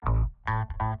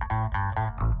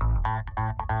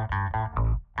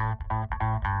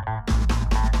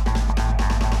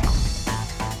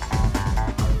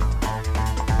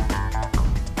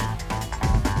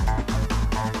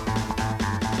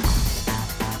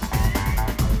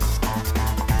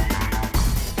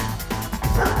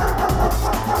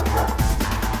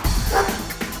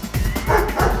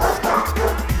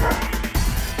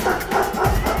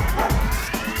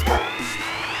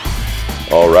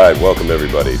right, welcome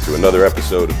everybody to another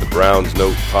episode of the Browns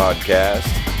Note Podcast.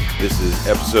 This is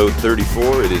episode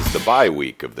 34. It is the bye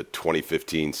week of the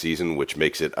 2015 season, which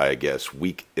makes it, I guess,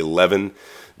 week 11.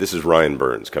 This is Ryan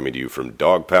Burns coming to you from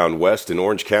Dog Pound West in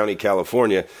Orange County,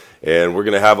 California, and we're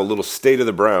going to have a little State of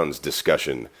the Browns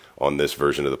discussion on this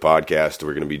version of the podcast.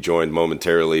 We're going to be joined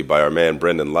momentarily by our man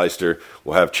Brendan Leister.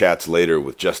 We'll have chats later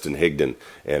with Justin Higdon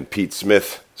and Pete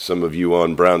Smith. Some of you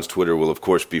on Browns Twitter will, of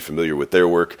course, be familiar with their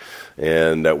work.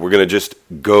 And we're going to just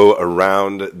go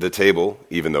around the table,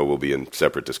 even though we'll be in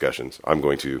separate discussions. I'm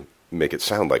going to make it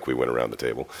sound like we went around the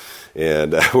table.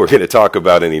 And we're going to talk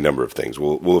about any number of things.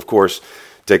 We'll of course,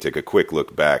 take a quick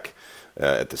look back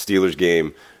at the Steelers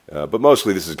game. But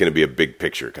mostly this is going to be a big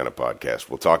picture kind of podcast.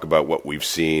 We'll talk about what we've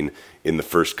seen in the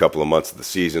first couple of months of the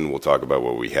season. We'll talk about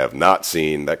what we have not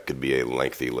seen. That could be a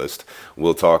lengthy list.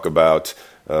 We'll talk about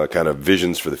kind of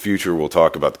visions for the future. We'll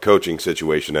talk about the coaching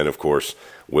situation. And, of course,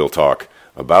 we'll talk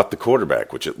about the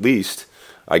quarterback, which at least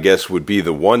I guess would be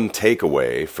the one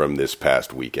takeaway from this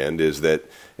past weekend is that,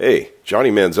 hey,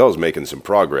 Johnny Manziel's making some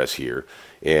progress here.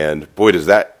 And, boy, does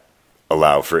that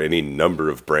allow for any number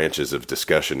of branches of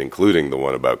discussion, including the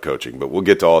one about coaching. But we'll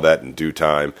get to all that in due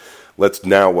time. Let's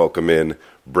now welcome in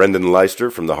Brendan Leister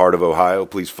from the heart of Ohio.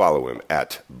 Please follow him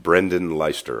at Brendan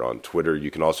Leister on Twitter. You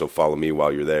can also follow me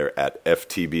while you're there at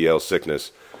FTBL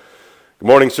Sickness. Good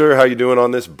morning, sir. How you doing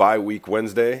on this bye-week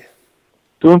Wednesday?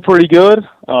 Doing pretty good.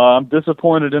 I'm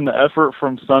disappointed in the effort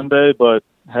from Sunday, but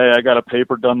hey, I got a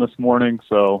paper done this morning,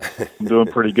 so I'm doing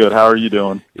pretty good. How are you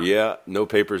doing? Yeah, no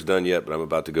papers done yet, but I'm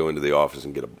about to go into the office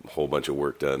and get a whole bunch of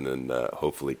work done, and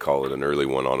hopefully call it an early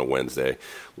one on a Wednesday.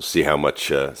 We'll see how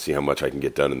much I can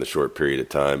get done in the short period of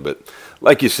time. But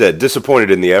like you said,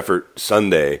 disappointed in the effort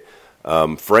Sunday.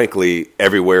 Frankly,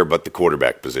 everywhere but the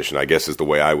quarterback position, I guess is the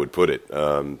way I would put it.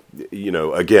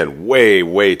 Again,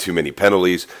 way too many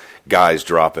penalties. Guys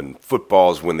dropping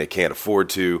footballs when they can't afford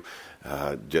to.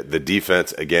 The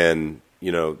defense, again,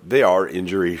 they are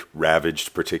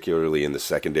injury-ravaged, particularly in the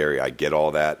secondary. I get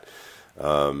all that.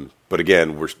 But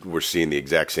again, we're seeing the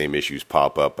exact same issues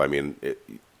pop up. I mean,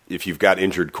 if you've got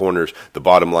injured corners, the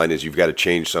bottom line is you've got to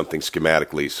change something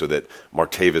schematically so that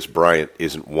Martavis Bryant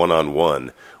isn't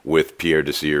one-on-one with Pierre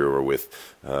Desir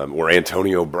or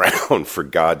Antonio Brown, for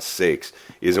God's sakes,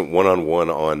 isn't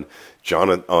one-on-one on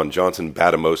Johnson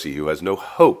Batamosi, who has no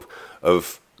hope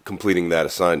of completing that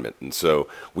assignment. And so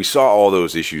we saw all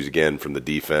those issues again from the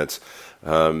defense.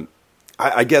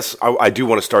 I guess I do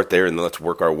want to start there, and then let's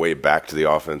work our way back to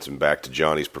the offense and back to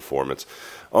Johnny's performance.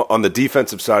 On the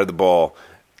defensive side of the ball,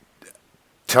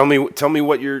 tell me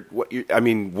what'd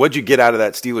you get out of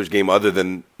that Steelers game other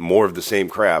than more of the same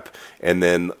crap? And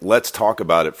then let's talk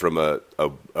about it from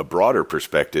a broader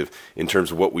perspective in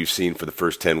terms of what we've seen for the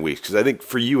first 10 weeks. Because I think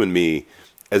for you and me,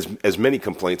 as many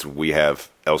complaints we have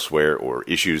elsewhere or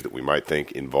issues that we might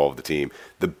think involve the team,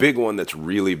 the big one that's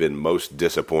really been most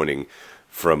disappointing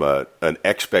from an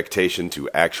expectation to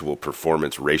actual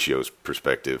performance ratios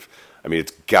perspective, I mean,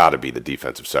 it's got to be the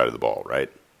defensive side of the ball,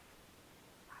 right?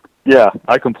 Yeah,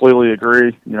 I completely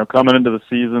agree. Coming into the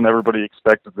season, everybody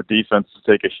expected the defense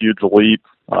to take a huge leap.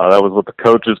 That was what the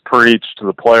coaches preached.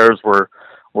 The players were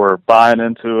buying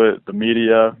into it. The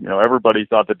media, everybody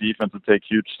thought the defense would take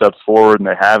huge steps forward, and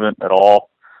they haven't at all.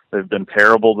 They've been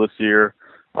terrible this year.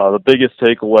 The biggest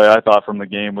takeaway I thought from the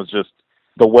game was just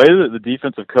the way that the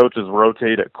defensive coaches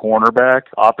rotate at cornerback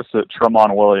opposite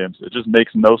Tremont Williams. It just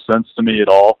makes no sense to me at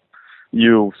all.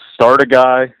 You start a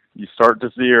guy, you start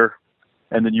Desir,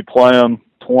 and then you play him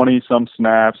 20-some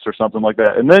snaps or something like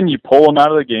that, and then you pull him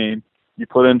out of the game. You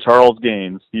put in Charles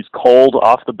Gaines. He's cold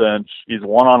off the bench. He's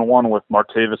one-on-one with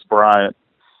Martavis Bryant.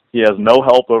 He has no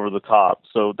help over the top.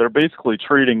 So they're basically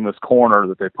treating this corner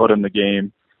that they put in the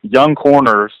game, young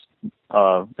corners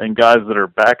and guys that are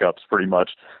backups pretty much,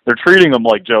 they're treating them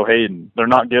like Joe Higdon. They're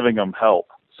not giving them help.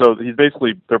 So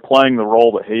they're playing the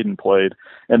role that Higdon played,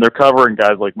 and they're covering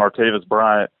guys like Martavis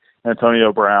Bryant,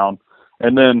 Antonio Brown.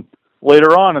 And then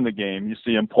later on in the game, you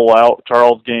see him pull out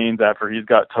Charles Gaines after he's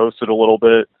got toasted a little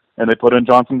bit, and they put in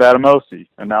Johnson Batamosi,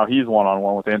 and now he's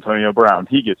one-on-one with Antonio Brown.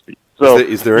 He gets beat. So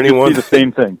is there anyone the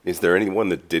same thing? Is there anyone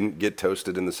that didn't get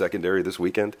toasted in the secondary this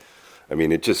weekend? I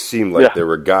mean, it just seemed like there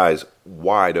were guys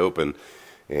wide open.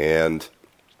 And,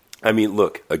 I mean,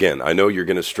 look, again, I know you're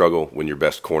going to struggle when your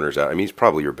best corner's out. I mean, he's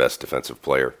probably your best defensive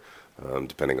player,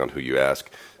 depending on who you ask.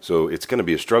 So it's going to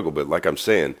be a struggle. But like I'm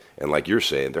saying, and like you're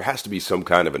saying, there has to be some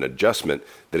kind of an adjustment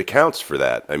that accounts for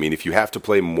that. I mean, if you have to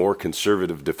play more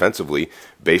conservative defensively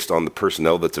based on the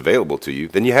personnel that's available to you,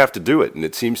 then you have to do it. And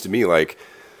it seems to me like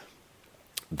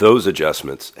those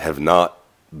adjustments have not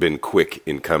been quick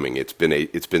in coming. It's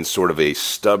been sort of a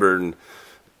stubborn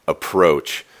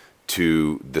approach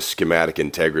to the schematic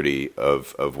integrity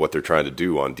of what they're trying to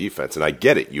do on defense. And I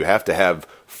get it. You have to have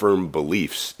firm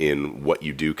beliefs in what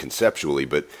you do conceptually,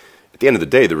 but at the end of the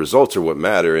day, the results are what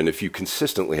matter. And if you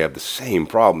consistently have the same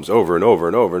problems over and over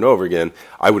and over and over again,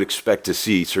 I would expect to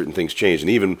see certain things change. And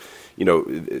even,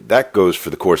 that goes for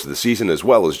the course of the season as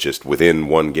well as just within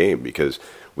one game, because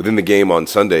within the game on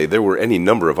Sunday, there were any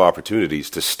number of opportunities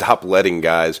to stop letting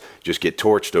guys just get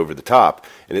torched over the top.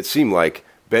 And it seemed like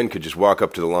Ben could just walk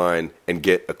up to the line and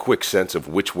get a quick sense of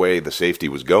which way the safety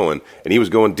was going, and he was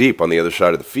going deep on the other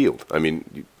side of the field. I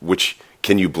mean, which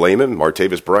can you blame him?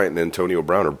 Martavis Bryant and Antonio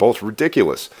Brown are both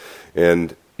ridiculous.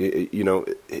 And,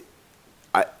 it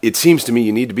seems to me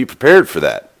you need to be prepared for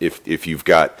that if you've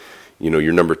got,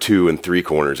 your number 2 and 3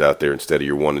 corners out there instead of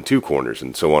your 1 and 2 corners,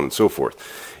 and so on and so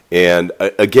forth. And,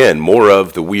 again, more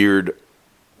of the weird,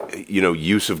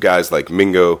 use of guys like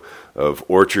Mingo, of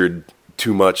Orchard,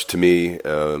 too much to me.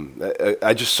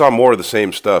 I just saw more of the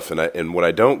same stuff, and what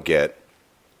I don't get,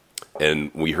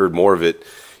 and we heard more of it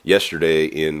yesterday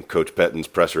in Coach Pettin's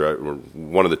presser, or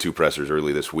one of the 2 pressers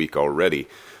early this week already.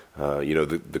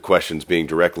 The questions being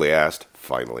directly asked.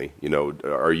 Finally,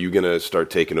 are you going to start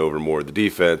taking over more of the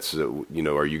defense?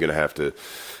 Are you going to have to,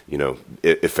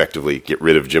 effectively get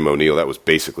rid of Jim O'Neill? That was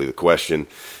basically the question,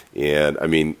 and I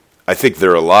mean, I think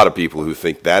there are a lot of people who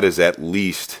think that is at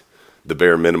least the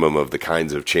bare minimum of the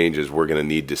kinds of changes we're going to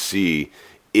need to see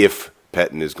if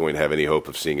Pettin is going to have any hope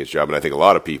of seeing his job. And I think a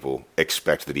lot of people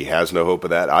expect that he has no hope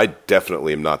of that. I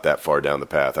definitely am not that far down the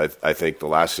path. I think the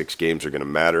last 6 games are going to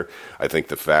matter. I think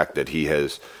the fact that he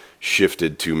has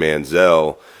shifted to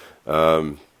Manziel,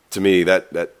 to me,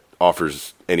 that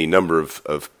offers any number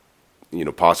of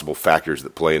possible factors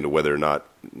that play into whether or not,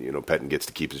 Pettin gets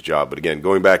to keep his job. But again,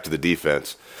 going back to the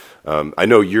defense, I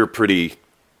know you're pretty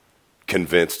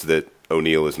convinced that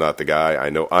O'Neill is not the guy. I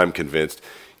know I'm convinced.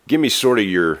 Give me sort of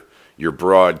your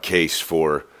broad case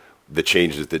for the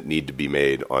changes that need to be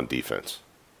made on defense.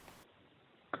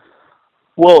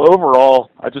 Well, overall,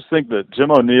 I just think that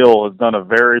Jim O'Neill has done a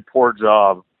very poor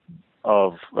job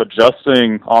of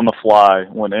adjusting on the fly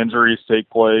when injuries take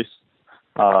place.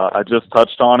 I just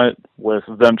touched on it with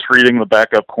them treating the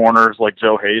backup corners like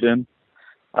Joe Higdon.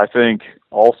 I think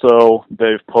also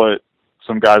they've put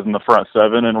some guys in the front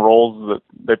 7 in roles that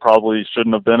they probably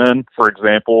shouldn't have been in. For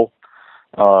example,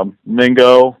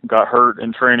 Mingo got hurt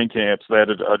in training camps. They had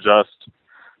to adjust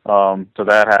to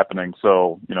that happening.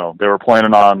 So, they were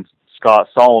planning on Scott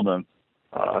Solomon.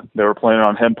 They were planning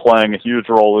on him playing a huge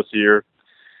role this year.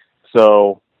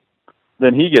 So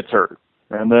then he gets hurt.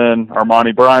 And then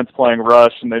Armani Bryant's playing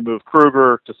rush, and they move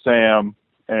Kruger to Sam,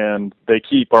 and they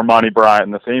keep Armani Bryant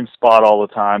in the same spot all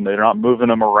the time. They're not moving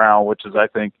him around, which is, I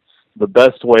think, the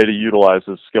best way to utilize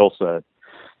his skill set.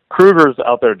 Kruger's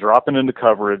out there dropping into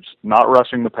coverage, not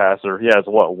rushing the passer. He has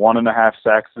 1.5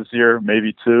 sacks this year,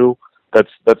 maybe 2.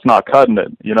 That's not cutting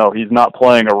it. He's not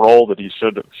playing a role that he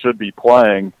should be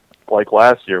playing like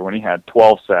last year when he had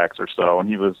 12 sacks or so, and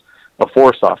he was a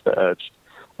force off the edge.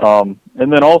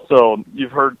 And then also,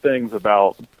 you've heard things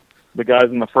about the guys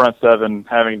in the front 7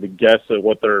 having to guess at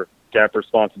what their gap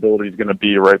responsibility is going to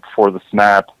be right before the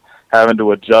snap, having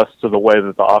to adjust to the way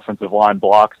that the offensive line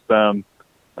blocks them.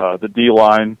 The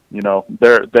D-line,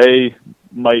 they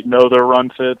might know their run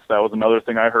fits. That was another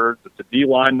thing I heard, that the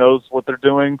D-line knows what they're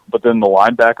doing, but then the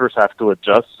linebackers have to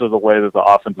adjust to the way that the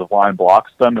offensive line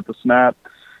blocks them at the snap.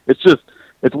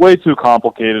 It's way too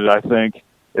complicated, I think.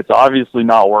 It's obviously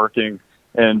not working,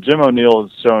 and Jim O'Neill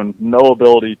has shown no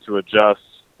ability to adjust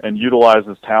and utilize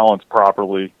his talents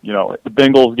properly. The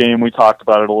Bengals game, we talked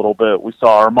about it a little bit. We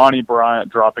saw Armani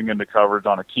Bryant dropping into coverage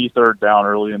on a key 3rd down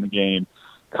early in the game,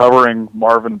 covering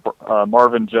Marvin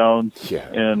Jones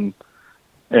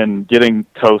and getting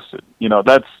toasted.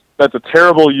 That's a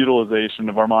terrible utilization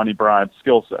of Armani Bryant's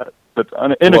skill set. That's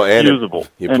inexcusable.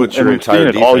 You put your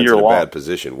entire defense in a bad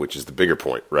position, which is the bigger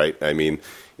point, right? I mean,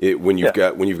 when you've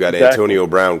got exactly. Antonio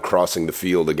Brown crossing the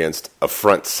field against a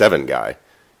front 7 guy,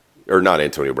 or not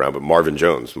Antonio Brown, but Marvin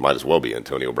Jones, might as well be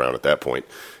Antonio Brown at that point.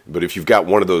 But if you've got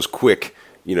one of those quick,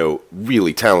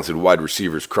 really talented wide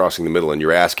receivers crossing the middle, and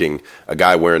you're asking a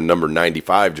guy wearing number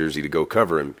 95 jersey to go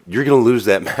cover him, you're going to lose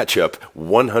that matchup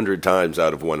 100 times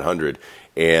out of 100.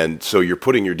 And so you're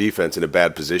putting your defense in a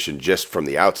bad position just from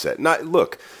the outset.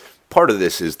 Look, part of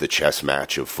this is the chess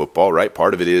match of football, right?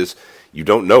 Part of it is you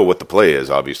don't know what the play is,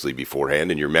 obviously,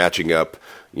 beforehand, and you're matching up,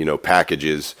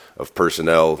 packages of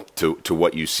personnel to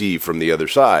what you see from the other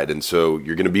side. And so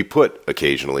you're going to be put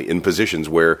occasionally in positions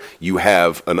where you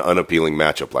have an unappealing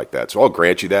matchup like that. So I'll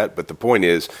grant you that, but the point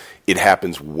is it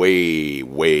happens way,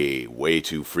 way, way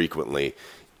too frequently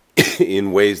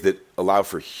in ways that allow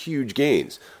for huge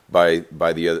gains. by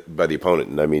the opponent.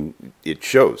 And I mean, it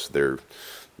shows. They're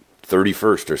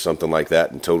 31st or something like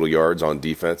that in total yards on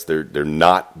defense. They're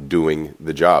not doing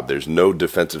the job. There's no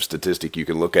defensive statistic you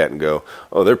can look at and go,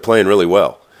 oh, they're playing really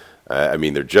well. I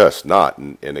mean, they're just not.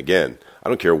 And again, I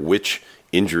don't care which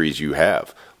injuries you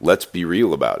have. Let's be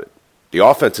real about it. The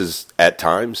offense has, at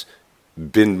times,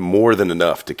 been more than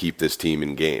enough to keep this team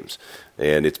in games.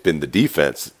 And it's been the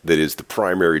defense that is the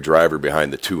primary driver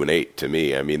behind the 2-8 to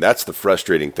me. I mean, that's the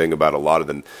frustrating thing about a lot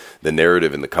of the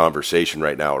narrative and the conversation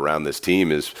right now around this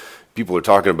team is people are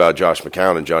talking about Josh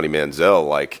McCown and Johnny Manziel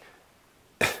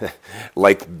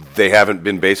like they haven't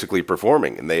been basically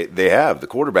performing. And they have. The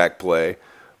quarterback play,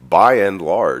 by and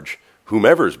large,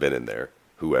 whoever has been in there,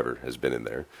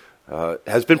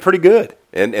 has been pretty good.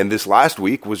 And this last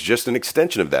week was just an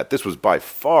extension of that. This was by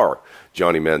far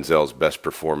Johnny Manziel's best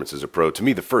performance as a pro. To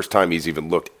me, the first time he's even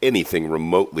looked anything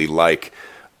remotely like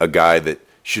a guy that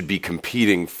should be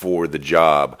competing for the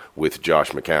job with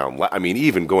Josh McCown. I mean,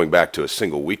 even going back to a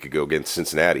single week ago against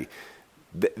Cincinnati,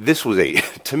 this was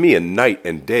to me, a night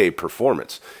and day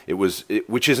performance.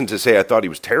 Which isn't to say I thought he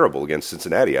was terrible against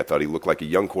Cincinnati. I thought he looked like a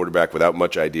young quarterback without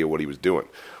much idea what he was doing.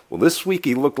 Well, this week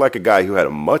he looked like a guy who had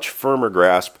a much firmer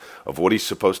grasp of what he's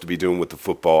supposed to be doing with the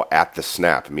football at the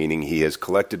snap, meaning he has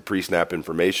collected pre-snap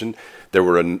information. There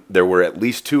were at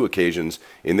least two occasions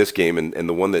in this game, and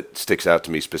the one that sticks out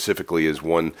to me specifically is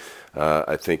one,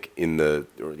 I think,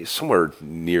 somewhere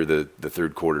near the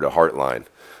third quarter to Hartline.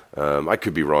 I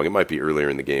could be wrong. It might be earlier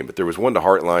in the game, but there was one to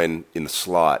Hartline in the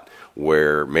slot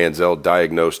where Manziel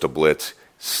diagnosed a blitz,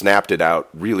 snapped it out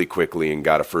really quickly and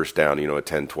got a first down, a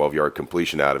 10, 12-yard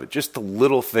completion out of it. Just the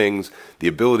little things, the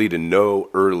ability to know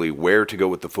early where to go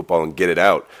with the football and get it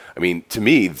out. I mean, to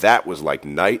me, that was like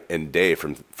night and day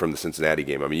from the Cincinnati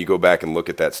game. I mean, you go back and look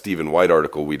at that Stephen White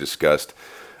article we discussed.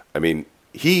 I mean,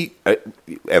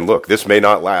 and look, this may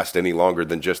not last any longer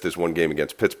than just this one game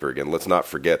against Pittsburgh. And let's not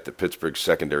forget that Pittsburgh's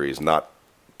secondary is not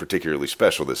particularly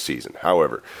special this season.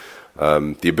 However,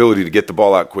 the ability to get the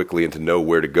ball out quickly and to know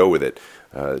where to go with it,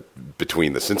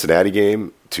 between the Cincinnati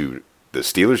game to the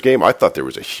Steelers game, I thought there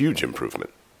was a huge improvement.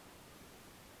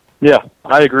 Yeah,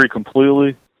 I agree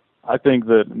completely. I think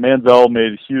that Manziel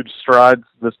made huge strides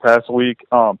this past week.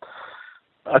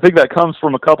 I think that comes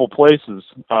from a couple places.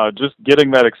 Just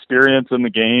getting that experience in the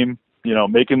game,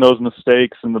 making those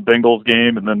mistakes in the Bengals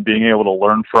game and then being able to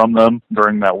learn from them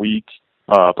during that week,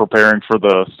 preparing for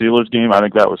the Steelers game. I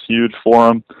think that was huge for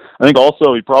him. I think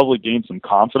also he probably gained some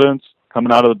confidence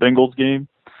coming out of the Bengals game.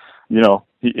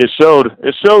 It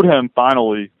showed him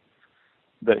finally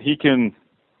that he can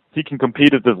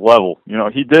compete at this level.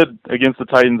 He did against the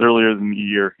Titans earlier in the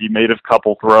year. He made a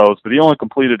couple throws, but he only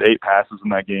completed 8 passes in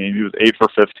that game. He was 8 for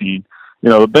 15.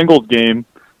 The Bengals game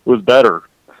was better.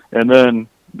 And then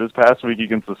this past week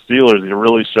against the Steelers, he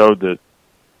really showed that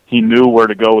he knew where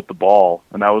to go with the ball.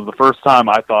 And that was the first time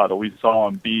I thought that we saw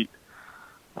him beat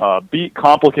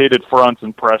complicated fronts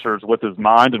and pressures with his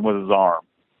mind and with his arm.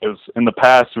 In the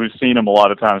past, we've seen him a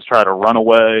lot of times try to run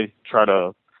away, try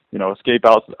to escape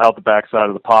out the backside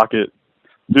of the pocket,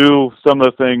 do some of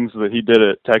the things that he did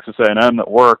at Texas A&M that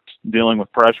worked dealing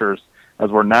with pressures. As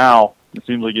we're now, it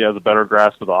seems like he has a better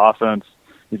grasp of the offense.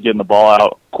 He's getting the ball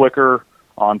out quicker,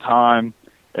 on time,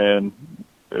 and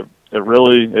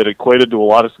it equated to a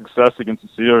lot of success against the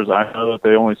Steelers. I know that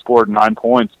they only scored 9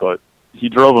 points, but he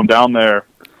drove them down there.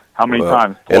 How many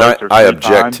times? And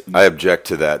I object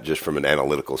to that just from an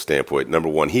analytical standpoint. Number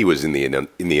one, he was in the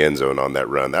end zone on that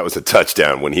run. That was a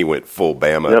touchdown when he went full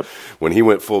Bama. Yep. When he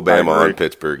went full Bama on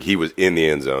Pittsburgh, he was in the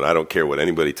end zone. I don't care what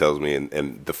anybody tells me.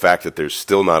 And the fact that there's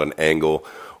still not an angle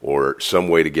or some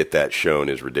way to get that shown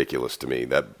is ridiculous to me.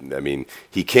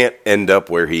 He can't end up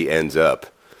where he ends up.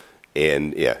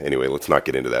 And, anyway, let's not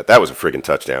get into that. That was a friggin'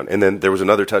 touchdown. And then there was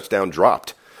another touchdown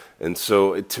dropped. And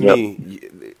so, to me,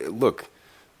 look,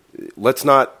 let's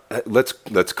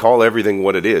call everything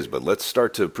what it is, but let's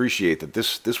start to appreciate that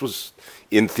this was,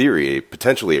 in theory,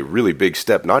 potentially a really big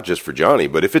step, not just for Johnny,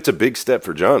 but if it's a big step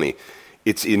for Johnny,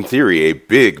 it's in theory a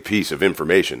big piece of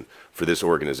information for this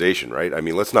organization, right? I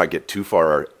mean, let's not get too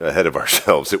far ahead of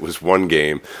ourselves. It was one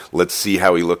game. Let's see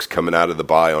how he looks coming out of the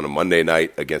bye on a Monday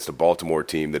night against a Baltimore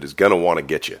team that is going to want to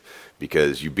get you.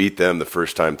 Because you beat them the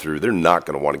first time through, they're not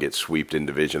going to want to get swept in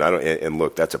division. And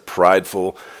look, that's a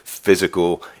prideful,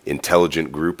 physical,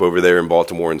 intelligent group over there in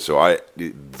Baltimore, and so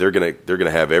they're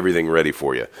gonna have everything ready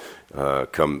for you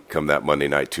come that Monday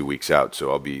night 2 weeks out.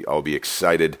 So I'll be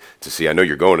excited to see. I know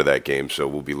you're going to that game, so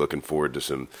we'll be looking forward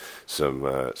to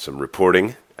some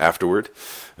reporting afterward.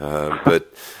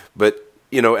 But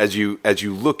as you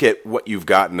look at what you've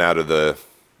gotten out of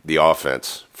the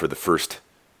offense for the first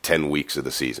 10 weeks of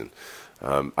the season.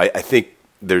 I think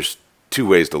there's two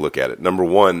ways to look at it. Number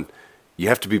one, you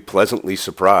have to be pleasantly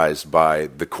surprised by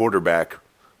the quarterback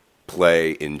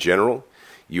play in general.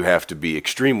 You have to be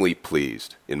extremely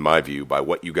pleased, in my view, by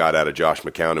what you got out of Josh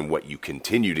McCown and what you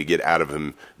continue to get out of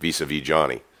him vis-a-vis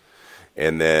Johnny.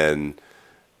 And then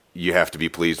you have to be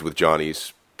pleased with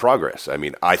Johnny's progress. I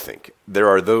mean, I think there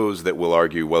are those that will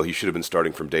argue, well, he should have been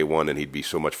starting from day one and he'd be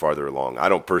so much farther along. I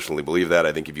don't personally believe that.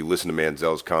 I think if you listen to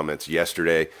Manziel's comments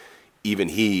yesterday, even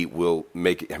he will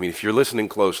make, I mean, if you're listening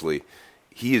closely,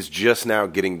 he is just now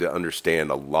getting to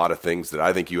understand a lot of things that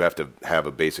I think you have to have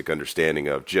a basic understanding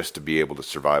of just to be able to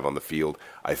survive on the field.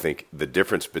 I think the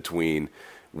difference between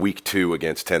week 2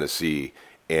 against Tennessee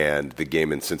and the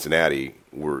game in Cincinnati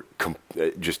were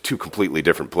just two completely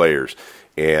different players.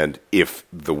 And if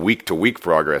the week-to-week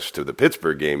progress to the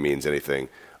Pittsburgh game means anything,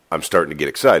 I'm starting to get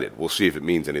excited. We'll see if it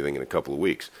means anything in a couple of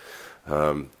weeks.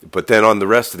 But then on the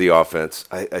rest of the offense,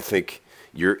 I think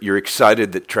you're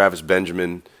excited that Travis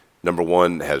Benjamin, number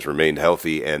one, has remained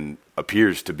healthy and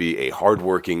appears to be a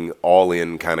hardworking,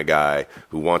 all-in kind of guy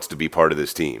who wants to be part of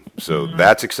this team. So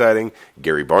that's exciting.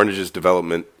 Gary Barnage's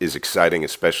development is exciting,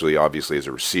 especially, obviously, as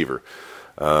a receiver.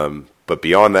 But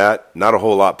beyond that, not a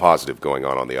whole lot positive going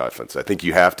on the offense. I think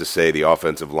you have to say the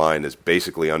offensive line is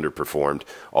basically underperformed,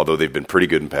 although they've been pretty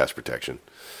good in pass protection.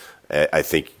 I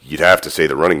think you'd have to say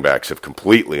the running backs have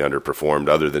completely underperformed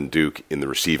other than Duke in the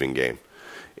receiving game.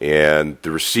 And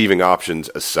the receiving options,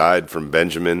 aside from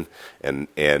Benjamin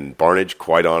and Barnage,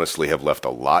 quite honestly have left a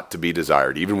lot to be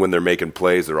desired. Even when they're making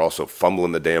plays, they're also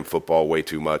fumbling the damn football way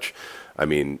too much. I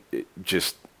mean,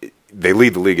 they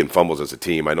lead the league in fumbles as a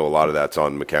team. I know a lot of that's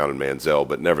on McCown and Manziel,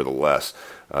 but nevertheless,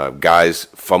 guys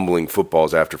fumbling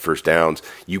footballs after first downs,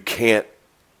 you can't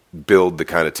build the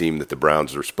kind of team that the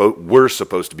Browns were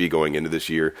supposed to be going into this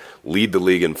year, lead the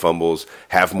league in fumbles,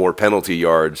 have more penalty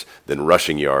yards than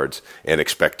rushing yards, and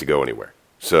expect to go anywhere.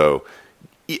 So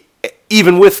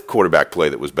even with quarterback play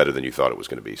that was better than you thought it was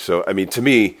going to be. So, I mean, to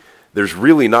me, there's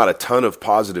really not a ton of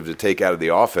positive to take out of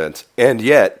the offense, and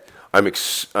yet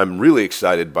I'm really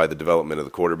excited by the development of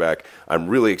the quarterback. I'm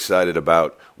really excited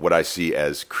about what I see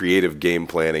as creative game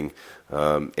planning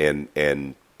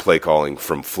and play calling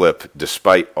from Flip,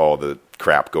 despite all the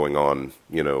crap going on,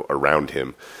 around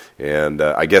him. And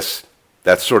I guess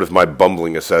that's sort of my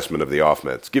bumbling assessment of the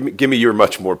offense. Give me your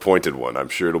much more pointed one. I'm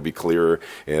sure it'll be clearer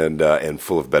and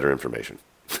full of better information.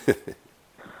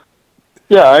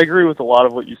 Yeah, I agree with a lot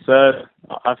of what you said.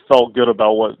 I felt good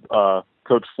about what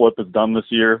Coach Flip has done this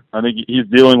year. I think he's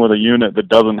dealing with a unit that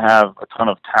doesn't have a ton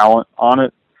of talent on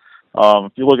it.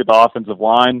 If you look at the offensive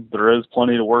line, there is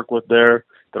plenty to work with there.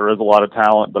 There is a lot of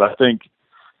talent, but I think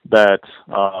that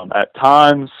at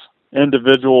times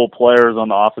individual players on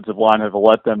the offensive line have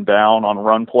let them down on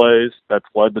run plays. That's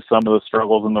led to some of the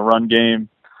struggles in the run game.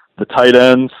 The tight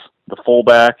ends, the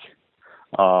fullback,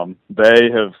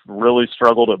 they have really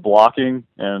struggled at blocking,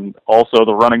 and also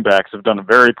the running backs have done a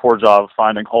very poor job of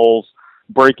finding holes,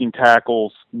 breaking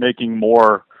tackles, making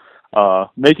more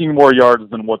yards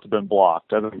than what's been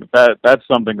blocked. I think that's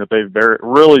something that they've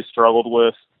really struggled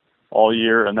with all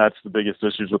year, and that's the biggest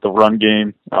issues with the run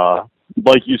game.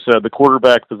 Like you said, the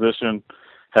quarterback position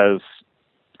has,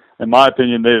 in my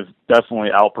opinion, they've definitely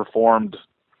outperformed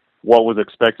what was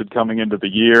expected coming into the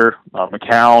year.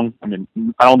 McCown, I mean,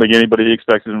 I don't think anybody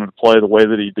expected him to play the way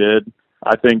that he did.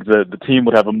 I think that the team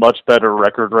would have a much better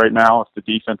record right now if the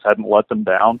defense hadn't let them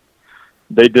down.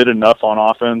 They did enough on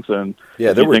offense, and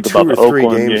yeah, there were 2 or 3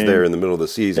 games there in the middle of the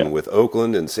season with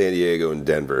Oakland and San Diego and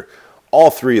Denver. All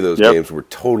 3 of those games were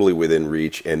totally within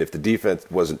reach, and if the defense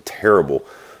wasn't terrible,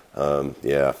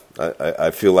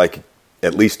 I feel like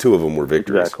at least 2 of them were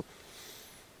victories. Exactly.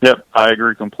 Yep, I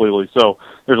agree completely. So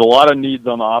there's a lot of needs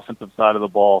on the offensive side of the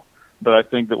ball, but I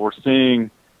think that we're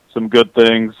seeing some good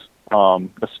things,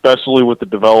 especially with the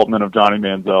development of Johnny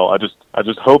Manziel. I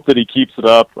just hope that he keeps it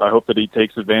up. I hope that he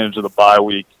takes advantage of the bye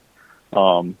week,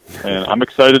 and I'm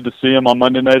excited to see him on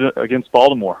Monday night against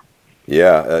Baltimore.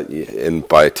 Yeah, and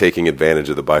by taking advantage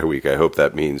of the bye week, I hope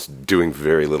that means doing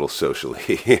very little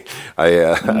socially.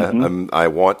 I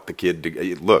want the kid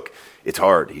to look. It's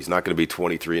hard. He's not going to be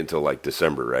 23 until like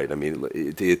December, right? I mean,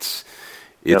 it's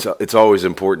always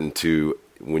important to,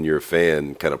 when you're a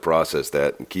fan, kind of process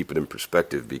that and keep it in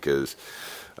perspective, because,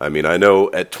 I mean, I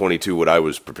know at 22 what I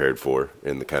was prepared for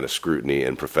and the kind of scrutiny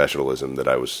and professionalism that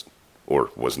I was or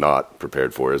was not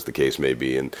prepared for, as the case may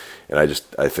be, and I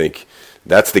think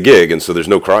that's the gig, and so there's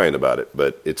no crying about it.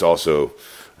 But it's also,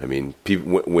 I mean,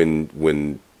 people,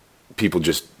 when people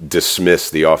just dismiss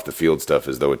the off the field stuff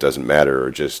as though it doesn't matter,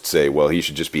 or just say, well, he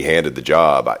should just be handed the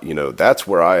job. That's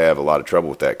where I have a lot of trouble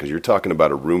with that, because you're talking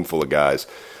about a room full of guys,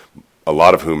 a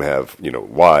lot of whom have,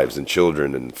 wives and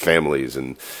children and families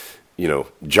and,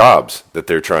 jobs that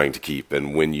they're trying to keep.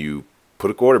 And when you put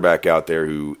a quarterback out there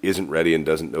who isn't ready and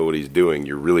doesn't know what he's doing,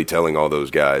 you're really telling all those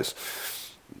guys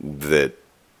that,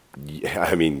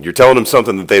 you're telling them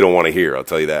something that they don't want to hear, I'll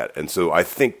tell you that. And so I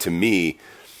think, to me,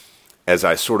 as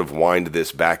I sort of wind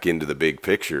this back into the big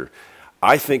picture,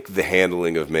 I think the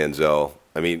handling of Manziel,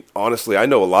 honestly, I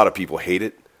know a lot of people hate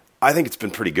it. I think it's been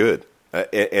pretty good.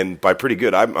 And by pretty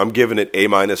good, I'm giving it A-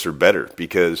 or better,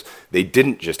 because they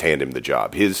didn't just hand him the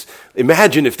job.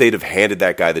 Imagine if they'd have handed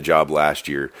that guy the job last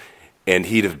year and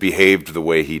he'd have behaved the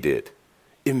way he did.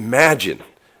 Imagine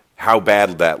how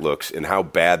bad that looks and how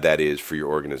bad that is for your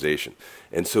organization.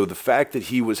 And so the fact that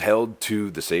he was held to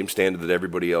the same standard that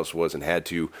everybody else was and had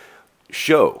to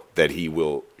show that he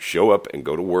will show up and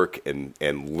go to work and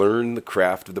learn the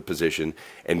craft of the position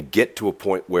and get to a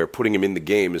point where putting him in the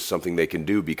game is something they can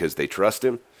do because they trust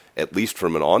him, at least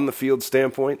from an on-the-field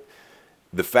standpoint.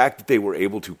 The fact that they were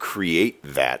able to create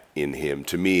that in him,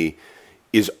 to me,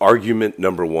 is argument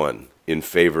number one in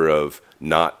favor of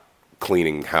not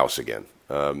cleaning house again.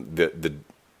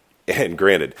 And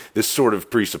granted, this sort of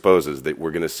presupposes that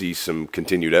we're going to see some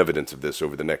continued evidence of this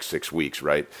over the next 6 weeks,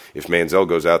 right? If Manziel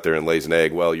goes out there and lays an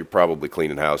egg, well, you're probably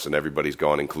cleaning house and everybody's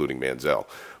gone, including Manziel.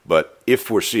 But if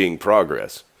we're seeing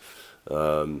progress,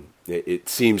 it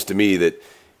seems to me that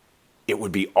it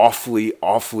would be awfully,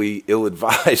 awfully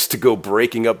ill-advised to go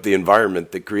breaking up the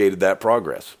environment that created that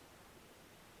progress.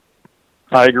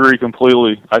 I agree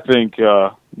completely. I think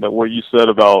that what you said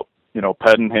about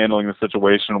Pettin handling the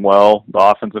situation well, the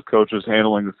offensive coaches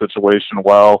handling the situation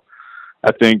well,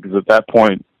 I think at that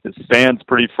point it stands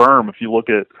pretty firm. If you look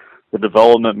at the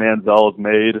development Manziel has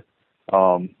made,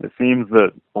 it seems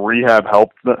that rehab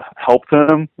helped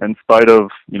him in spite of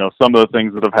some of the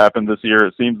things that have happened this year.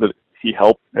 It seems that it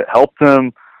helped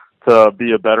him to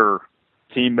be a better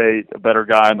teammate, a better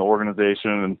guy in the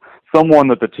organization, and someone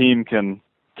that the team can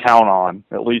count on.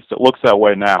 At least it looks that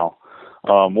way now.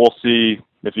 We'll see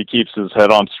if he keeps his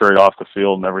head on straight off the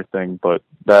field and everything, but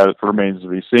that remains to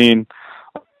be seen.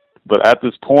 But at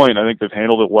this point, I think they've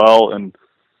handled it well, and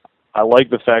I like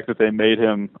the fact that they made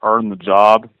him earn the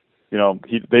job.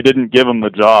 They didn't give him the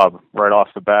job right off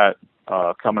the bat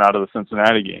coming out of the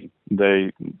Cincinnati game.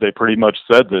 They pretty much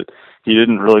said that he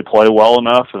didn't really play well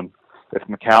enough, and if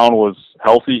McCown was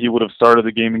healthy, he would have started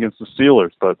the game against the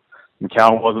Steelers, but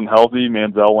McCown wasn't healthy.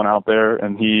 Manziel went out there,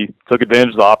 and he took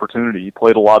advantage of the opportunity. He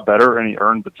played a lot better, and he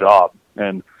earned the job.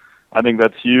 And I think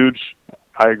that's huge.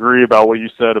 I agree about what you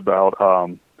said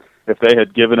about if they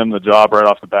had given him the job right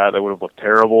off the bat, they would have looked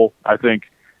terrible. I think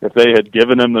if they had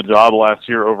given him the job last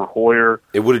year over Hoyer,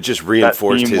 it would have just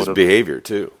reinforced his behavior,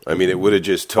 too. It would have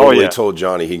just totally told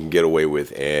Johnny he can get away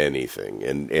with anything.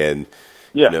 And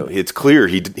it's clear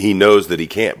he knows that he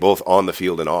can't, both on the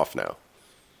field and off now.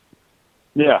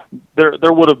 Yeah,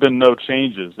 there would have been no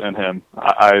changes in him,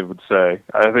 I would say.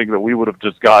 I think that we would have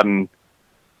just gotten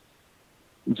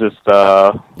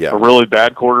a really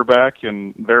bad quarterback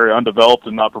and very undeveloped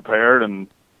and not prepared, and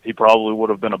he probably would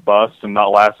have been a bust and not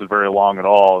lasted very long at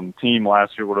all. And the team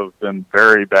last year would have been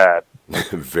very bad.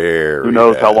 Who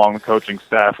knows how long the coaching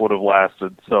staff would have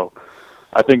lasted. So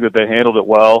I think that they handled it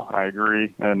well. I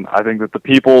agree. And I think that the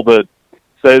people that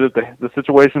say that the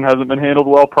situation hasn't been handled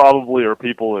well probably are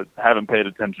people that haven't paid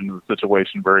attention to the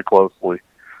situation very closely.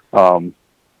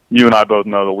 You and I both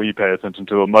know that we pay attention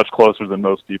to it much closer than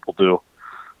most people do.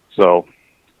 So,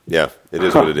 yeah, it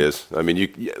is what it is.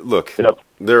 Look,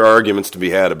 there are arguments to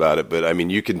be had about it, but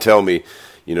you can tell me,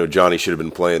 Johnny should have been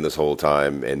playing this whole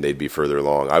time and they'd be further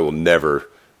along. I will never,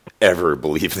 ever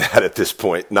believe that at this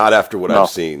point, not after what I've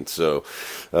seen. So,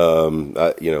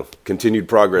 continued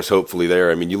progress hopefully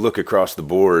there. You look across the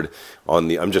board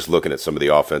I'm just looking at some of the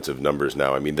offensive numbers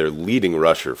now. Their leading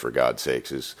rusher, for God's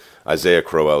sakes, is Isaiah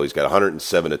Crowell. He's got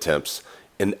 107 attempts,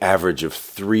 an average of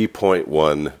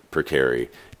 3.1 per carry,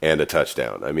 and a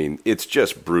touchdown. It's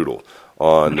just brutal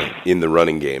in the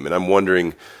running game. And I'm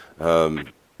wondering,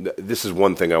 this is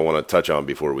one thing I want to touch on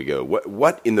before we go.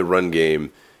 What in the run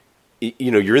game,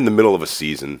 you're in the middle of a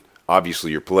season.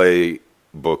 Obviously, your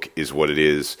playbook is what it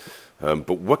is. But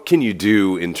what can you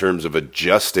do in terms of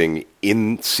adjusting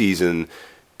in season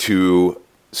to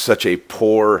such a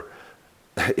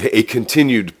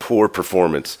continued poor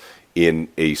performance in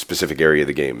a specific area of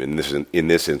the game? In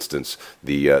this instance,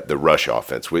 the rush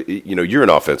offense. You're an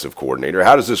offensive coordinator.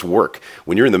 How does this work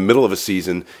when you're in the middle of a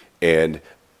season and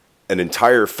an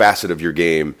entire facet of your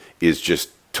game is just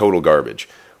total garbage?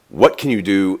 What can you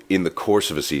do in the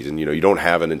course of a season? You don't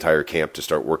have an entire camp to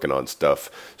start working on stuff.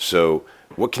 So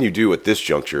what can you do at this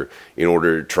juncture in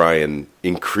order to try and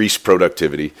increase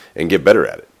productivity and get better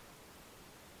at it?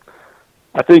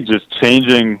 I think just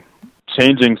changing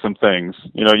some things.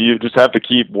 You know, you just have to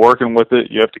keep working with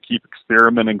it. You have to keep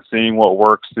experimenting, seeing what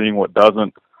works, seeing what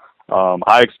doesn't.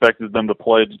 I expected them to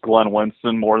play Glenn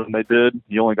Winston more than they did.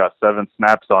 He only got 7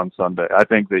 snaps on Sunday. I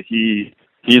think that he's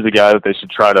a guy that they should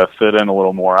try to fit in a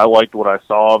little more. I liked what I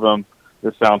saw of him.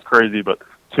 This sounds crazy, but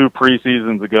 2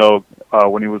 preseasons ago,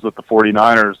 when he was with the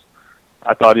 49ers,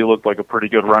 I thought he looked like a pretty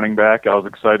good running back. I was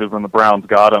excited when the Browns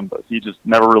got him, but he just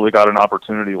never really got an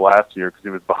opportunity last year because he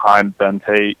was behind Ben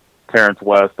Tate, Terrence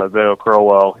West, Isaiah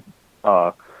Crowell,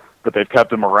 but they've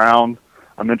kept him around.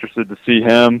 I'm interested to see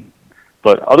him.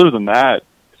 But other than that,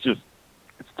 it's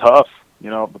tough.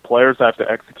 You know, the players have to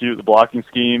execute the blocking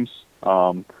schemes.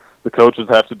 The coaches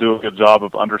have to do a good job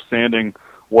of understanding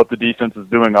what the defense is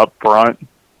doing up front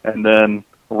and then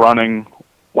running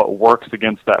what works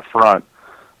against that front.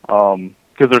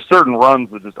 Because there's certain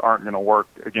runs that just aren't going to work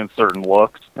against certain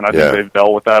looks, and I think they've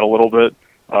dealt with that a little bit.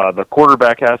 The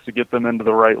quarterback has to get them into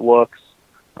the right looks.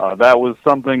 That was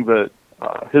something that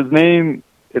his name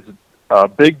is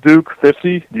Big Duke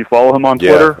 50. Do you follow him on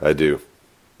Twitter? Yeah, I do.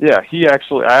 Yeah,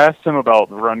 I asked him about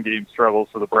the run game struggles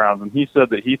for the Browns, and he said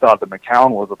that he thought that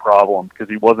McCown was a problem because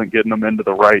he wasn't getting them into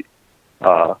the right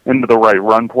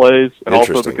run plays, and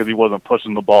also because he wasn't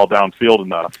pushing the ball downfield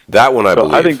enough. That one I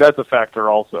believe. I think that's a factor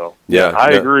also. Yeah,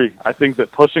 I agree. I think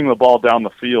that pushing the ball down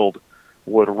the field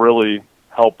would really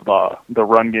help the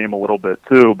run game a little bit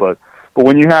too. But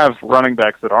when you have running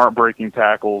backs that aren't breaking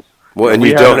tackles, and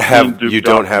you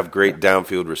don't have great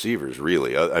downfield receivers,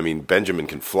 really. I mean, Benjamin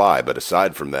can fly, but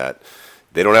aside from that,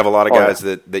 they don't have a lot of guys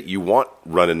that you want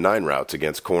running 9 routes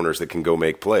against corners that can go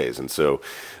make plays. And so,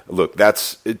 look,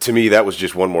 to me, that was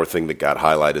just one more thing that got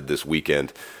highlighted this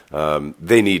weekend.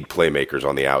 They need playmakers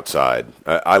on the outside.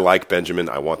 I like Benjamin.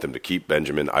 I want them to keep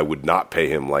Benjamin. I would not pay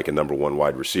him like a number 1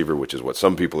 wide receiver, which is what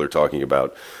some people are talking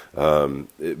about.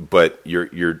 But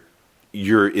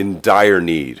you're in dire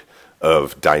need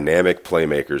of dynamic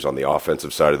playmakers on the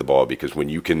offensive side of the ball, because when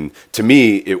you can, to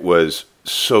me, it was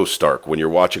so stark. When you're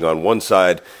watching on one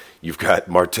side, you've got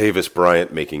Martavis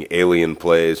Bryant making alien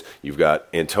plays. You've got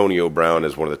Antonio Brown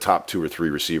as one of the top 2 or 3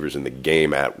 receivers in the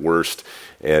game at worst,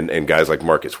 and guys like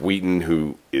Marcus Wheaton,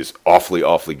 who is awfully,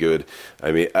 awfully good.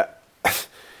 I mean,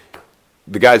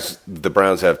 the guys the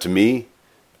Browns have, to me,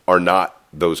 are not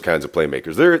those kinds of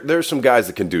playmakers. There's some guys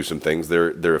that can do some things.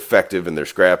 They're effective and they're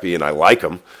scrappy, and I like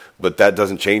them. But that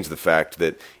doesn't change the fact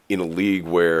that in a league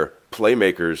where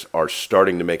playmakers are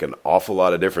starting to make an awful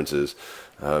lot of differences,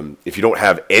 if you don't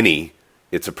have any,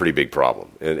 it's a pretty big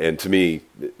problem. And to me,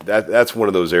 that's one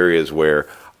of those areas where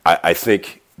I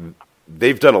think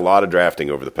they've done a lot of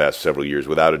drafting over the past several years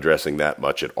without addressing that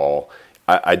much at all.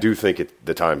 I do think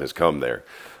the time has come there.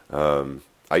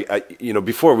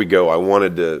 Before we go, I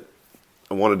wanted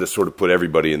to sort of put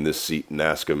everybody in this seat and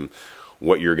ask them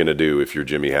what you're going to do if you're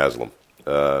Jimmy Haslam.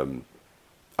 You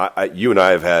and I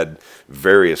have had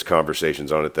various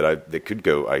conversations on it that could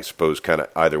go, I suppose, kind of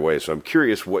either way. So I'm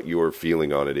curious what your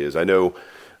feeling on it is. I know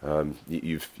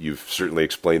you've certainly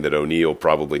explained that O'Neal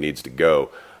probably needs to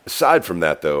go. Aside from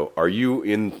that, though, are you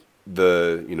in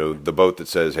the boat that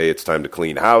says, hey, it's time to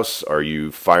clean house? Are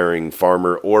you firing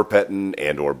Farmer or Pettin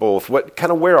or both?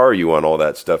 Where are you on all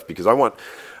that stuff? Because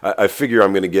I figure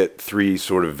I'm going to get 3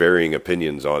 sort of varying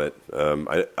opinions on it.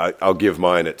 I'll give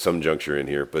mine at some juncture in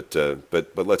here, but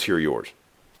let's hear yours.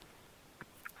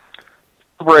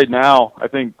 Right now, I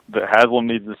think that Haslam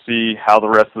needs to see how the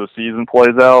rest of the season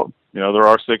plays out. You know, there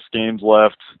are 6 games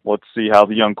left. Let's see how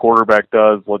the young quarterback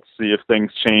does. Let's see if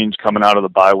things change coming out of the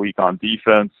bye week on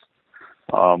defense.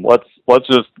 Let's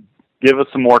just give it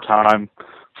some more time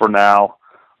for now.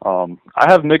 I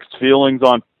have mixed feelings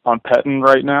on Pettin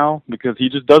right now because he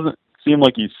just doesn't seem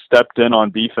like he's stepped in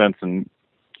on defense and,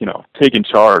 taken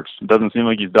charge. It doesn't seem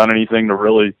like he's done anything to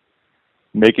really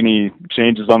make any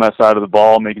changes on that side of the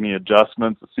ball, make any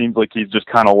adjustments. It seems like he's just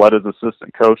kind of let his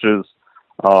assistant coaches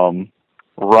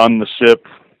run the ship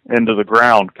into the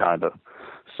ground, kind of.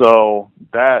 So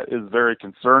that is very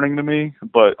concerning to me.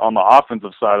 But on the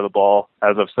offensive side of the ball,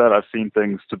 as I've said, I've seen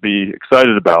things to be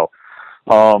excited about.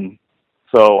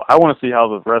 So I want to see how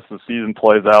the rest of the season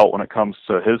plays out when it comes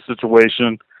to his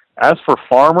situation. As for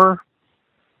Farmer,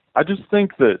 I just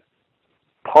think that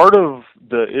part of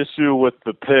the issue with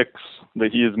the picks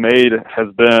that he has made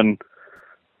has been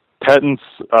Pettin's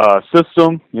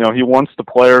system. He wants the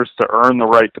players to earn the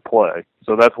right to play.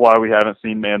 So that's why we haven't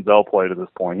seen Manziel play to this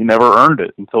point. He never earned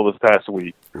it until this past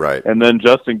week. Right. And then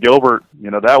Justin Gilbert,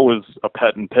 that was a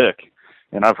Pettin pick.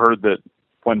 And I've heard that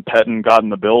when Pettin got in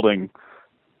the building,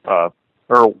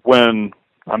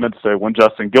 when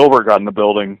Justin Gilbert got in the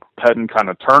building, Pettin kind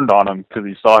of turned on him because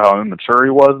he saw how immature he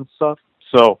was and stuff.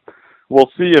 So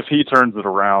we'll see if he turns it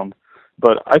around.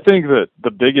 But I think that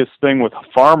the biggest thing with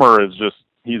Farmer is just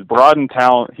he's brought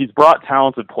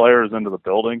talented players into the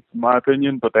building, in my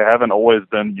opinion, but they haven't always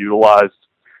been utilized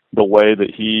the way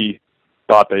that he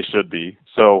thought they should be.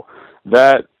 So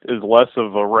that is less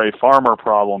of a Ray Farmer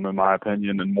problem, in my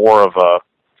opinion, and more of a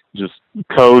just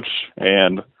coach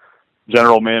and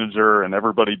general manager and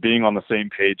everybody being on the same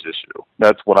page issue.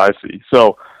 That's what I see.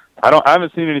 So I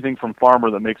haven't seen anything from Farmer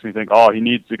that makes me think, oh, he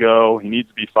needs to go, he needs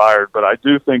to be fired. But I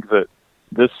do think that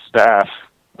this staff,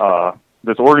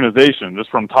 this organization, just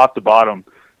from top to bottom,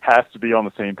 has to be on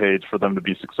the same page for them to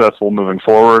be successful moving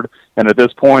forward. And at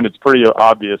this point, it's pretty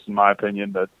obvious, in my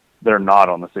opinion, that they're not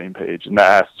on the same page, and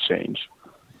that has to change.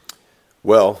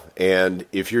 Well, and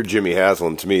if you're Jimmy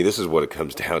Haslam, to me, this is what it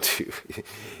comes down to.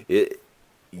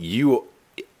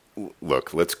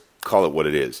 Look, let's call it what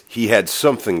it is. He had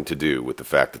something to do with the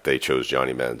fact that they chose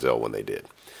Johnny Manziel when they did.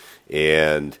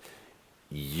 And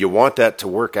you want that to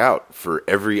work out for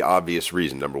every obvious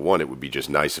reason. Number one, it would be just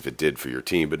nice if it did for your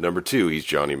team. But number two, he's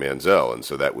Johnny Manziel, and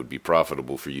so that would be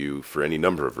profitable for you for any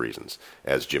number of reasons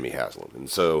as Jimmy Haslam. And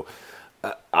so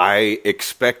I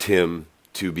expect him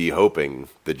to be hoping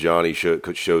that Johnny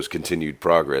shows continued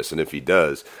progress. And if he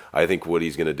does, I think what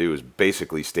he's going to do is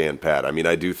basically stand pat. I mean,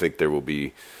 I do think there will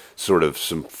be sort of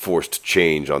some forced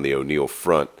change on the O'Neill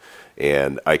front.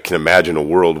 And I can imagine a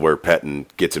world where Pettine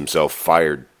gets himself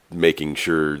fired, making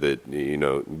sure that,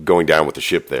 going down with the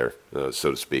ship there,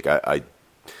 so to speak. I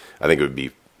think it would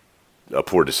be a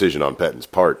poor decision on Pettine's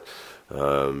part.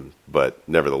 But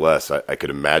nevertheless, I could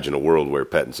imagine a world where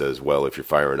Pettine says, well, if you're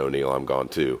firing O'Neill, I'm gone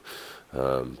too.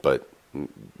 But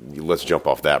let's jump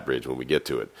off that bridge when we get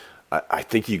to it. I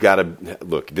think you got to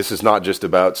look. This is not just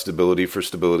about stability for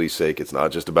stability's sake. It's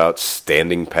not just about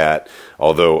standing pat.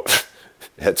 Although,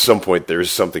 at some point there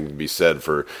is something to be said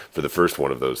for the first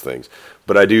one of those things.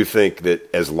 But I do think that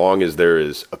as long as there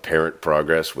is apparent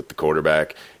progress with the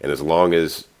quarterback, and as long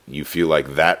as you feel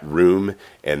like that room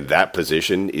and that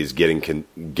position is getting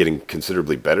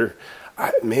considerably better,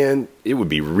 man, it would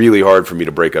be really hard for me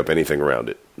to break up anything around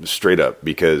it, straight up,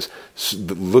 because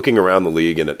looking around the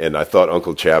league, and I thought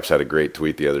Uncle Chaps had a great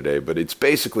tweet the other day, but it's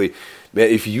basically, man,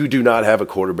 if you do not have a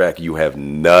quarterback, you have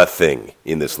nothing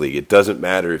in this league. It doesn't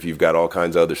matter if you've got all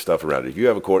kinds of other stuff around it.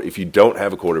 If you don't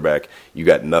have a quarterback, you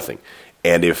got nothing.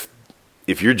 And if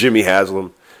you're Jimmy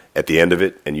Haslam at the end of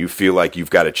it, and you feel like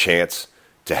you've got a chance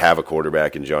to have a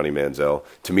quarterback in Johnny Manziel,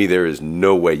 to me, there is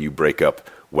no way you break up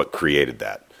what created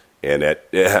that. And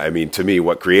to me,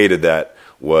 what created that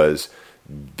was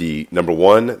the number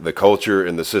one, the culture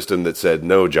and the system that said,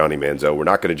 no, Johnny Manziel, we're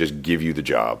not going to just give you the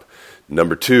job.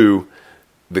 Number two,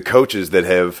 the coaches that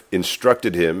have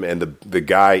instructed him and the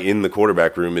guy in the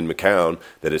quarterback room in McCown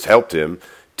that has helped him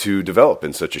to develop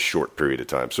in such a short period of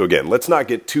time. So again, let's not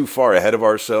get too far ahead of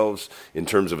ourselves in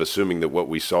terms of assuming that what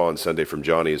we saw on Sunday from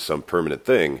Johnny is some permanent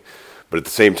thing. But at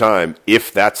the same time,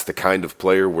 if that's the kind of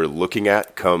player we're looking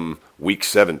at come Week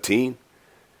 17,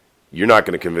 you're not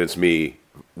going to convince me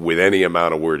with any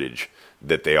amount of wordage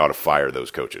that they ought to fire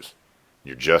those coaches.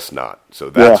 You're just not.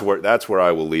 So that's where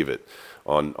I will leave it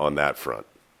on that front.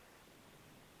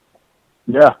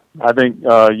 Yeah, I think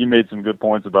you made some good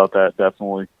points about that,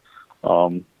 definitely.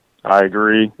 I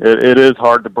agree. It is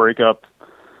hard to break up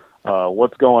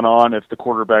what's going on if the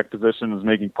quarterback position is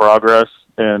making progress,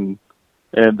 and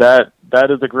that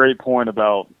is a great point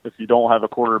about if you don't have a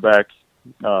quarterback,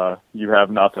 you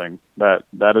have nothing. That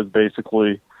is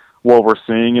basically what we're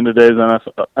seeing in today's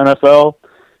NFL,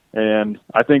 and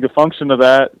I think a function of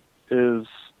that is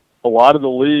a lot of the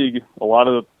league, a lot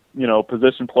of the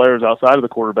position players outside of the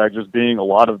quarterback just being a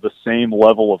lot of the same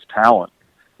level of talent.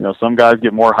 Some guys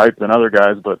get more hype than other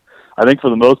guys, but I think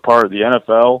for the most part, the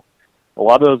NFL, a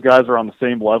lot of those guys are on the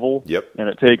same level. Yep. And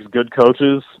it takes good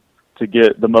coaches to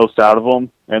get the most out of them,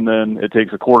 and then it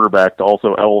takes a quarterback to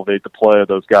also elevate the play of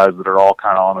those guys that are all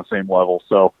kind of on the same level.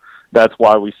 So that's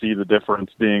why we see the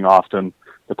difference being often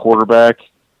the quarterback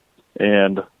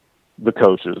and the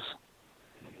coaches.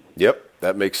 Yep,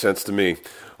 that makes sense to me.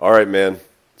 All right, man.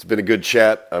 It's been a good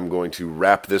chat. I'm going to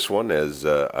wrap this one as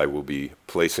I will be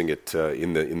placing it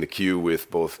in the queue with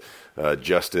both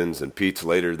Justin's and Pete's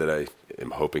later that I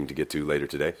am hoping to get to later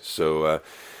today. So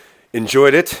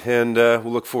enjoyed it, and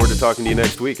we'll look forward to talking to you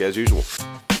next week as usual.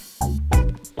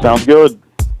 Sounds good.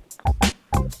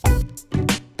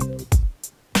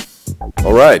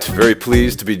 All right, very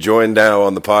pleased to be joined now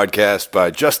on the podcast by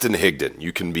Justin Higdon.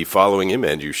 You can be following him,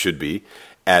 and you should be,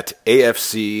 at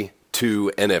AFC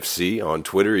NFC on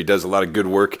Twitter. He does a lot of good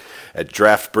work at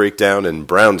Draft Breakdown and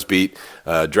Browns Beat,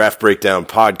 Draft Breakdown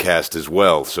podcast as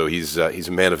well. So he's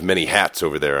a man of many hats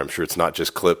over there. I'm sure it's not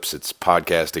just clips, it's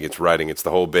podcasting, it's writing, it's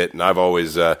the whole bit. And I've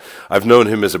always I've known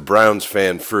him as a Browns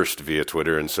fan first via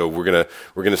Twitter, and so we're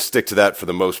gonna stick to that for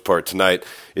the most part tonight.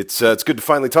 It's good to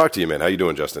finally talk to you, man. How you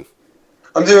doing, Justin?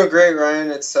 I'm doing great, Ryan.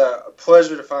 It's a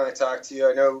pleasure to finally talk to you.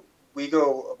 I know we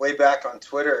go way back on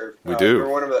Twitter. We do. You're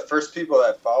one of the first people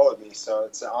that followed me, so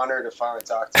it's an honor to finally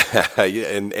talk to you. Yeah,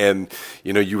 and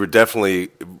you were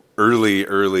definitely early.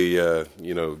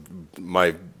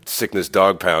 My sickness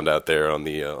dog pound out there on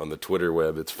the Twitter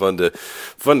web. It's fun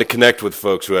to connect with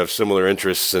folks who have similar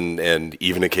interests and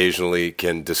even occasionally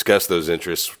can discuss those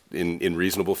interests in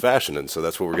reasonable fashion. And so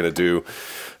that's what we're going to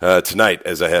do tonight,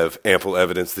 as I have ample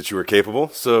evidence that you are capable.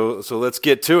 So let's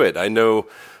get to it. I know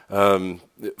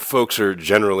folks are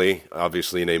generally,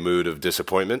 obviously, in a mood of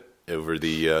disappointment over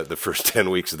the first 10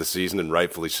 weeks of the season, and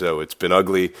rightfully so. It's been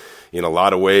ugly in a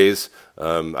lot of ways.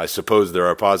 I suppose there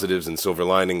are positives and silver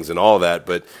linings and all that,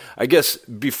 but I guess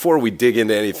before we dig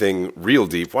into anything real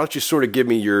deep, why don't you sort of give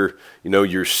me your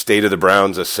state of the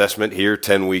Browns assessment here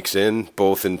 10 weeks in,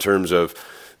 both in terms of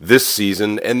this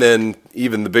season and then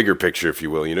even the bigger picture, if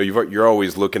you will. You're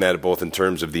always looking at it both in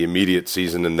terms of the immediate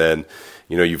season and then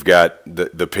you've got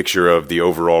the picture of the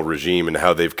overall regime and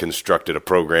how they've constructed a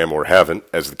program or haven't,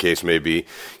 as the case may be.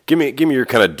 Give me your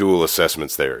kind of dual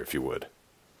assessments there, if you would.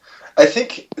 I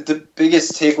think the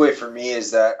biggest takeaway for me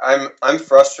is that I'm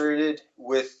frustrated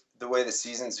with the way the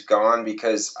season's gone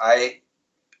because I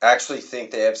actually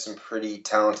think they have some pretty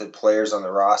talented players on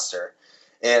the roster.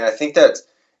 And I think that's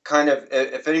kind of,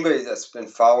 if anybody that's been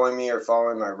following me or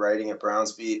following my writing at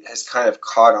Browns Beat has kind of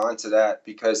caught on to that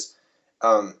because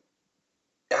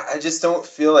I just don't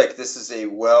feel like this is a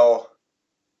well-coached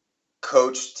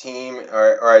team,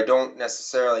 or I don't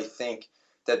necessarily think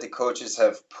that the coaches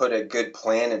have put a good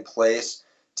plan in place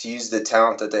to use the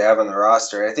talent that they have on the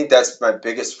roster. And I think that's my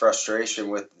biggest frustration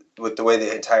with the way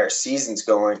the entire season's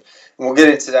going. And we'll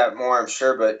get into that more, I'm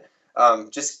sure, but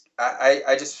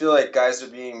I just feel like guys are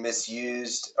being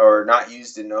misused or not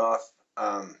used enough.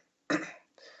 But,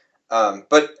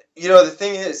 the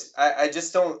thing is, I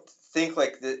just don't think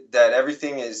like that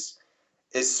everything is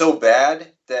so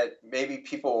bad that maybe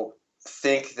people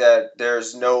think that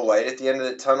there's no light at the end of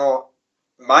the tunnel.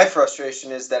 My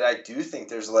frustration is that I do think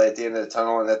there's light at the end of the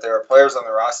tunnel and that there are players on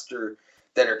the roster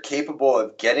that are capable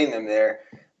of getting them there,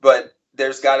 but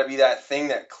there's got to be that thing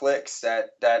that clicks,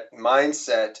 that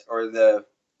mindset, or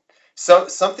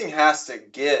something has to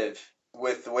give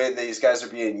with the way these guys are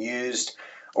being used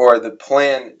or the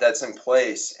plan that's in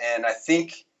place. And I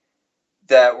think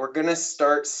that we're going to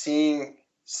start seeing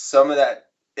some of that.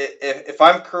 If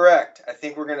I'm correct, I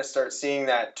think we're going to start seeing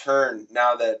that turn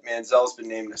now that Manziel's been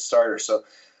named a starter. So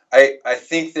I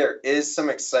think there is some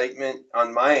excitement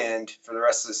on my end for the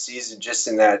rest of the season, just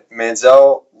in that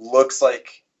Manziel looks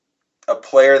like a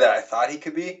player that I thought he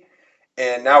could be.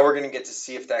 And now we're going to get to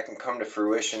see if that can come to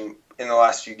fruition in the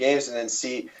last few games, and then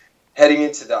see heading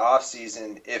into the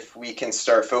offseason if we can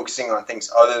start focusing on things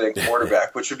other than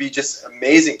quarterback, which would be just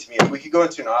amazing to me. If we could go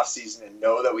into an offseason and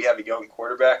know that we have a young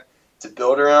quarterback to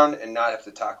build around and not have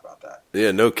to talk about that.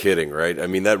 Yeah, no kidding, right? I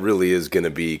mean, that really is going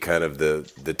to be kind of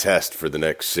the test for the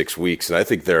next 6 weeks. And I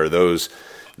think there are those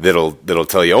that'll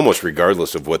tell you, almost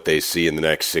regardless of what they see in the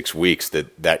next 6 weeks,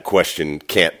 that question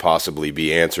can't possibly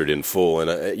be answered in full.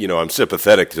 And I'm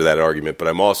sympathetic to that argument, but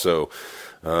I'm also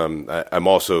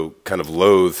kind of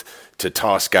loath to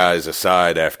toss guys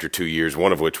aside after 2 years,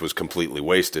 one of which was completely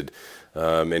wasted.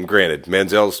 And granted,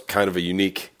 Manziel's kind of a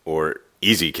unique or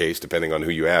easy case, depending on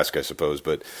who you ask, I suppose.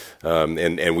 But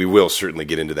and we will certainly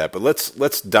get into that. But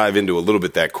let's dive into a little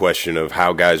bit that question of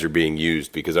how guys are being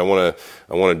used, because I want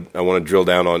to drill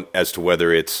down on as to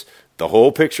whether it's the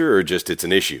whole picture or just it's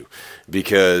an issue.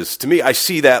 Because to me, I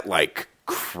see that like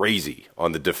crazy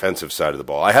on the defensive side of the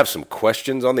ball. I have some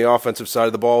questions on the offensive side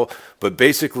of the ball, but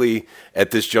basically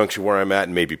at this juncture where I'm at,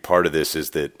 and maybe part of this is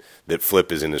that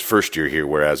Flip is in his first year here,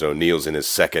 whereas O'Neill's in his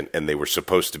second, and they were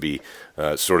supposed to be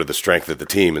sort of the strength of the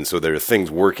team, and so there are things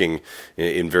working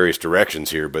in various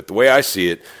directions here. But the way I see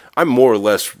it, I'm more or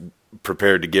less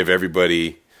prepared to give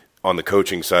everybody on the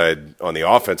coaching side, on the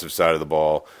offensive side of the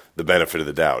ball, the benefit of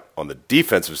the doubt. On the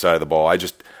defensive side of the ball,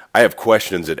 I have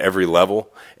questions at every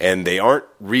level, and they aren't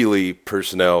really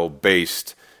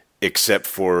personnel-based except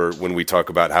for when we talk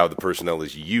about how the personnel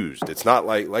is used. It's not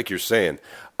like you're saying,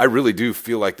 I really do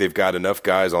feel like they've got enough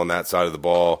guys on that side of the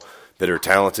ball that are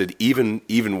talented,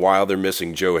 even while they're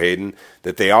missing Joe Higdon,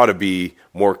 that they ought to be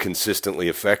more consistently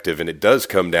effective. And it does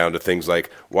come down to things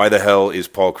like, why the hell is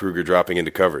Paul Kruger dropping into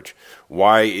coverage?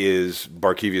 Why is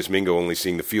Barkevius Mingo only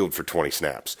seeing the field for 20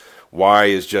 snaps? Why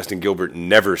is Justin Gilbert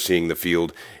never seeing the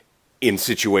field in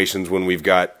situations when we've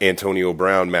got Antonio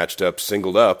Brown matched up,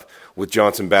 singled up with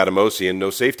Johnson Batamosi and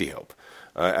no safety help?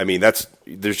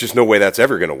 There's just no way that's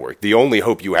ever going to work. The only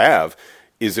hope you have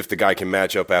is if the guy can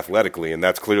match up athletically, and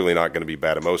that's clearly not going to be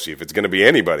Batamosi. If it's going to be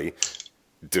anybody,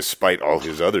 despite all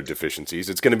his other deficiencies,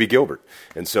 it's going to be Gilbert.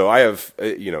 And so I have,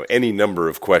 any number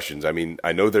of questions. I mean,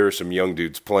 I know there are some young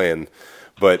dudes playing,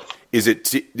 but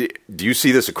do you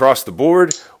see this across the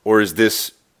board, or is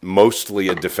this mostly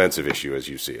a defensive issue as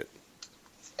you see it?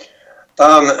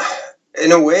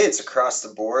 In a way, it's across the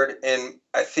board, and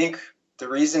I think the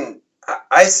reason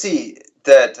I see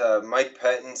that Mike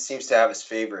Pettin seems to have his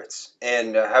favorites,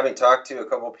 and having talked to a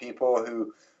couple of people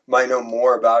who might know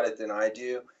more about it than I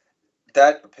do,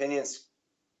 that opinion's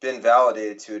been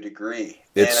validated to a degree.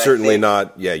 It's certainly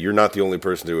not. Yeah, you're not the only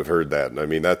person to have heard that. I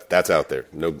mean, that's out there,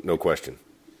 no question.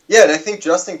 Yeah, and I think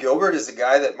Justin Gilbert is a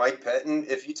guy that Mike Pettin,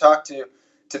 if you talk to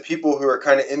people who are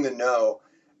kind of in the know,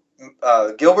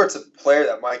 Gilbert's a player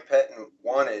that Mike Pettin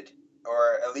wanted,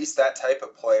 or at least that type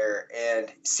of player, and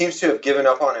seems to have given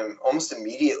up on him almost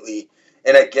immediately.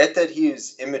 And I get that he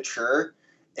is immature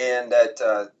and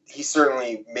that he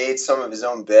certainly made some of his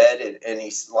own bed and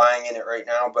he's lying in it right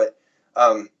now. But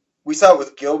we saw it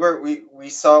with Gilbert. We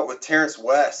saw it with Terrence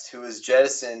West, who was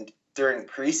jettisoned during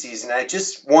preseason. I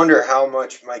just wonder how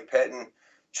much Mike Pettin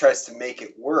tries to make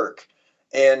it work.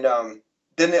 And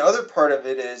then the other part of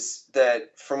it is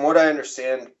that, from what I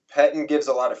understand, Pettin gives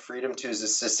a lot of freedom to his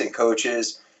assistant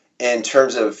coaches in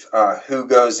terms of who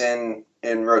goes in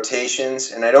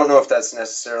rotations. And I don't know if that's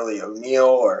necessarily O'Neal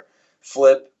or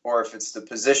Flip, or if it's the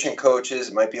position coaches.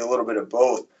 It might be a little bit of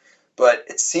both. But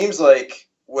it seems like,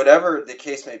 whatever the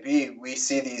case may be, we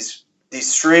see these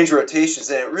strange rotations.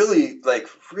 And it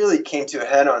really came to a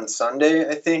head on Sunday,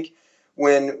 I think,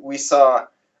 when we saw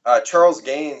Charles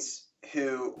Gaines,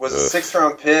 who was a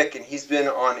sixth-round pick, and he's been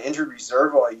on injured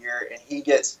reserve all year, and he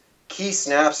gets key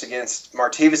snaps against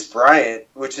Martavis Bryant,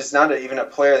 which is not even a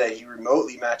player that he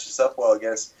remotely matches up well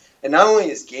against. And not only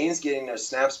is Gaines getting those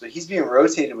snaps, but he's being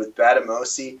rotated with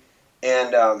Batamosi.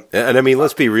 And I mean,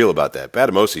 let's be real about that.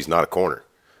 Batamosi's not a corner.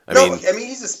 I mean,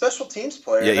 he's a special teams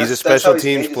player. Yeah, he's a special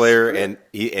teams player, and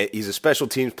he's a special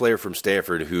teams player from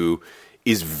Stanford who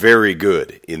is very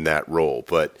good in that role.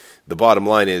 But the bottom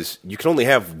line is, you can only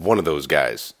have one of those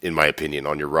guys, in my opinion,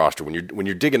 on your roster. When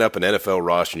you're digging up an NFL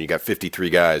roster and you got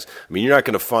 53 guys, I mean, you're not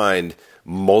going to find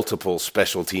multiple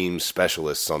special teams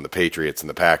specialists on the Patriots and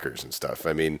the Packers and stuff.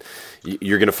 I mean,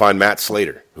 you're going to find Matt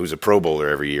Slater, who's a Pro Bowler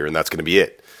every year, and that's going to be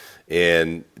it.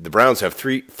 And the Browns have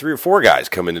three or four guys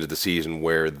coming into the season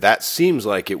where that seems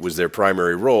like it was their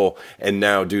primary role, and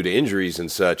now due to injuries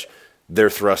and such, they're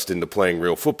thrust into playing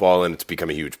real football, and it's become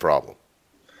a huge problem.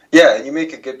 Yeah, and you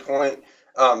make a good point.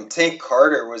 Tank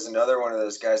Carter was another one of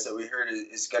those guys that we heard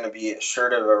is going to be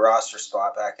assured of a roster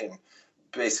spot back in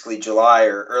basically July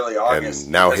or early August.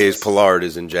 And now Hayes Pollard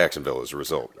is in Jacksonville as a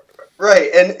result. Right,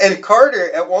 and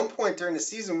Carter, at one point during the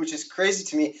season, which is crazy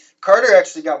to me, Carter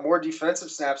actually got more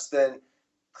defensive snaps than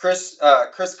Chris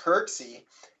Kirksey,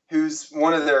 who's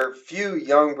one of their few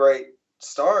young, bright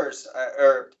stars,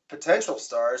 or potential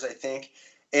stars, I think.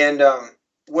 And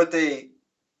the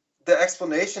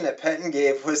explanation that Pettin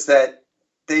gave was that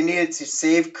they needed to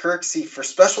save Kirksey for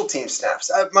special team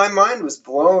snaps. My mind was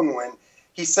blown when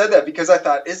he said that, because I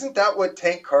thought, isn't that what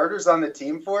Tank Carter's on the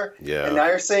team for? Yeah. And now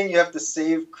you're saying you have to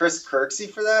save Chris Kirksey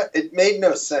for that? It made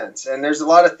no sense. And there's a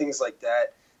lot of things like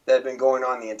that have been going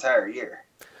on the entire year.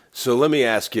 So let me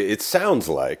ask you, it sounds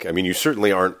like, I mean, you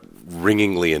certainly aren't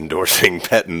ringingly endorsing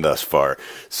Pettin thus far,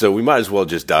 so we might as well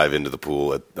just dive into the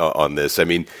pool on this. I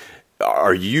mean,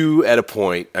 are you at a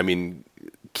point, I mean,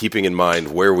 keeping in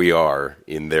mind where we are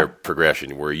in their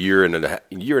progression, we're a year and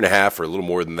a half or a little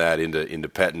more than that into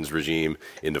Pettin's regime,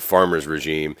 into Farmer's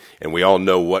regime, and we all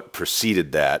know what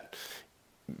preceded that,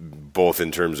 both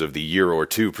in terms of the year or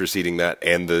two preceding that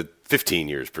and the 15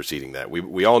 years preceding that.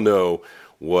 We all know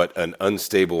what an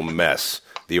unstable mess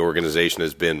the organization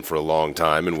has been for a long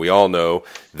time, and we all know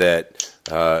that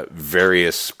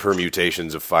various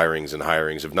permutations of firings and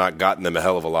hirings have not gotten them a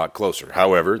hell of a lot closer.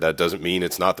 However, that doesn't mean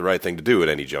it's not the right thing to do at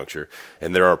any juncture,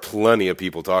 and there are plenty of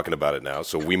people talking about it now,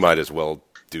 so we might as well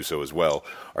do so as well.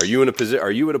 Are you at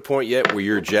a point yet where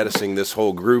you're jettisoning this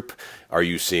whole group? Are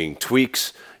you seeing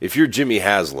tweaks? If you're Jimmy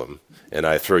Haslam, and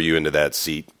I throw you into that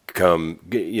seat come,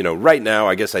 right now,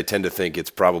 I guess I tend to think it's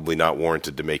probably not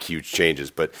warranted to make huge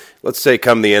changes. But let's say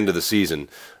come the end of the season,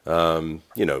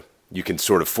 you can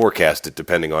sort of forecast it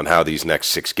depending on how these next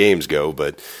 6 games go.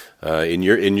 But in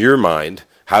your mind,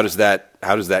 how does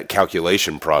that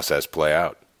calculation process play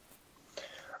out?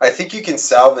 I think you can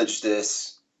salvage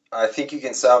this. I think you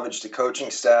can salvage the coaching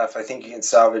staff. I think you can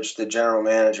salvage the general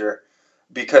manager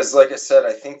because, like I said,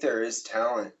 I think there is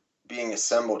talent being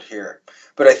assembled here.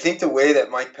 But I think the way that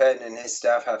Mike Pettin and his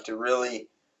staff have to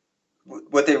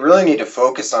what they really need to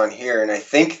focus on here, and I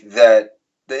think that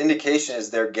the indication is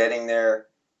they're getting there,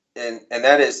 and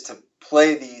that is to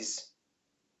play these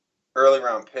early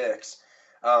round picks.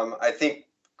 I think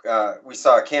we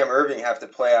saw Cam Irving have to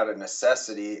play out of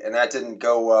necessity, and that didn't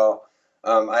go well.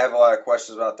 I have a lot of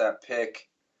questions about that pick,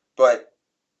 but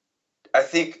I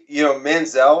think,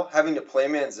 Manziel, having to play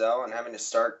Manziel and having to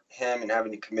start him and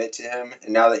having to commit to him,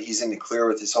 and now that he's in the clear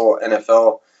with his whole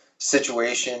NFL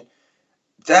situation,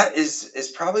 that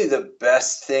is probably the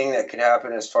best thing that could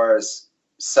happen as far as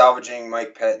salvaging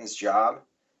Mike Pettin's job,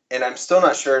 and I'm still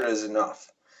not sure it is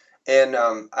enough. And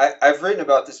I've written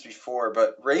about this before,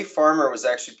 but Ray Farmer was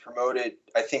actually promoted,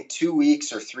 I think, 2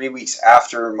 weeks or 3 weeks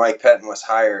after Mike Pettin was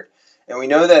hired. And we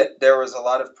know that there was a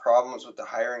lot of problems with the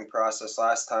hiring process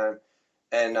last time.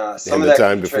 And some of that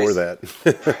time before that.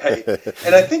 Right.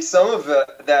 And I think some of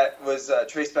that was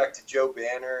traced back to Joe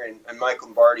Banner and Mike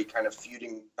Lombardi kind of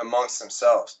feuding amongst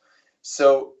themselves.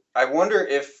 So I wonder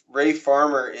if Ray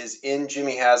Farmer is in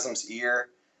Jimmy Haslam's ear.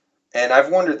 And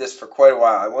I've wondered this for quite a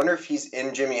while. I wonder if he's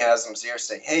in Jimmy Haslam's ear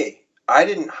saying, hey, I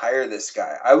didn't hire this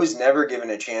guy. I was never given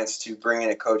a chance to bring in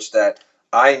a coach that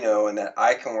I know and that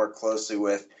I can work closely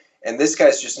with. And this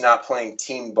guy's just not playing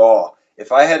team ball.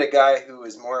 If I had a guy who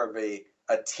was more of a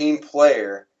team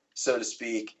player, so to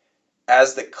speak,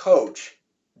 as the coach,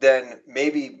 then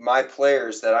maybe my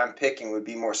players that I'm picking would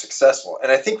be more successful.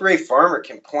 And I think Ray Farmer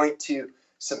can point to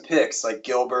some picks like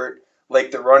Gilbert,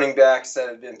 like the running backs that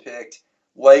have been picked,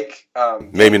 like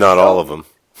maybe not all of them.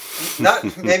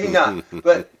 Maybe not,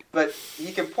 but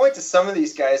he can point to some of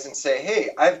these guys and say,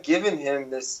 hey, I've given him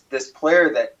this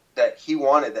player that he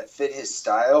wanted that fit his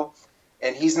style,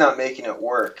 and he's not making it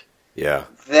work. Yeah.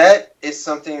 That is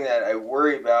something that I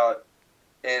worry about,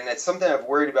 and it's something I've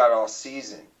worried about all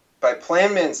season. By playing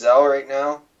Manziel right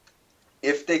now,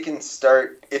 if they can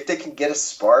get a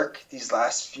spark these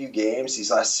last few games,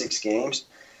 these last 6 games,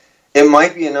 it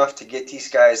might be enough to get these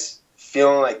guys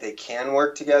feeling like they can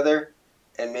work together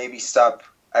and maybe stop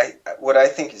what I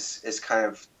think is kind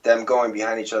of them going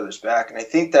behind each other's back. And I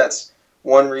think that's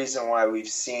one reason why we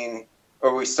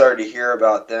started to hear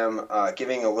about them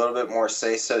giving a little bit more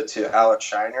say-so to Alex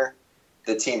Shiner,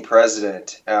 the team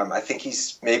president. I think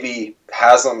maybe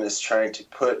Haslam is trying to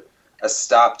put a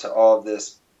stop to all of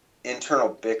this internal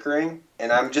bickering.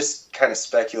 And I'm just kind of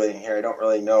speculating here. I don't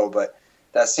really know, but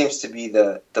that seems to be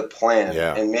the plan.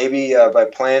 Yeah. And maybe by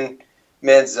playing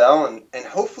Manziel and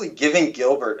hopefully giving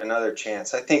Gilbert another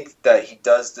chance. I think that he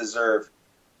does deserve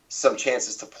some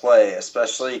chances to play,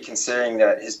 especially considering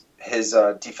that his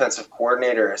defensive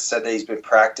coordinator has said that he's been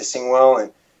practicing well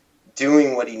and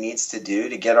doing what he needs to do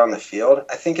to get on the field.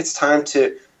 I think it's time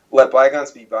to let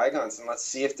bygones be bygones and let's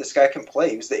see if this guy can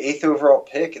play. He was the 8th overall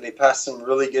pick, and they passed some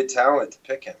really good talent to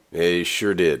pick him. Yeah, he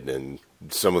sure did, and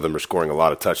some of them are scoring a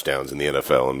lot of touchdowns in the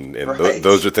NFL, and Right.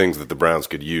 Those are things that the Browns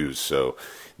could use. So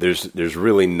there's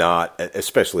really not,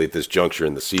 especially at this juncture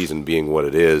in the season being what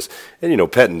it is,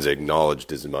 and Pettin's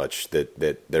acknowledged as much that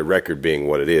their record being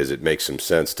what it is, it makes some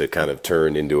sense to kind of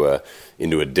turn into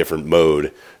a different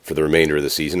mode for the remainder of the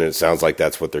season, and it sounds like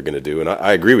that's what they're going to do. And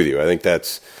I agree with you. I think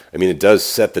it does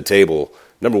set the table,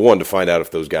 number one, to find out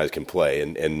if those guys can play,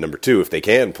 and number two, if they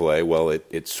can play, well,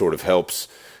 it sort of helps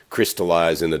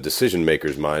crystallize in the decision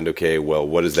maker's mind, okay, well,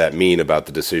 what does that mean about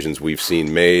the decisions we've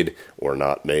seen made or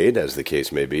not made, as the case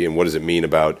may be, and what does it mean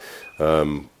about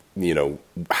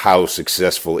how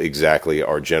successful exactly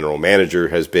our general manager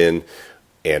has been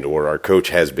and or our coach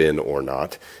has been or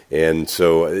not. And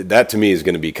so that to me is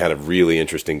going to be kind of really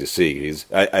interesting to see.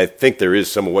 I think there is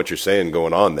some of what you're saying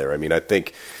going on there. I mean, I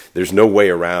think there's no way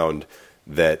around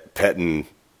that Pettin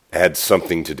had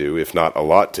something to do, if not a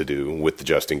lot to do, with the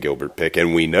Justin Gilbert pick.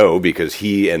 And we know, because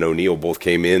he and O'Neal both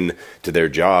came in to their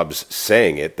jobs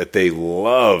saying it, that they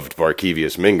loved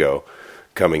Barkevious Mingo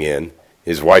coming in.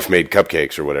 His wife made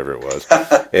cupcakes or whatever it was.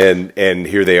 and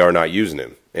here they are not using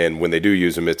him. And when they do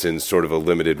use him, it's in sort of a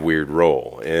limited, weird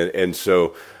role. And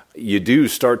so you do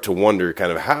start to wonder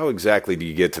kind of how exactly do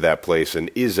you get to that place,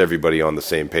 and is everybody on the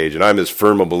same page? And I'm as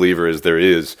firm a believer as there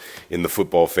is in the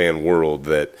football fan world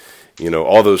that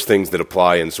all those things that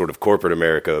apply in sort of corporate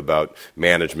America about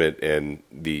management and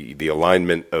the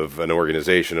alignment of an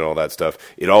organization and all that stuff.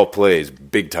 It all plays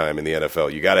big time in the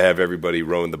NFL. You got to have everybody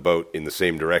rowing the boat in the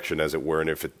same direction, as it were. And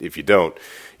if you don't,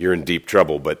 you're in deep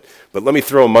trouble. But let me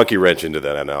throw a monkey wrench into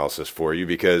that analysis for you,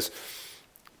 because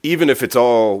even if it's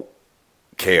all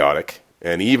chaotic,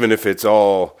 and even if it's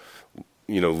all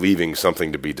leaving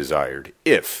something to be desired,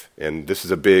 and this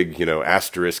is a big,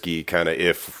 asterisk-y kind of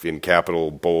if in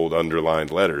capital, bold,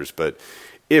 underlined letters, but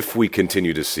if we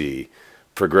continue to see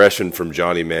progression from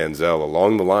Johnny Manziel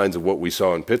along the lines of what we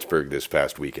saw in Pittsburgh this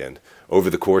past weekend over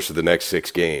the course of the next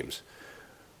 6 games,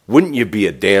 wouldn't you be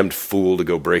a damned fool to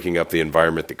go breaking up the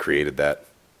environment that created that?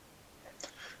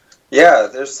 Yeah,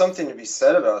 there's something to be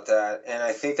said about that, and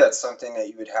I think that's something that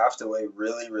you would have to weigh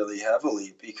really, really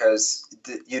heavily, because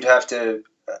you'd have to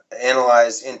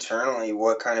analyze internally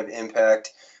what kind of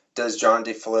impact does John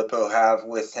DeFilippo have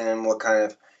with him, what kind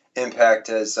of impact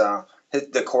does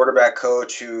the quarterback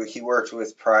coach who he worked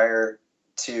with prior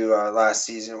to last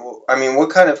season. I mean, what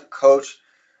kind of coach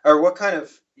or what kind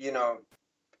of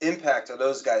impact are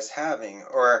those guys having,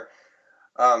 or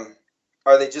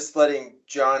are they just letting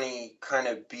Johnny kind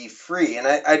of be free? And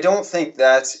I don't think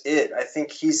that's it. I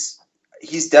think he's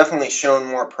definitely shown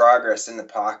more progress in the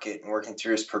pocket and working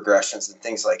through his progressions and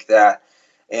things like that.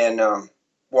 And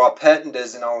while Pettine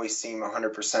doesn't always seem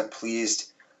 100%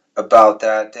 pleased about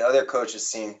that, the other coaches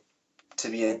seem to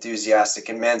be enthusiastic.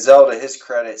 And Manziel, to his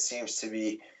credit, seems to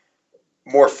be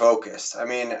more focused. I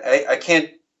mean, I can't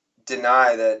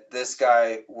deny that this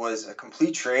guy was a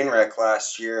complete train wreck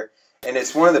last year. And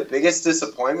it's one of the biggest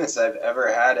disappointments I've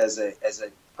ever had as a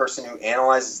person who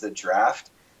analyzes the draft,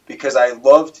 because I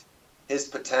loved his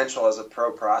potential as a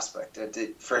pro prospect.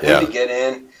 For him to get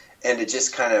in and to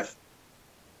just kind of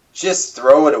just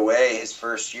throw it away his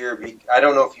first year. I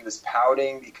don't know if he was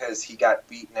pouting because he got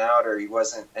beaten out or he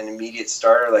wasn't an immediate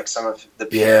starter like some of the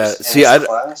peers in his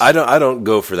class. I don't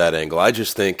go for that angle. I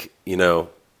just think,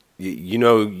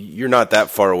 you're not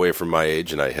that far away from my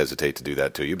age, and I hesitate to do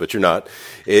that to you, but you're not.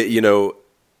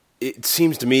 It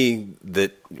seems to me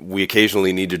that we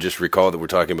occasionally need to just recall that we're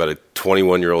talking about a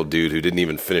 21-year-old dude who didn't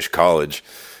even finish college,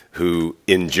 who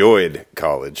enjoyed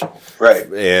college. Right.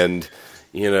 And,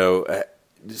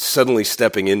 suddenly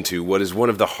stepping into what is one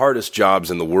of the hardest jobs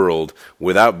in the world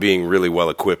without being really well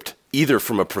equipped, either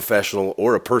from a professional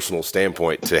or a personal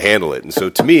standpoint, to handle it. And so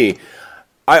to me,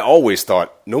 I always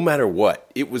thought, no matter what,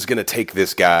 it was going to take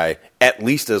this guy at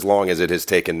least as long as it has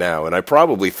taken now. And I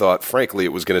probably thought, frankly,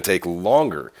 it was going to take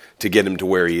longer to get him to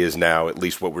where he is now, at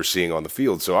least what we're seeing on the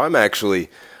field. So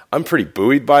I'm pretty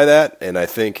buoyed by that. And I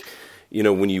think,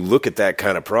 when you look at that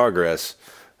kind of progress,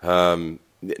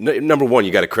 number one,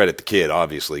 you got to credit the kid,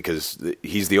 obviously, because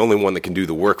he's the only one that can do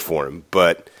the work for him.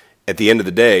 But at the end of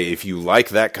the day, if you like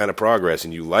that kind of progress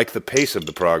and you like the pace of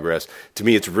the progress, to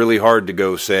me it's really hard to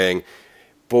go saying,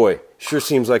 boy, sure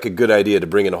seems like a good idea to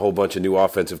bring in a whole bunch of new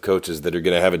offensive coaches that are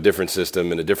going to have a different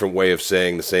system and a different way of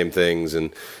saying the same things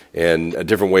and a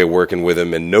different way of working with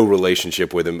him and no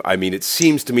relationship with him. I mean, it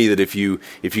seems to me that if you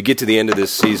get to the end of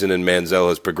this season and Manziel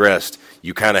has progressed,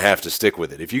 you kind of have to stick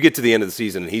with it. If you get to the end of the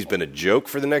season and he's been a joke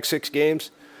for the next 6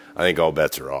 games, I think all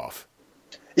bets are off.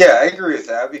 Yeah, I agree with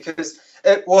that, because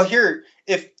here,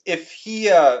 if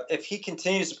he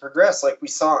continues to progress like we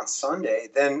saw on Sunday,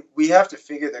 then we have to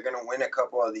figure they're going to win a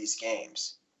couple of these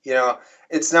games.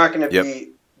 It's not going to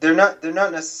be they're not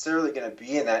necessarily going to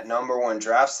be in that number 1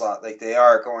 draft slot like they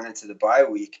are going into the bye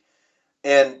week,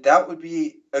 and that would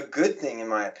be a good thing in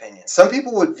my opinion. Some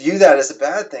people would view that as a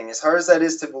bad thing, as hard as that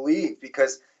is to believe,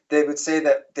 because they would say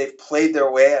that they've played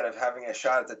their way out of having a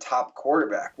shot at the top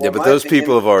quarterback. Well, but those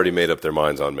people have already made up their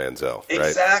minds on Manziel,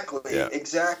 right?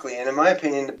 Exactly. And in my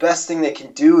opinion, the best thing they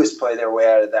can do is play their way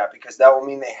out of that, because that will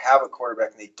mean they have a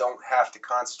quarterback and they don't have to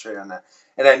concentrate on that.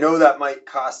 And I know that might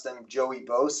cost them Joey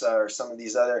Bosa or some of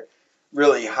these other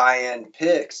really high-end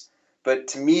picks, but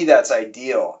to me that's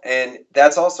ideal. And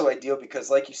that's also ideal because,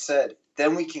 like you said,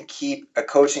 then we can keep a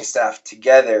coaching staff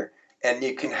together, and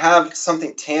you can have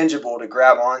something tangible to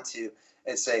grab onto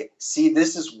and say, see,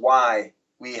 this is why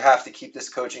we have to keep this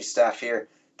coaching staff here.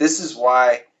 This is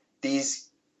why these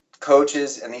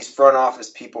coaches and these front office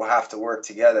people have to work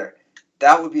together.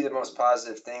 That would be the most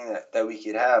positive thing that we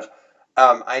could have.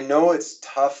 I know it's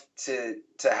tough to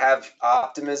have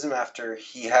optimism after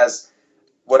he has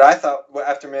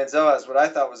after Manziel has what I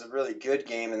thought was a really good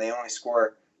game and they only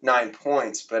score 9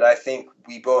 points. But I think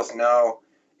we both know,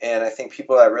 and I think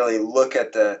people that really look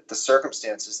at the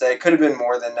circumstances, that it could have been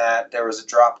more than that. There was a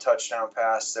drop touchdown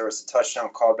pass. There was a touchdown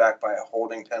called back by a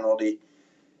holding penalty.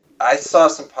 I saw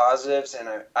some positives, and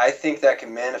I think that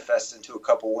can manifest into a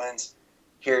couple wins.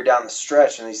 here down the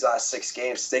stretch in these last 6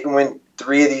 games. They can win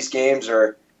 3 of these games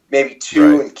or maybe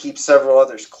 2 Right. and keep several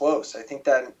others close. I think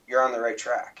that you're on the right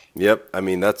track. Yep. I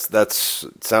mean, that's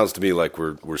it sounds to me like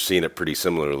we're seeing it pretty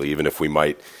similarly, even if we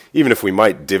might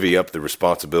divvy up the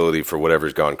responsibility for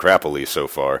whatever's gone crappily so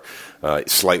far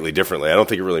slightly differently. I don't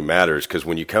think it really matters, because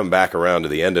when you come back around to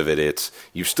the end of it,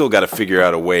 you've still got to figure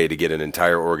out a way to get an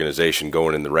entire organization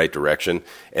going in the right direction.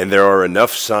 And there are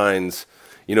enough signs,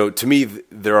 to me,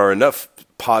 there are enough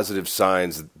positive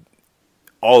signs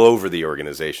all over the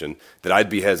organization that I'd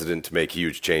be hesitant to make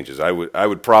huge changes. I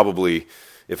would probably,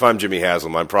 if I'm Jimmy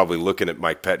Haslam, I'm probably looking at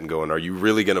Mike Pettin going, "Are you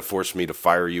really going to force me to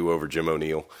fire you over Jim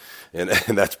O'Neill?" And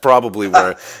that's probably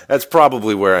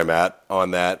where I'm at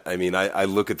on that. I mean, I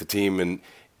look at the team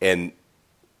and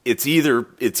it's either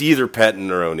Pettin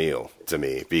or O'Neill to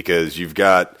me, because you've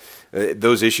got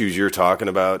those issues you're talking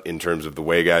about in terms of the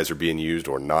way guys are being used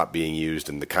or not being used,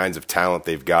 and the kinds of talent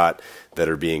they've got that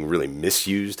are being really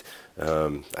misused.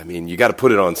 I mean, you got to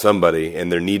put it on somebody,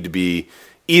 and there need to be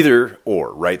either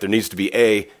or, right? There needs to be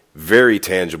a very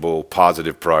tangible,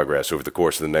 positive progress over the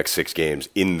course of the next 6 games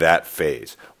in that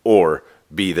phase, or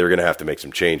B, they're going to have to make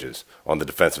some changes on the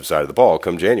defensive side of the ball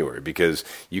come January, because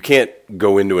you can't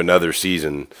go into another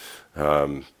season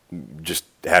just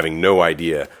having no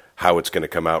idea how it's going to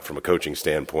come out from a coaching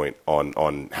standpoint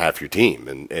on half your team.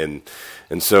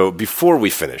 And so before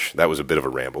we finish, that was a bit of a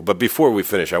ramble, but before we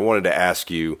finish, I wanted to ask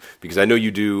you, because I know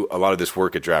you do a lot of this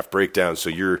work at Draft Breakdown,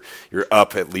 so you're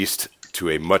up at least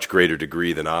to a much greater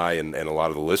degree than I and a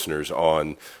lot of the listeners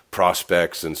on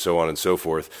prospects and so on and so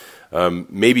forth.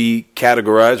 Maybe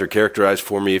categorize or characterize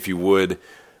for me, if you would,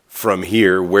 from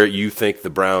here, where you think the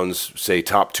Browns, say,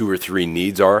 top 2 or 3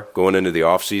 needs are going into the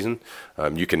offseason.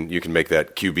 You can make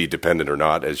that QB dependent or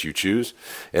not as you choose,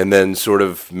 and then sort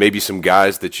of maybe some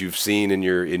guys that you've seen in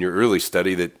your early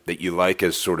study that you like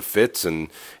as sort of fits, and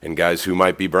guys who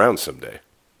might be Browns someday.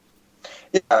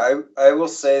 Yeah, I will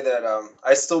say that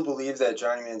I still believe that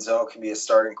Johnny Manziel can be a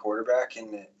starting quarterback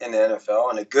in the NFL,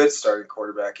 and a good starting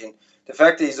quarterback. And the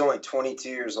fact that he's only 22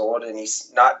 years old and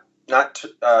he's not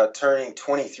turning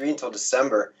 23 until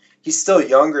December, he's still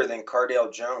younger than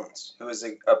Cardale Jones, who is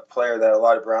a player that a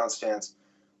lot of Browns fans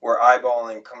were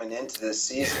eyeballing coming into this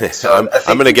season. So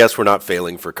I'm going to guess we're not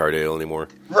failing for Cardale anymore.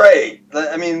 Right.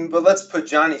 I mean, but let's put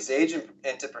Johnny's age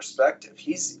into perspective.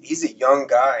 He's a young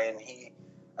guy, and he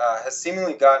has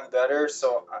seemingly gotten better.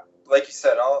 So, like you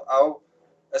said, I'll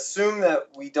assume that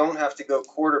we don't have to go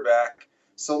quarterback.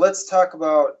 So let's talk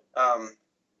about.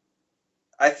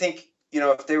 I think,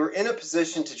 if they were in a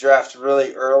position to draft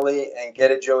really early and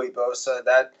get a Joey Bosa,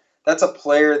 that's a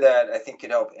player that I think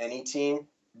could help any team,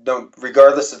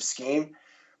 regardless of scheme.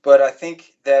 But I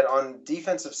think that on the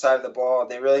defensive side of the ball,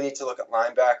 they really need to look at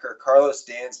linebacker. Carlos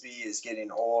Dansby is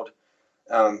getting old.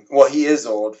 Well, he is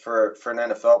old for an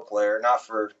NFL player.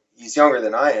 He's younger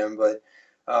than I am, but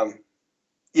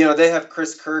they have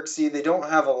Chris Kirksey. They don't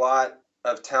have a lot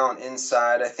of talent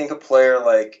inside. I think a player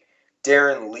like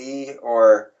Darren Lee,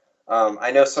 or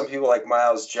I know some people like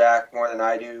Miles Jack more than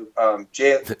I do. I'm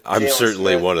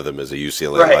certainly Smith. One of them as a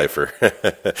UCLA Right. lifer.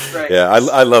 Right. Yeah,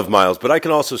 I love Miles, but I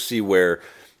can also see where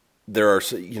there are,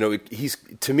 he's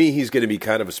going to be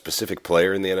kind of a specific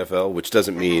player in the NFL, which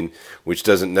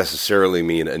doesn't necessarily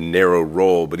mean a narrow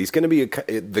role, but he's going to be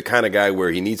the kind of guy where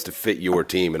he needs to fit your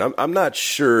team. And I'm not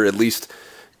sure, at least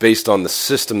based on the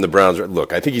system the Browns are.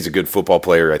 Look, I think he's a good football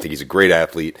player. I think he's a great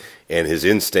athlete, and his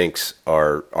instincts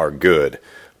are good.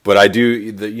 But I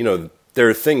do, there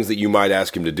are things that you might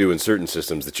ask him to do in certain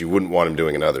systems that you wouldn't want him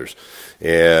doing in others.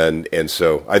 And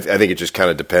so I think it just kind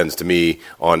of depends to me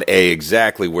on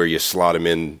exactly where you slot him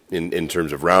in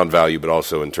terms of round value, but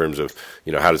also in terms of,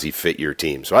 how does he fit your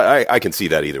team. So I can see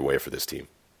that either way for this team.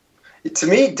 To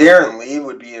me, Darren Lee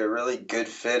would be a really good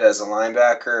fit as a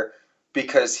linebacker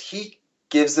because he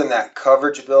gives them that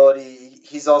coverage ability.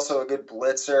 He's also a good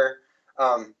blitzer.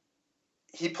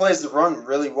 He plays the run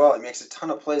really well. He makes a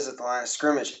ton of plays at the line of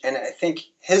scrimmage. And I think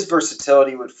his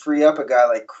versatility would free up a guy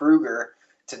like Kruger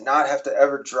to not have to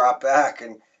ever drop back,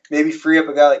 and maybe free up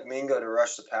a guy like Mingo to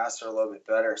rush the passer a little bit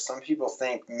better. Some people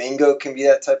think Mingo can be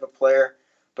that type of player,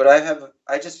 but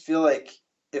I just feel like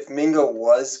if Mingo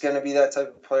was going to be that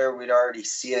type of player, we'd already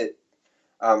see it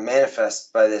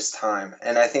manifest by this time.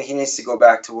 And I think he needs to go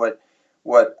back to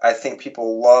what I think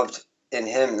people loved in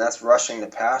him, and that's rushing the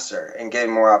passer and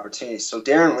getting more opportunities. So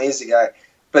Darren Lee's the guy,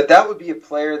 but that would be a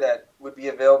player that would be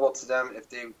available to them if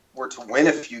they were to win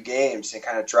a few games and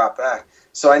kind of drop back.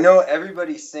 So I know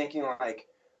everybody's thinking like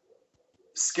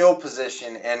skill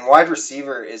position, and wide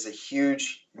receiver is a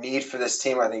huge need for this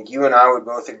team. I think you and I would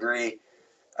both agree.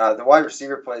 The wide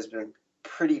receiver play has been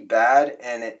pretty bad,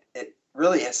 and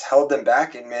really has held them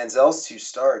back in Manziel's 2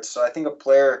 starts. So I think a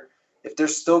player, if they're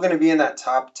still going to be in that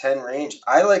top 10 range,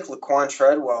 I like Laquan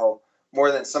Treadwell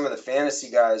more than some of the fantasy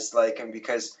guys like him,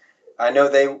 because I know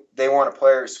they want a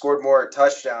player who scored more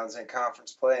touchdowns in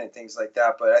conference play and things like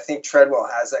that. But I think Treadwell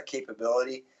has that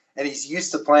capability, and he's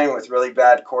used to playing with really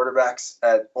bad quarterbacks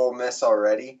at Ole Miss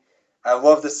already. I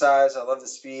love the size. I love the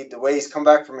speed. The way he's come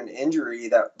back from an injury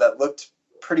that looked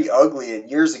pretty ugly and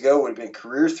years ago would have been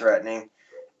career-threatening.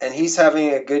 And he's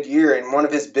having a good year. And one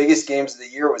of his biggest games of the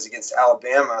year was against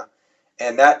Alabama.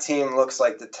 And that team looks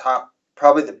like the top,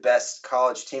 probably the best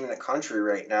college team in the country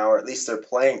right now, or at least they're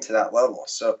playing to that level.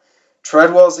 So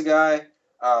Treadwell's a guy.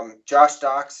 Josh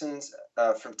Doxson's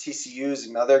from TCU is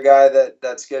another guy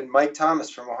that's good. Mike Thomas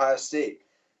from Ohio State.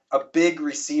 A big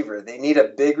receiver. They need a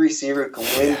big receiver who can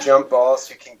win jump balls,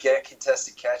 who can get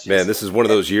contested catches. Man, this is one of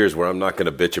those years where I'm not going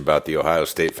to bitch about the Ohio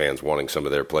State fans wanting some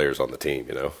of their players on the team,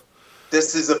 you know?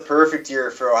 This is a perfect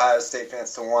year for Ohio State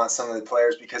fans to want some of the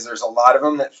players, because there's a lot of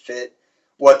them that fit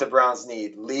what the Browns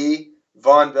need. Lee,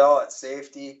 Von Bell at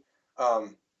safety,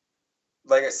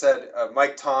 like I said,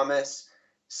 Mike Thomas.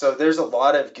 So there's a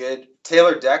lot of good.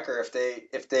 Taylor Decker,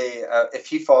 if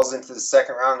he falls into the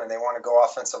second round and they want to go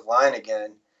offensive line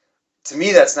again, to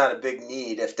me that's not a big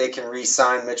need. If they can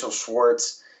re-sign Mitchell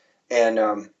Schwartz,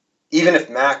 and even if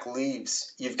Mack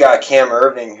leaves, you've got Cam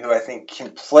Irving, who I think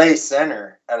can play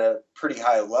center at a pretty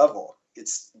high level.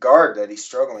 It's guard that he's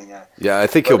struggling at. Yeah, I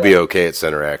think he'll be okay at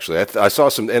center, actually. I saw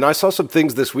some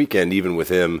things this weekend, even with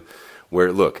him,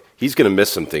 where, look, he's going to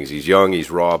miss some things. He's young,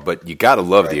 he's raw, but you got to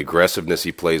love the aggressiveness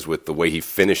he plays with, the way he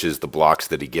finishes the blocks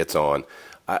that he gets on.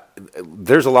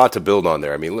 There's a lot to build on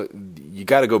there. I mean, look, you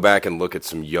got to go back and look at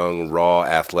some young, raw,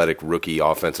 athletic rookie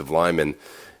offensive linemen.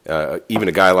 Even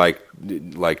a guy like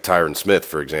Tyron Smith,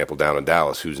 for example, down in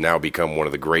Dallas, who's now become one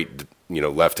of the great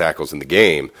left tackles in the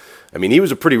game. I mean, he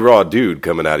was a pretty raw dude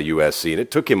coming out of USC, and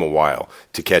it took him a while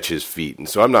to catch his feet. And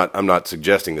so I'm not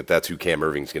suggesting that that's who Cam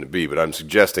Irving's going to be, but I'm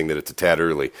suggesting that it's a tad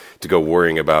early to go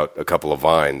worrying about a couple of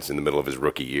vines in the middle of his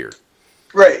rookie year.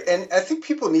 Right, and I think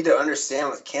people need to understand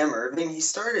with Cam Irving, he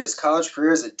started his college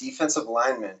career as a defensive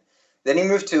lineman. Then he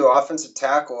moved to offensive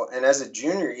tackle, and as a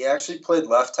junior, he actually played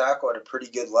left tackle at a pretty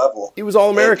good level. He was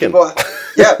All-American. People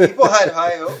had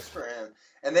high hopes for him.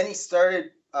 And then he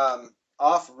started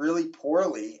off really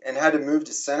poorly and had to move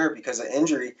to center because of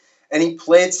injury. And he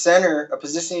played center, a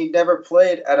position he'd never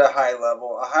played at a high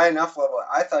level, a high enough level.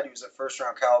 I thought he was a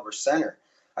first-round caliber center.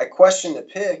 I questioned the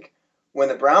pick when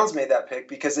the Browns made that pick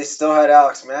because they still had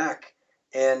Alex Mack.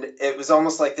 And it was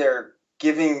almost like they're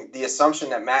giving the assumption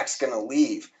that Mack's going to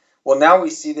leave. Well, now we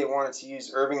see they wanted to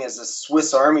use Irving as a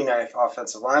Swiss Army knife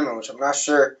offensive lineman, which I'm not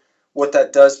sure what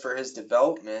that does for his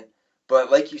development.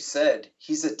 But like you said,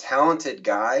 he's a talented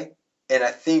guy, and I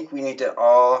think we need to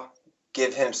all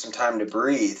give him some time to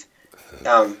breathe. He's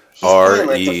RELAX.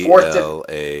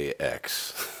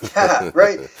 Yeah,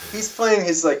 right. He's playing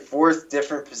his fourth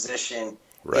different position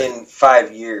in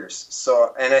 5 years.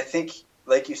 So, and I think,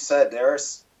 like you said, there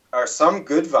are some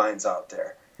good vines out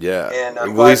there. Yeah,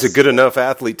 and well, he's a good enough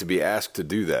athlete to be asked to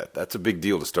do that. That's a big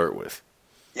deal to start with.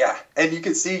 Yeah, and you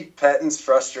can see Pettin's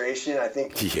frustration. I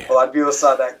think a lot of people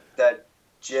saw that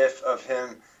GIF of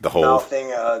him mouthing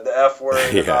the F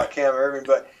word about Cam Irving.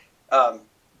 But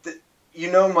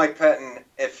Mike Pettin,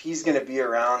 if he's going to be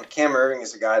around, Cam Irving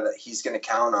is a guy that he's going to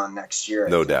count on next year.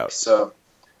 No doubt. So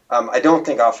I don't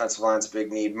think offensive line's a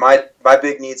big need. My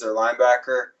big needs are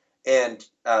linebacker and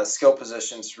skill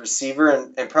positions,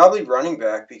 receiver, and probably running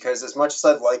back, because as much as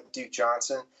I'd like Duke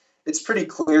Johnson, it's pretty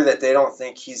clear that they don't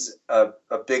think he's a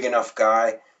big enough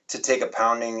guy to take a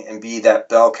pounding and be that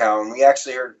bell cow. And we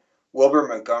actually heard Wilbur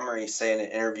Montgomery say in an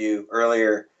interview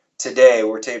earlier today,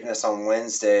 we're taping this on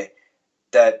Wednesday,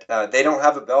 that they don't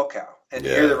have a bell cow. And to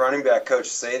hear the running back coach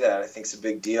say that, I think is a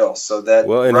big deal. So that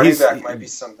running back might be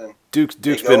something. Duke's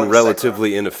been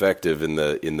relatively ineffective in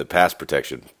the pass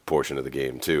protection portion of the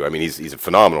game too. I mean, he's a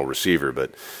phenomenal receiver,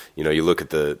 but you look at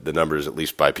the numbers, at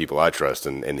least by people I trust,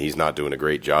 and he's not doing a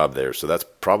great job there. So that's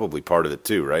probably part of it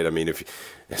too, right? I mean,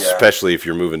 especially if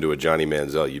you're moving to a Johnny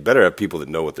Manziel, you better have people that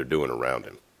know what they're doing around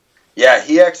him. Yeah,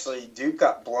 Duke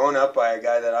got blown up by a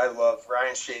guy that I love,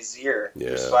 Ryan Shazier,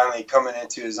 who's finally coming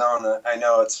into his own. I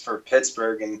know it's for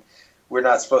Pittsburgh, and we're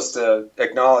not supposed to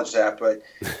acknowledge that, but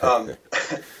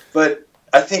but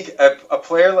I think a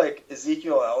player like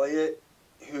Ezekiel Elliott,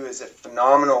 who is a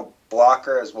phenomenal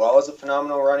blocker as well as a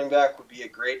phenomenal running back, would be a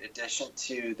great addition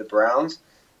to the Browns.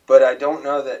 But I don't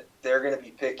know that they're going to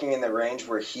be picking in the range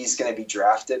where he's going to be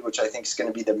drafted, which I think is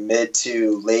going to be the mid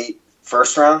to late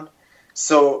first round.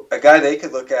 So a guy they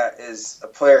could look at is a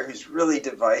player who's really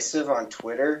divisive on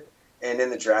Twitter, and in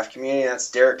the draft community, that's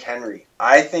Derrick Henry.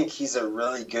 I think he's a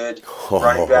really good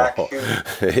running back.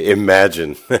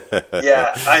 Imagine.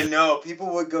 Yeah, I know.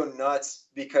 People would go nuts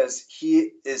because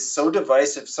he is so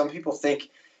divisive. Some people think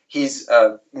he's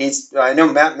needs. I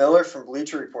know Matt Miller from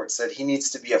Bleacher Report said he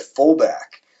needs to be a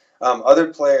fullback.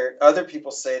 Other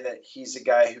people say that he's a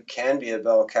guy who can be a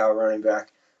bell cow running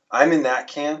back. I'm in that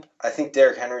camp. I think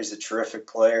Derrick Henry's a terrific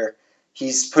player.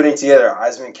 He's putting together a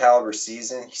Heisman caliber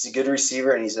season. He's a good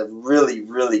receiver, and he's a really,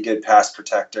 really good pass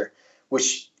protector,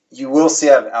 which you will see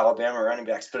out of Alabama running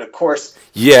backs. But of course,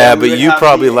 yeah, but you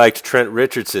probably liked Trent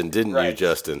Richardson, didn't you,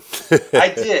 Justin?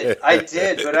 I did.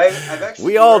 But I've actually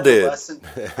we all did.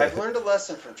 I've learned a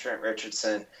lesson from Trent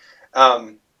Richardson,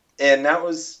 and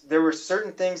there were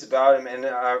certain things about him. And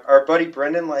our buddy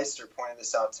Brendan Leister pointed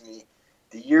this out to me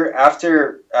the year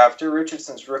after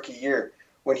Richardson's rookie year.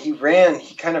 When he ran,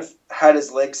 he kind of had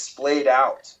his legs splayed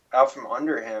out from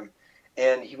under him,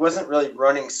 and he wasn't really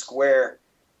running square.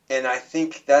 And I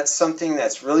think that's something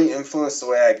that's really influenced the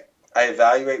way I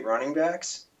evaluate running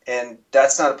backs, and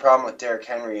that's not a problem with Derrick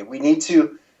Henry. We need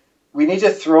to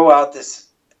throw out this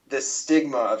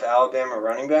stigma of Alabama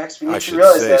running backs. We need to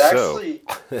realize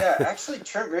that actually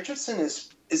Trent Richardson is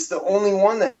the only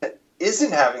one that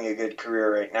isn't having a good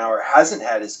career right now or hasn't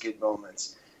had his good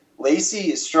moments.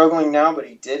 Lacey is struggling now, but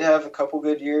he did have a couple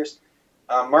good years.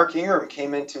 Mark Ingram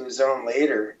came into his own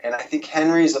later, and I think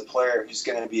Henry is a player who's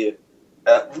going to be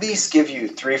at least give you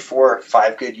 3, 4,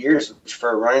 5 good years, which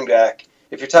for a running back,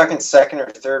 if you're talking second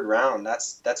or third round,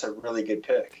 that's a really good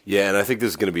pick. Yeah, and I think this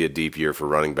is going to be a deep year for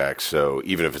running backs. So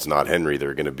even if it's not Henry,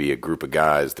 there are going to be a group of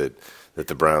guys that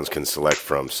the Browns can select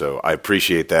from. So I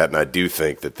appreciate that, and I do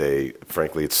think that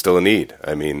frankly, it's still a need.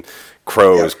 I mean,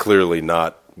 Crow is clearly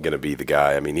not going to be the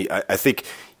guy. I mean, I think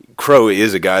Crow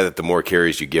is a guy that the more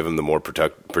carries you give him, the more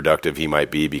productive he might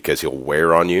be because he'll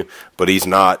wear on you. But he's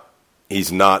not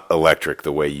electric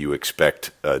the way you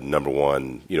expect a number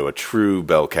one, a true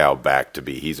bell cow back to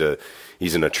be. He's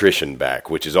an attrition back,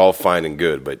 which is all fine and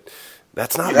good, but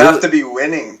that's not. You have to be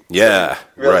winning. Yeah,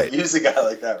 really right. Use a guy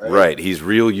like that, right? Right. He's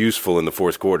real useful in the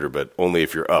fourth quarter, but only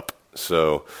if you're up.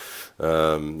 So,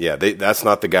 that's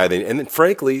not the guy. And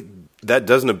frankly, that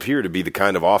doesn't appear to be the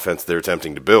kind of offense they're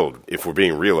attempting to build, if we're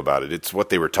being real about it. It's what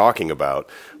they were talking about.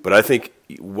 But I think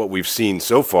what we've seen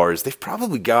so far is they've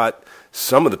probably got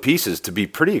some of the pieces to be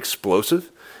pretty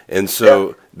explosive. And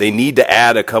so they need to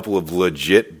add a couple of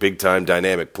legit big-time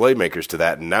dynamic playmakers to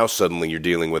that. And now suddenly you're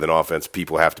dealing with an offense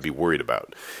people have to be worried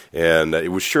about. And it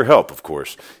would sure help, of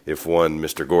course, if one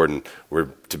Mr. Gordon were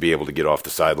to be able to get off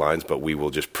the sidelines. But we will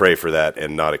just pray for that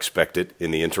and not expect it in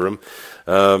the interim.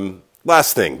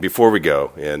 Last thing before we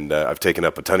go, and I've taken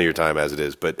up a ton of your time as it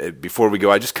is, but before we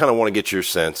go, I just kind of want to get your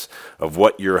sense of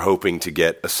what you're hoping to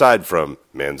get aside from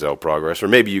Manziel progress, or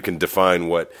maybe you can define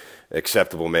what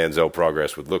acceptable Manziel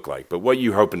progress would look like, but what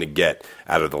you're hoping to get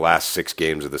out of the last 6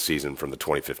 games of the season from the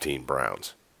 2015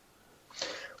 Browns.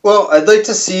 Well, I'd like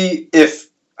to see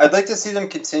them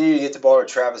continue to get the ball to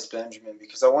Travis Benjamin,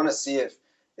 because I want to see if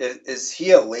is he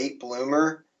a late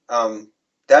bloomer.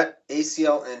 That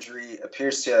ACL injury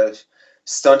appears to have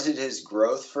stunted his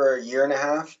growth for a year and a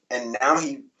half, and now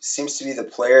he seems to be the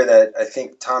player that I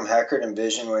think Tom Heckert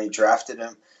envisioned when he drafted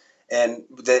him, and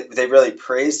they really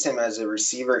praised him as a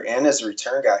receiver and as a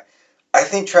return guy. I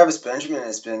think Travis Benjamin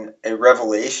has been a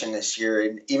revelation this year,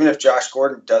 and even if Josh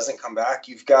Gordon doesn't come back,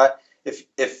 you've got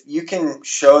if you can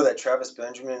show that Travis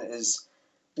Benjamin is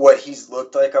what he's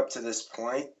looked like up to this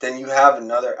point, then you have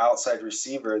another outside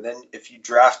receiver. Then if you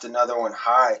draft another one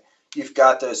high, you've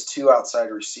got those 2 outside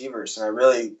receivers, and I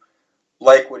really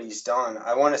like what he's done.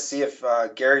 I want to see if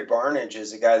Gary Barnidge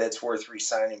is a guy that's worth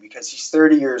re-signing, because he's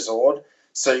 30 years old,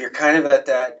 so you're kind of at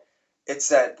that, it's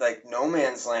that like no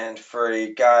man's land for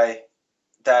a guy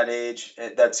that age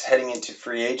that's heading into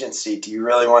free agency. Do you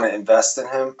really want to invest in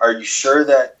him? Are you sure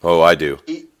that? Oh, I do.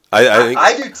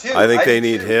 I do too. I think they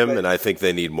need him, and I think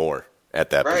they need more at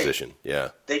that position.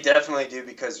 Yeah, they definitely do,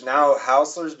 because now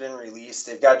Hausler's been released.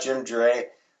 They've got Jim Dre.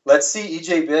 Let's see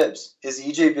EJ Bibbs. Is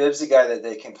EJ Bibbs a guy that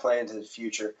they can play into the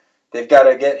future? They've got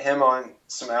to get him on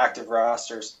some active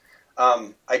rosters.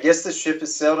 I guess the ship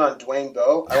has sailed on Dwayne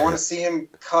Bowe. I want to see him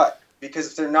cut, because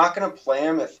if they're not going to play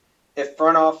him, if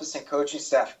front office and coaching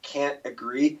staff can't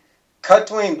agree, cut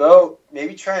Dwayne Bowe.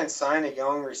 Maybe try and sign a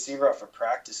young receiver off a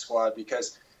practice squad,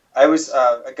 because I was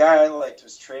a guy I liked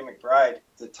was Trey McBride.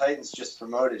 The Titans just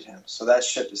promoted him, so that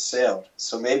ship has sailed.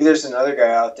 So maybe there's another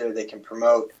guy out there they can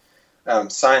promote,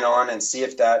 sign on, and see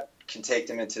if that can take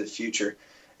them into the future.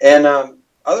 And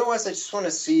otherwise,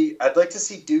 I'd like to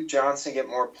see Duke Johnson get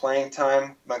more playing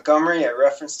time. Montgomery, I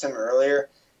referenced him earlier.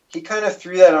 He kind of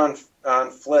threw that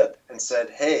on flip and said,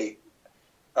 hey,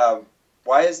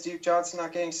 why is Duke Johnson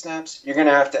not getting snaps? You're going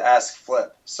to have to ask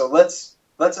Flip. So let's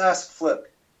ask Flip.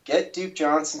 Get Duke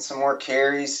Johnson some more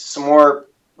carries, some more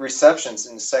receptions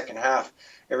in the second half,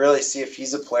 and really see if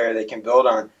he's a player they can build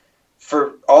on.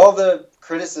 For all the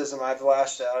criticism I've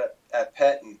lashed out at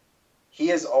Pettin, he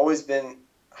has always been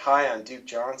high on Duke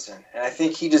Johnson, and I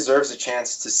think he deserves a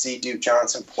chance to see Duke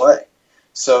Johnson play.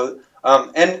 So,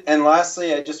 and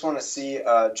lastly, I just want to see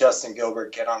Justin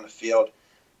Gilbert get on the field.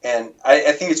 And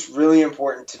I think it's really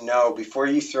important to know, before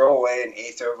you throw away an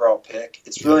 8th overall pick,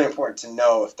 it's really important to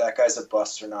know if that guy's a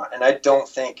bust or not. And I don't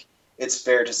think it's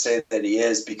fair to say that he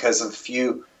is because of a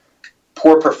few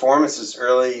poor performances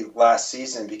early last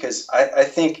season, because I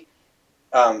think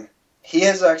he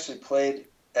has actually played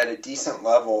at a decent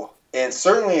level, and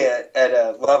certainly at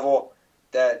a level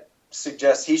that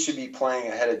suggests he should be playing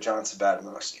ahead of John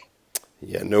Sabatamosi.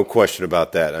 Yeah, no question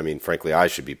about that. I mean, frankly, I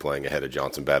should be playing ahead of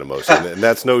Johnson Batamosi, and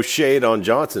that's no shade on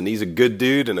Johnson. He's a good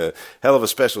dude and a hell of a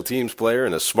special teams player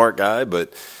and a smart guy,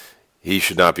 but he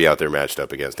should not be out there matched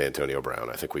up against Antonio Brown.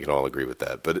 I think we can all agree with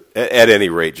that. But at any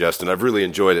rate, Justin, I've really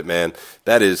enjoyed it, man.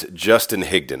 That is Justin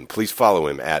Higdon. Please follow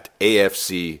him at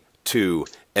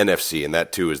AFC2NFC, and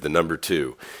that 2 is the number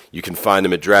 2. You can find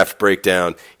him at Draft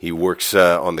Breakdown. He works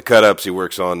on the cut-ups. He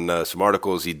works on some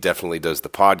articles. He definitely does the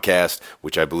podcast,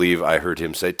 which I believe I heard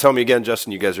him say. Tell me again,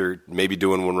 Justin, you guys are maybe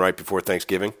doing one right before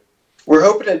Thanksgiving? We're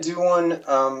hoping to do one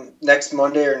next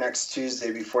Monday or next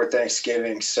Tuesday before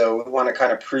Thanksgiving. So we want to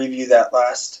kind of preview that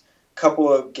last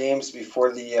couple of games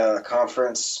before the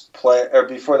conference play, or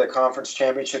before the conference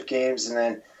championship games, and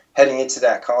then heading into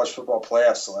that college football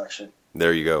playoff selection.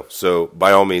 There you go. So,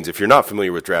 by all means, if you're not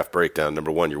familiar with Draft Breakdown,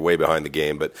 number one, you're way behind the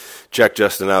game, but check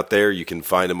Justin out there. You can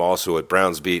find him also at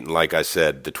Browns Beat, and like I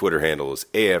said, the Twitter handle is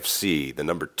AFC, the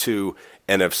number 2,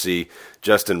 NFC.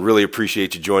 Justin, really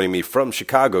appreciate you joining me from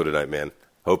Chicago tonight, man.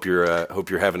 Hope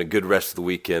you're having a good rest of the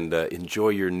weekend. Enjoy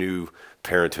your new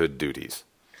parenthood duties.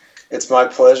 It's my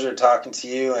pleasure talking to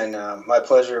you, and my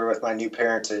pleasure with my new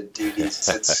parenthood duties.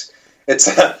 It's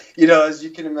as you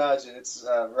can imagine, it's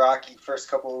rocky first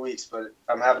couple of weeks, but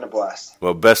I'm having a blast.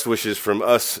 Well, best wishes from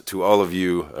us to all of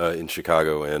you in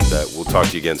Chicago, and we'll talk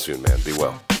to you again soon, man. Be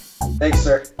well. Thanks,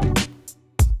 sir.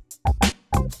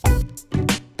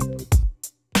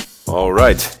 All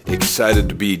right. Excited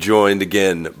to be joined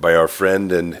again by our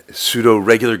friend and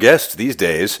pseudo-regular guest these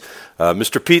days,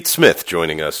 Mr. Pete Smith,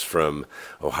 joining us from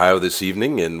Ohio this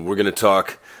evening, and we're going to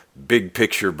talk big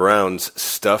picture Browns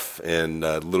stuff and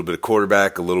a little bit of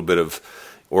quarterback, a little bit of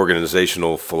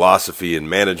organizational philosophy and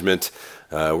management.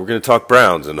 We're going to talk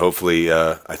Browns, and hopefully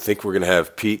I think we're going to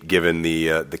have Pete given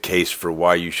the case for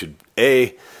why you should,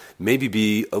 maybe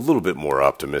be a little bit more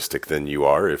optimistic than you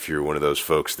are if you're one of those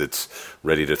folks that's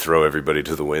ready to throw everybody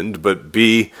to the wind, but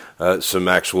B, some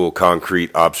actual concrete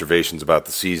observations about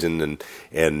the season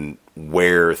and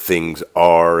where things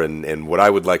are and what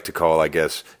I would like to call, I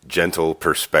guess, gentle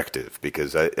perspective,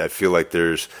 because I feel like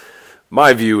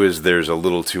my view is there's a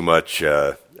little too much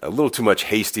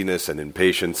hastiness and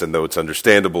impatience, and though it's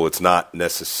understandable, it's not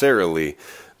necessarily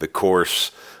the course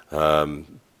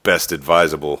best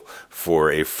advisable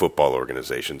for a football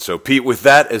organization. So, Pete, with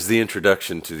that as the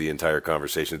introduction to the entire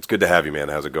conversation, it's good to have you, man.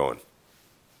 How's it going?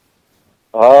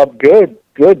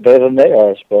 Good, better than they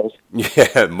are, I suppose.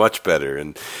 Yeah, much better.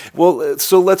 And well,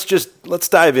 so let's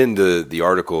dive into the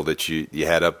article that you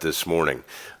had up this morning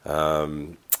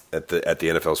at the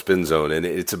NFL Spin Zone, and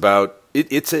it's about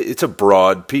it's a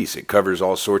broad piece. It covers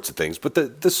all sorts of things, but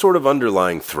the sort of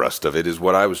underlying thrust of it is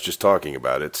what I was just talking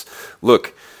about. It's,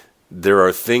 look, there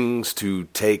are things to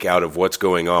take out of what's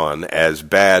going on, as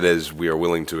bad as we are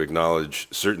willing to acknowledge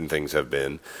certain things have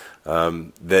been,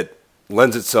 that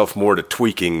lends itself more to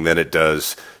tweaking than it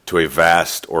does to a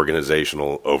vast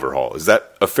organizational overhaul. Is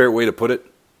that a fair way to put it?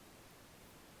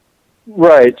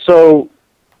 Right. So,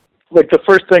 the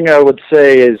first thing I would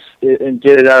say is, and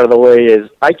get it out of the way, is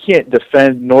I can't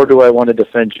defend, nor do I want to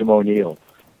defend Jim O'Neill.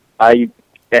 I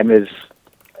am as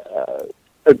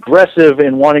aggressive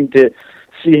in wanting to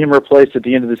see him replaced at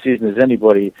the end of the season as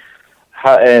anybody.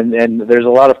 And there's a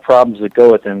lot of problems that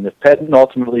go with him. If Pettin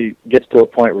ultimately gets to a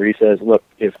point where he says, look,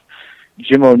 if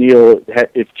Jim O'Neill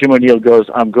goes,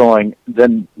 I'm going,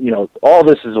 then, all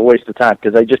this is a waste of time,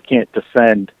 because I just can't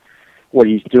defend what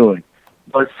he's doing.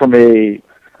 But from a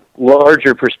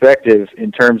larger perspective,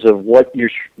 in terms of what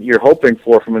you're hoping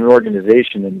for from an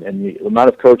organization and the amount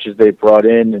of coaches they brought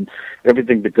in and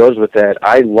everything that goes with that,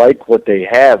 I like what they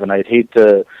have, and I'd hate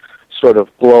to sort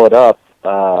of blow it up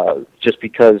just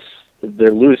because they're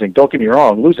losing. Don't get me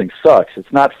wrong, losing sucks.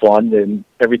 It's not fun, and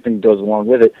everything goes along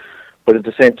with it. But at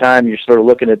the same time, you're sort of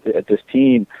looking at this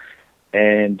team,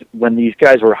 And when these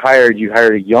guys were hired, you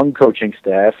hired a young coaching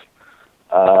staff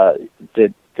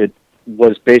that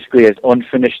was basically as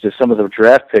unfinished as some of the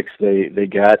draft picks they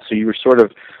got. So you were sort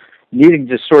of needing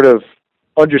to sort of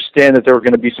understand that there were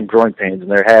going to be some growing pains,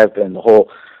 and there have been. The whole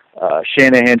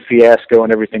Shanahan fiasco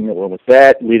and everything that went with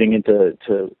that, leading into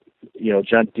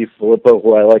John DeFilippo,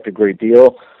 who I like a great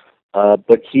deal.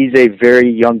 But he's a very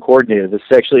young coordinator. This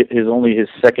actually is only his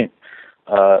second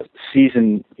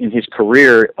season in his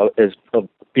career of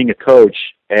being a coach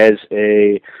as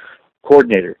a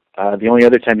coordinator. The only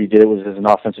other time he did it was as an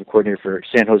offensive coordinator for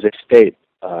San Jose State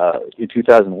in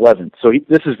 2011. So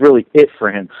this is really it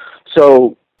for him.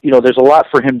 So, there's a lot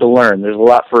for him to learn. There's a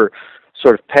lot for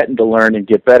sort of Pettine to learn and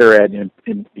get better at, and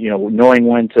knowing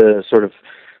when to sort of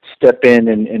step in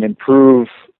and improve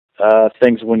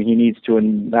things when he needs to,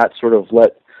 and not sort of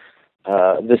let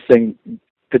this thing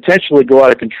potentially go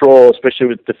out of control, especially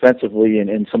with defensively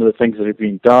and some of the things that are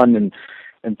being done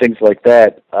and things like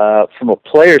that. From a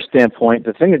player standpoint,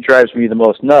 the thing that drives me the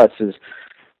most nuts is,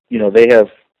 they have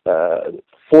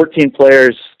 14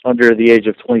 players under the age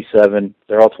of 27.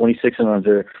 They're all 26 and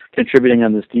under, contributing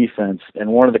on this defense. And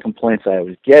one of the complaints I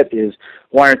always get is,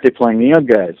 why aren't they playing the young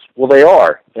guys? Well, they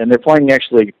are, and they're playing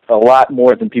actually a lot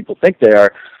more than people think they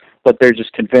are, but they're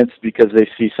just convinced because they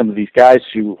see some of these guys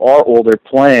who are older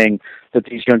playing that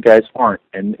these young guys aren't,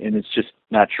 and it's just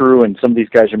not true. And some of these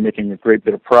guys are making a great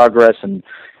bit of progress, and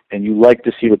you like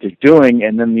to see what they're doing,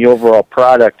 and then the overall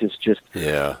product is just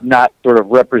not sort of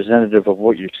representative of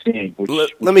what you're seeing, which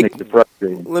makes it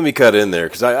frustrating. Let me cut in there,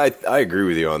 because I agree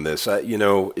with you on this.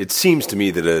 It seems to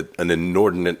me that an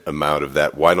inordinate amount of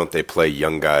that, why don't they play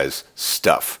young guys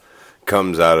stuff,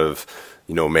 comes out of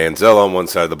Manziel on one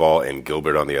side of the ball and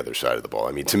Gilbert on the other side of the ball.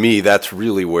 I mean, to me, that's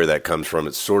really where that comes from.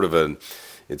 It's sort of an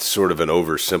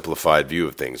oversimplified view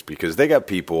of things, because they got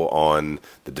people on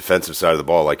the defensive side of the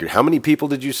ball. Like, how many people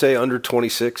did you say under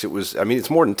 26? It's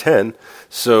more than 10.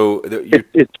 So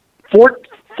it's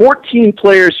 14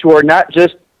 players who are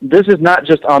this is not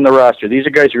just on the roster. These are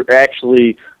guys who are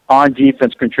actually on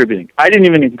defense contributing. I didn't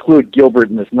even include Gilbert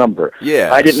in this number.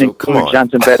 Yeah, I didn't include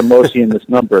Johnson Batamosi in this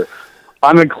number.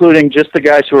 I'm including just the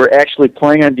guys who are actually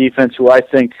playing on defense, who I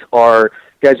think are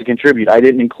guys who contribute. I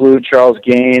didn't include Charles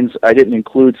Gaines. I didn't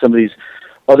include some of these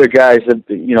other guys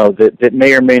that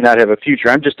may or may not have a future.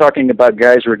 I'm just talking about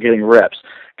guys who are getting reps.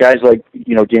 Guys like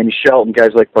Danny Shelton,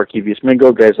 guys like Barkevius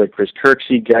Mingo, guys like Chris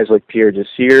Kirksey, guys like Pierre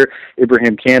Desir,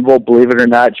 Ibrahim Campbell. Believe it or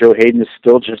not, Joe Hayden is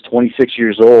still just 26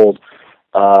 years old,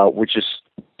 which is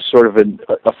sort of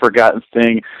a forgotten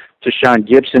thing. Tashawn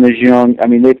Gibson is young. I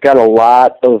mean, they've got a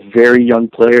lot of very young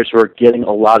players who are getting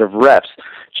a lot of reps.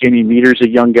 Jamie Meter's a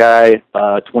young guy,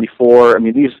 24. I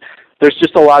mean, there's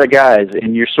just a lot of guys,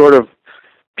 and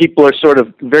people are sort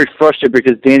of very frustrated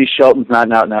because Danny Shelton's not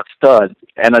an out-and-out stud,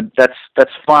 and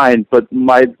that's fine. But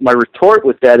my retort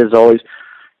with that is always,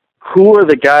 who are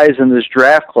the guys in this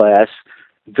draft class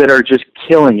that are just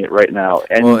killing it right now?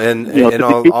 And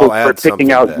I'll people add for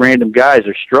picking out random guys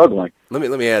are struggling. Let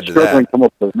me add to struggling that. to come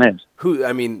up with names. Who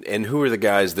are the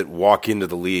guys that walk into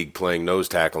the league playing nose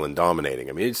tackle and dominating?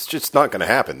 I mean, it's just not going to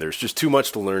happen. There's just too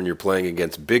much to learn. You're playing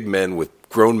against big men with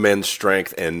grown men's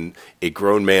strength and a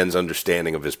grown man's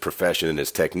understanding of his profession and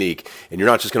his technique, and you're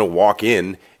not just going to walk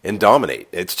in and dominate.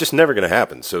 It's just never going to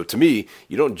happen. So to me,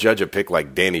 you don't judge a pick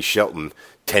like Danny Shelton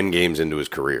 10 games into his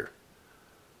career.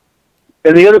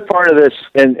 And the other part of this,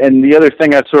 and the other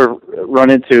thing I've sort of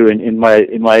run into in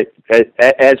my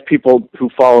as people who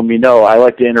follow me know, I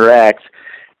like to interact,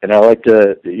 and I like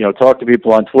to talk to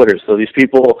people on Twitter. So these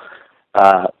people,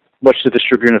 much to the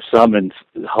chagrin of some and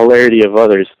hilarity of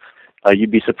others, you'd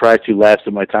be surprised who laughs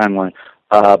at my timeline.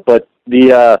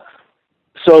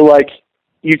 So like,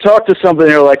 you talk to somebody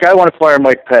and they're like, I want to fire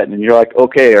Mike Pettine, and you're like,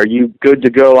 okay, are you good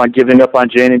to go on giving up on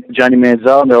Johnny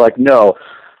Manziel? And they're like, no.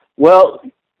 Well,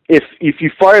 if you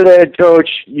fire the head coach,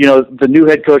 the new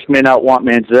head coach may not want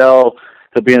Manziel.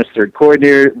 He'll be in his third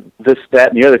coordinator, this,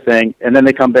 that, and the other thing. And then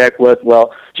they come back with,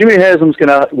 well, Jimmy Haslam's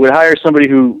would hire somebody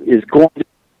who is going to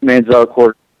be Manziel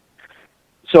coordinator.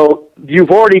 So you've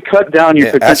already cut down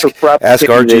your potential crop. Ask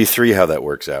RG3 how that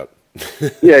works out.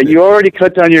 Yeah, you already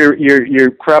cut down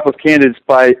your crop of candidates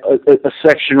by a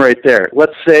section right there.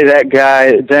 Let's say that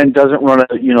guy then doesn't run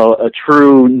a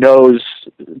true nose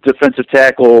defensive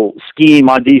tackle scheme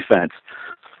on defense.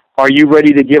 Are you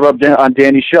ready to give up on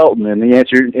Danny Shelton? And the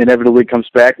answer inevitably comes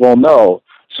back, well, no.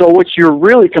 So what you're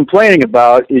really complaining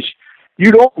about is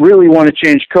you don't really want to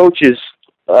change coaches,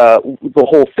 the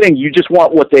whole thing. You just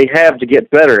want what they have to get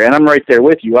better. And I'm right there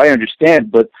with you. I understand,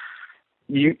 but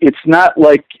it's not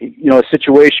like a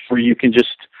situation where you can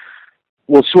just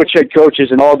we'll switch head coaches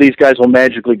and all these guys will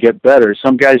magically get better.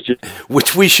 Some guys just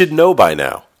which we should know by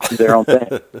now. Do their own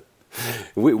thing.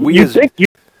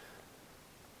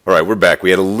 All right, we're back.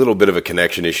 We had a little bit of a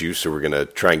connection issue, so we're going to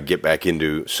try and get back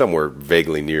into somewhere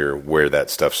vaguely near where that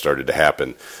stuff started to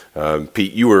happen.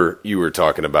 Pete, you were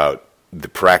talking about the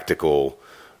practical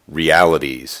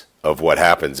realities of what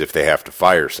happens if they have to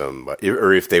fire somebody,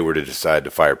 or if they were to decide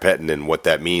to fire Pettine, and what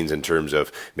that means in terms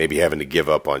of maybe having to give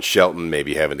up on Shelton,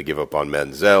 maybe having to give up on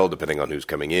Menzel, depending on who's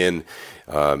coming in.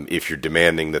 If you're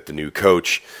demanding that the new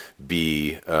coach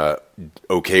be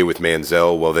okay with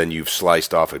Menzel, well, then you've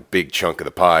sliced off a big chunk of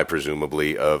the pie,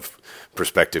 presumably, of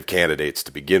prospective candidates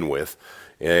to begin with.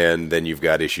 And then you've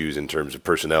got issues in terms of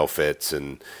personnel fits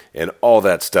and all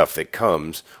that stuff that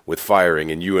comes with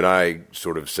firing. And you and I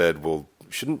sort of said, well,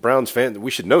 shouldn't Browns fans, we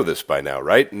should know this by now,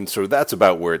 right? And so that's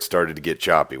about where it started to get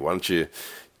choppy. Why don't you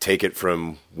take it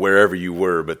from wherever you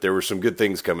were? But there were some good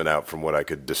things coming out from what I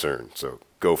could discern. So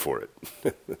go for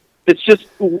it. It's just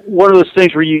one of those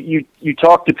things where you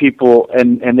talk to people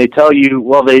and they tell you,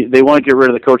 well, they want to get rid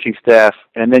of the coaching staff,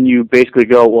 and then you basically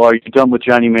go, well, are you done with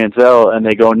Johnny Manziel? And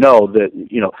they go, no,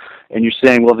 and you're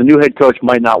saying, well, the new head coach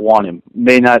might not want him,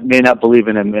 may not believe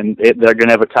in him, and they're going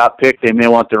to have a top pick. They may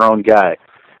want their own guy.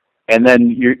 And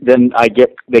then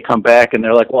they come back and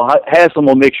they're like, well, Haslam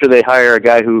will make sure they hire a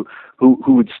guy who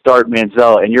would start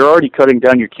Manziel, and you're already cutting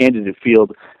down your candidate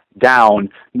field down,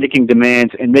 making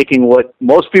demands, and making what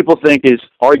most people think is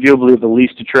arguably the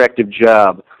least attractive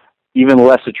job even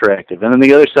less attractive. And on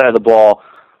the other side of the ball,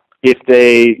 if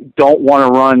they don't want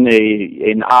to run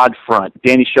an odd front,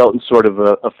 Danny Shelton's sort of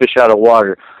a fish out of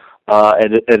water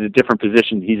at a different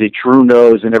position. He's a true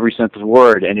nose in every sense of the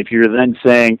word. And if you're then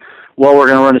saying, well, we're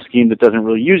going to run a scheme that doesn't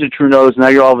really use a true nose, now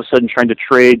you're all of a sudden trying to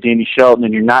trade Danny Shelton,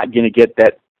 and you're not going to get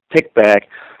that pick back.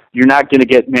 You're not going to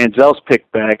get Manziel's pick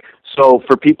back. So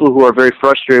for people who are very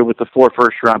frustrated with the 4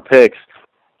 first-round picks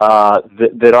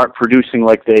that aren't producing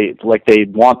like they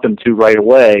want them to right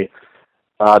away,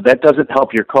 that doesn't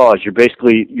help your cause.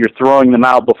 You're throwing them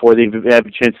out before they have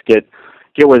a chance to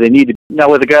get where they need to. Now,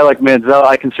 with a guy like Manziel,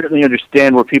 I can certainly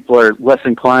understand where people are less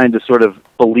inclined to sort of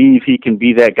believe he can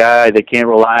be that guy. They can't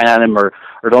rely on him or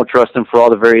don't trust him for all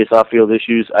the various off-field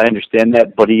issues. I understand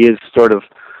that, but he is sort of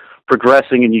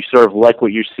progressing, and you sort of like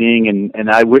what you're seeing. And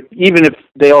I would, even if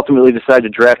they ultimately decide to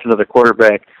draft another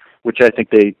quarterback, which I think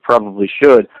they probably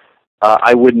should,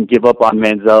 I wouldn't give up on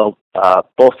Manziel,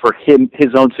 both for his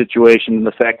own situation and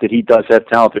the fact that he does have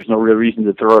talent. There's no real reason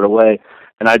to throw it away.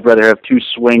 And I'd rather have 2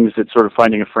 swings at sort of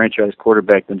finding a franchise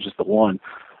quarterback than just the one.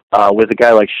 With a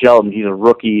guy like Shelton, he's a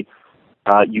rookie.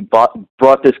 You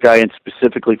brought this guy in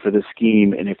specifically for the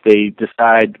scheme, and if they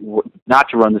decide not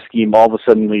to run the scheme, all of a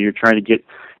sudden you're trying to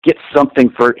get something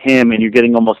for him, and you're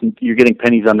getting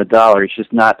pennies on the dollar. It's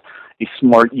just not a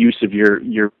smart use of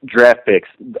your draft picks.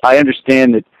 I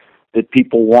understand that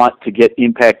people want to get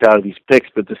impact out of these picks,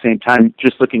 but at the same time,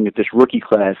 just looking at this rookie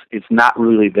class, it's not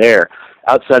really there.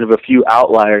 Outside of a few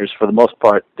outliers, for the most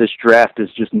part, this draft has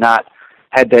just not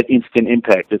had that instant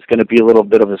impact. It's going to be a little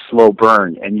bit of a slow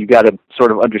burn, and you got to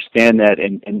sort of understand that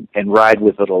and ride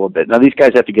with it a little bit. Now, these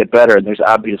guys have to get better, and there's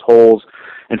obvious holes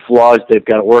and flaws they've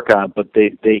got to work on, but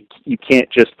you can't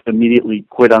just immediately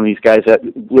quit on these guys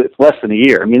with less than a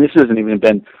year. I mean, this hasn't even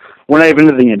been. We're not even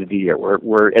at the end of the year.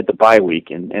 We're at the bye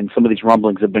week, and some of these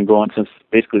rumblings have been going since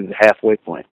basically the halfway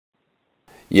point.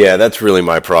 Yeah, that's really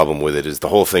my problem with it, is the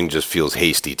whole thing just feels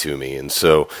hasty to me. And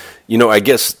so, I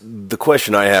guess the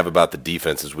question I have about the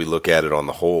defense as we look at it on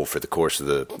the whole for the course of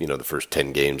the first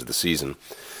 10 games of the season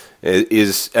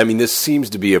is, this seems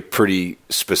to be a pretty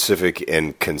specific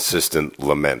and consistent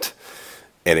lament.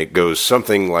 And it goes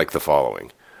something like the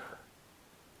following.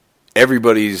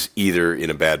 Everybody's either in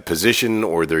a bad position,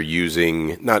 or they're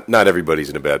using, not everybody's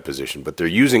in a bad position, but they're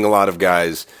using a lot of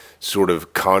guys sort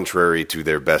of contrary to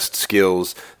their best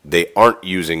skills. They aren't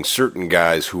using certain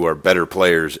guys who are better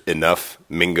players enough.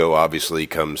 Mingo obviously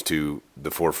comes to the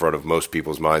forefront of most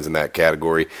people's minds in that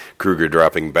category. Kruger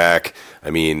dropping back.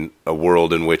 A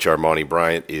world in which Armani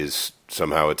Bryant is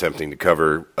somehow attempting to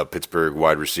cover a Pittsburgh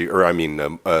wide receiver,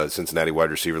 a Cincinnati wide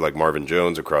receiver like Marvin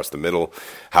Jones across the middle.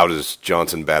 How does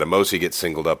Johnson Batamosi get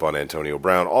singled up on Antonio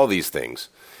Brown? All these things.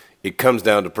 It comes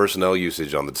down to personnel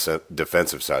usage on the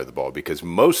defensive side of the ball, because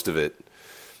most of it,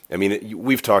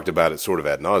 we've talked about it sort of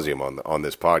ad nauseum on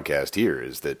this podcast here,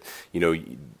 is that,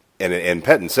 and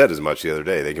Pettine said as much the other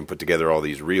day, they can put together all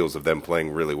these reels of them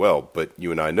playing really well, but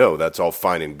you and I know that's all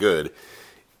fine and good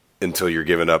until you're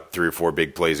giving up 3 or 4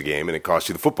 big plays a game and it costs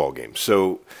you the football game.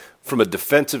 So from a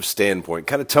defensive standpoint,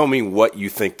 kind of tell me what you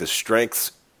think the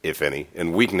strengths, if any,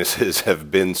 and weaknesses have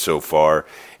been so far,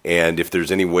 and if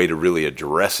there's any way to really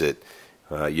address it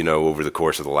over the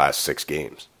course of the last 6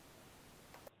 games.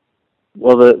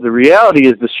 Well, the reality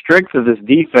is the strength of this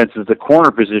defense is the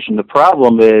corner position. The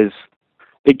problem is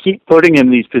they keep putting him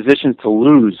in these positions to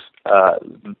lose.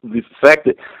 The fact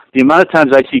that the amount of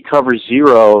times I see cover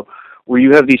 0 where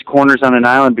you have these corners on an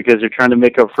island because they're trying to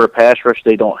make up for a pass rush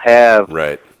they don't have,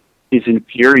 right, is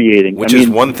infuriating. Which is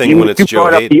one thing when it's Joe Higdon.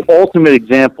 You brought up the ultimate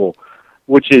example,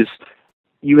 which is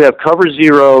you have cover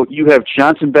 0, you have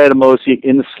Johnson Batamosi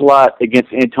in the slot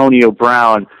against Antonio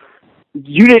Brown.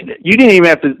 You didn't even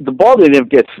have to, the ball didn't even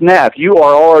get snapped. You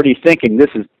are already thinking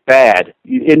this is bad.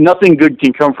 Nothing good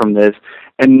can come from this.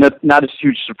 And not a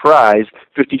huge surprise,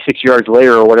 56 yards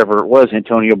later or whatever it was,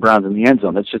 Antonio Brown's in the end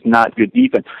zone. That's just not good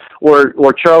defense. Or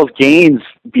Charles Gaines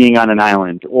being on an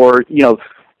island. Or,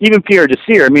 even Pierre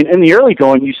Desir. I mean, in the early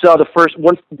going, you saw the first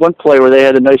one play where they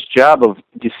had a nice job of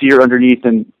Desir underneath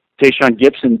and Tayshaun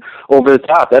Gibson over the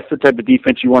top. That's the type of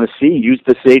defense you want to see. Use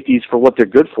the safeties for what they're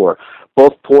good for.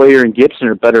 Both Poyer and Gibson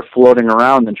are better floating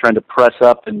around than trying to press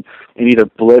up and either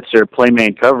blitz or play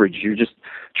man coverage. You're just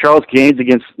Charles Gaines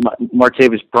against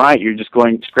Martavis Bryant. You're just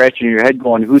scratching your head,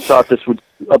 going, "Who thought this would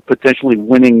a potentially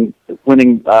winning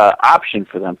option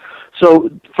for them?" So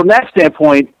from that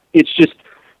standpoint,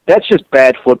 that's just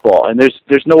bad football, and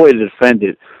there's no way to defend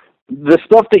it. The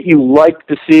stuff that you like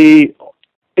to see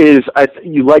is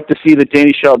you like to see that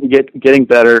Danny Shelton getting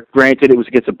better. Granted, it was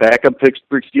against a backup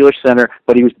Pittsburgh Steelers center,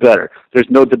 but he was better. There's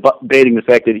no debating the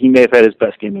fact that he may have had his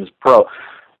best game as a pro.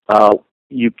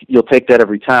 You'll take that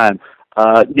every time.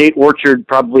 Nate Orchard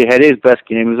probably had his best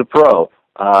game as a pro.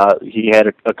 He had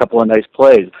a couple of nice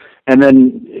plays. And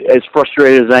then, as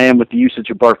frustrated as I am with the usage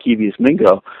of Barkevius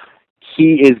Mingo,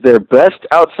 he is their best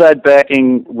outside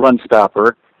backing run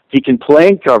stopper. He can play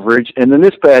in coverage, and then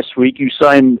this past week you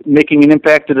saw him making an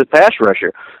impact as a pass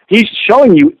rusher. He's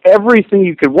showing you everything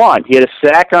you could want. He had a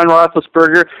sack on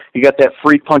Roethlisberger. He got that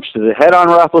free punch to the head on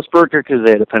Roethlisberger because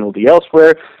they had a penalty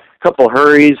elsewhere. A couple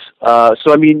hurries.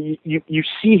 So, I mean, you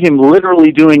see him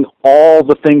literally doing all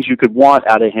the things you could want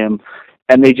out of him,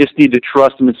 and they just need to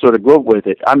trust him and sort of go with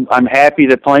it. I'm happy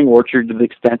that playing Orchard to the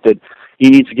extent that he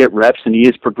needs to get reps, and he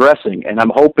is progressing. And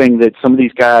I'm hoping that some of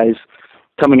these guys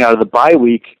coming out of the bye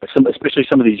week, especially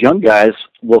some of these young guys,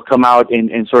 will come out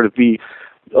and sort of be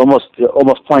almost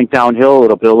playing downhill a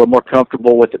little more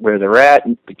comfortable with it where they're at.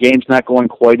 And the game's not going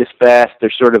quite as fast.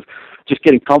 They're sort of just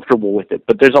getting comfortable with it.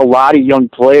 But there's a lot of young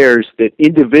players that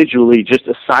individually, just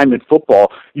assignment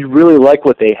football, you really like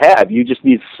what they have. You just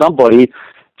need somebody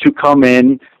to come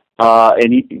in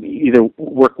and either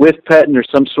work with Pettin or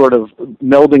some sort of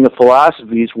melding of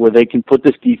philosophies where they can put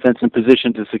this defense in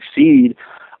position to succeed.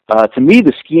 To me,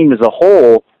 the scheme as a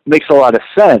whole makes a lot of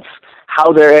sense.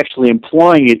 How they're actually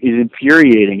employing it is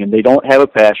infuriating, and they don't have a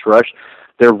pass rush.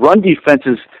 Their run defense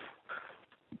is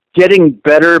getting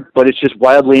better, but it's just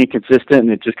wildly inconsistent, and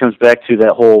it just comes back to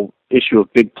that whole issue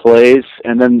of big plays.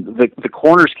 And then the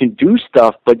corners can do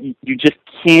stuff, but you just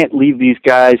can't leave these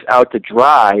guys out to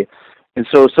dry. And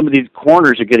so some of these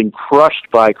corners are getting crushed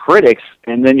by critics,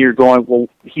 and then you're going, well,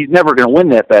 he's never going to win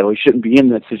that battle. He shouldn't be in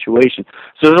that situation.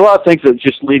 So there's a lot of things that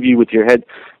just leave you with your head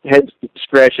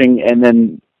scratching, and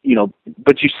then,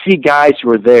 but you see guys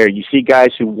who are there. You see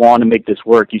guys who want to make this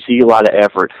work. You see a lot of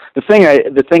effort. The thing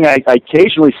I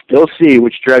occasionally still see,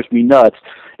 which drives me nuts,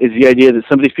 is the idea that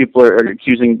some of these people are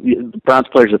accusing the Browns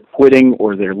players of quitting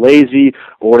or they're lazy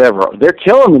or whatever. They're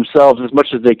killing themselves as much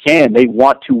as they can. They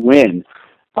want to win.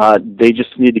 They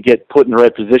just need to get put in the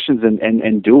right positions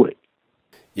and do it.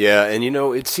 Yeah, and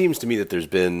it seems to me that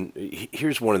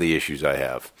here's one of the issues I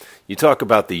have. You talk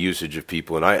about the usage of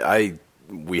people, and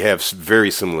we have very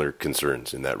similar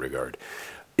concerns in that regard.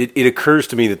 It occurs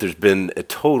to me that there's been a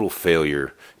total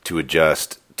failure to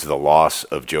adjust to the loss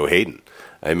of Joe Higdon.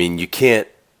 I mean, you can't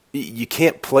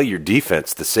play your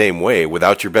defense the same way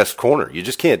without your best corner. You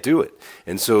just can't do it.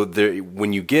 And so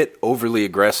when you get overly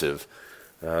aggressive,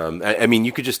 I mean,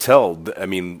 you could just tell. I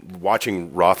mean,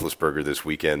 watching Roethlisberger this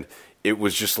weekend, it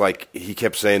was just like he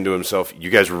kept saying to himself, you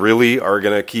guys really are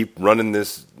going to keep running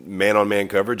this man-on-man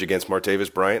coverage against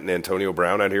Martavis Bryant and Antonio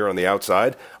Brown out here on the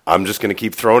outside? I'm just going to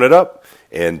keep throwing it up.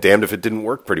 And damned if it didn't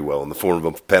work pretty well in the form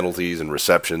of penalties and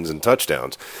receptions and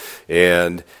touchdowns.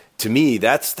 And to me,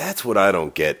 that's what I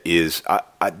don't get is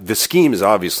the scheme is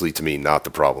obviously, to me, not the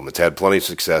problem. It's had plenty of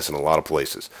success in a lot of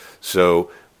places.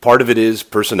 So part of it is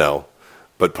personnel.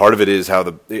 But part of it is how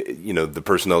the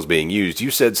personnel is being used. You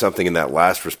said something in that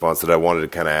last response that I wanted to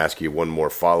kind of ask you one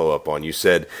more follow-up on. You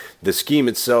said the scheme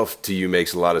itself to you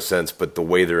makes a lot of sense, but the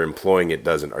way they're employing it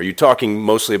doesn't. Are you talking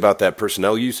mostly about that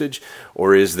personnel usage,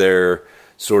 or is there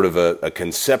sort of a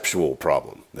conceptual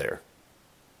problem there?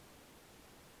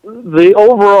 The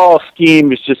overall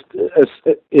scheme is just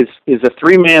is a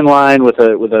 3-man line with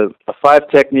a 5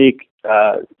 technique,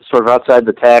 sort of outside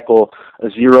the tackle, a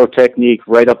 0 technique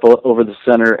right up over the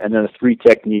center, and then a 3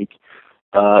 technique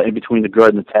in between the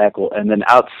guard and the tackle. And then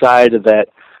outside of that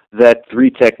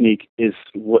 3 technique is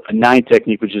a 9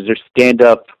 technique, which is their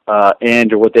stand-up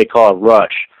or what they call a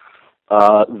rush.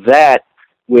 That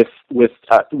with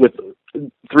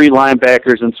 3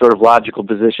 linebackers in sort of logical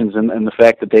positions, and the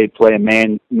fact that they play a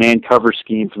man cover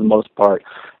scheme for the most part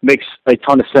makes a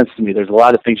ton of sense to me. There's a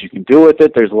lot of things you can do with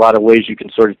it. There's a lot of ways you can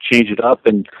sort of change it up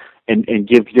and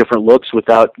give different looks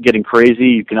without getting crazy.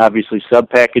 You can obviously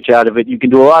sub-package out of it. You can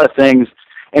do a lot of things.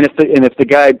 And if the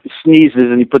guy sneezes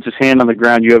and he puts his hand on the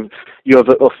ground, you have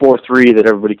a 4-3 that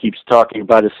everybody keeps talking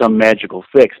about as some magical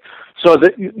fix. So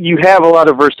that you have a lot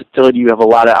of versatility. You have a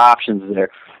lot of options there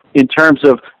in terms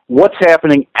of what's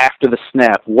happening after the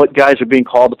snap, what guys are being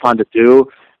called upon to do.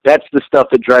 That's the stuff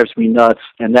that drives me nuts,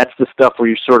 and that's the stuff where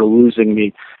you're sort of losing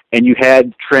me. And you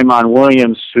had Tremont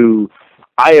Williams, who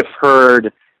I have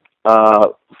heard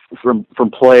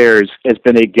from players has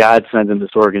been a godsend in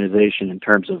this organization in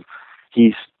terms of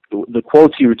the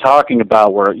quotes you were talking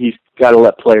about where he's got to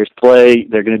let players play,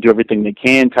 they're going to do everything they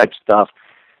can type stuff.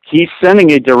 He's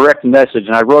sending a direct message,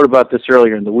 and I wrote about this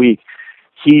earlier in the week.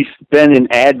 He's been an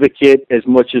advocate as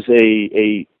much as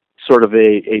a sort of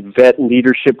a vet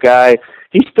leadership guy.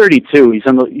 He's 32.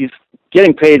 He's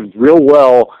getting paid real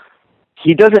well.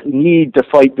 He doesn't need to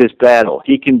fight this battle.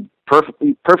 He can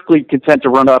perfectly content to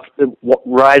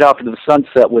ride off into the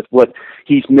sunset with what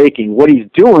he's making. What he's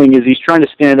doing is he's trying to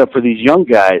stand up for these young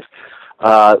guys,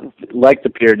 like the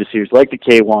Pierre Desires, like the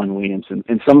K'Wan Williams,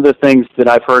 and some of the things that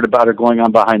I've heard about are going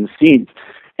on behind the scenes.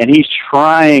 And he's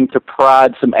trying to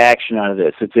prod some action out of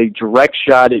this. It's a direct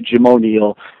shot at Jim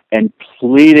O'Neill and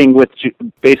pleading with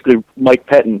basically Mike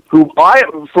Pettin, who,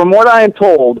 from what I am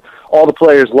told, all the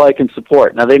players like and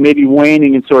support. Now, they may be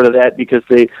waning in sort of that because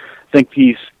they think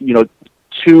he's,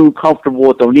 too comfortable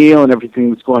with O'Neill and everything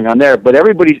that's going on there. But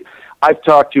everybody I've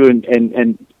talked to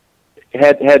and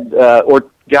had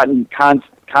or gotten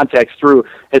contacts through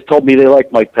has told me they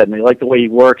like Mike Pettin. They like the way he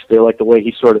works. They like the way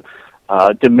he sort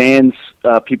of demands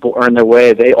people earn their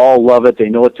way. They all love it. They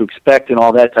know what to expect and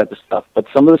all that type of stuff. But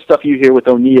some of the stuff you hear with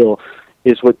O'Neill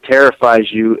is what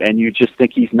terrifies you, and you just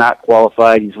think he's not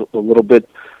qualified. He's a little bit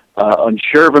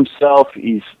unsure of himself.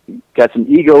 He's got some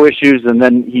ego issues, and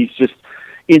then he's just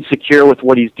insecure with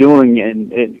what he's doing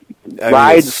and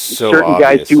rides certain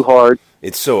guys too hard.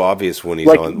 It's so obvious when he's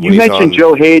like on. You mentioned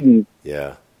Joe Higdon.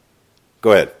 Yeah.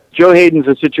 Go ahead. Joe Higdon's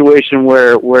a situation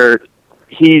where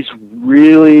he's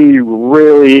really,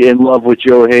 really in love with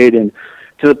Joe Higdon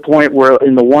to the point where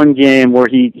in the one game where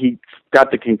he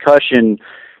got the concussion,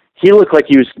 he looked like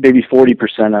he was maybe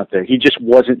 40% out there. He just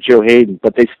wasn't Joe Higdon,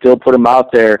 but they still put him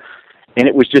out there, and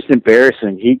it was just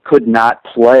embarrassing. He could not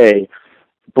play,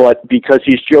 but because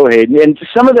he's Joe Higdon. And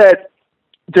some of that,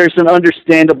 there's an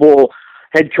understandable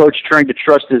head coach trying to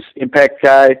trust his impact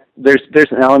guy. There's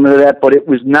an element of that, but it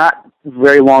was not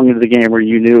very long into the game where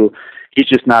you knew he's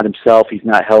just not himself. He's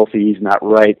not healthy. He's not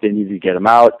right. They needed to get him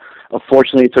out.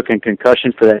 Unfortunately, it took a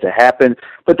concussion for that to happen.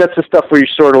 But that's the stuff where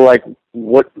you're sort of like,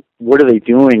 what are they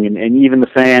doing? And even the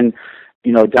fan,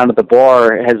 down at the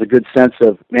bar has a good sense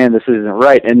of, man, this isn't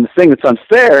right. And the thing that's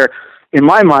unfair in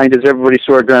my mind is everybody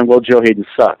sort of going, well, Joe Higdon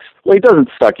sucks. Well, he doesn't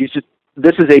suck.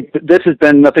 This has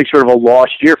been nothing short of a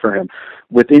lost year for him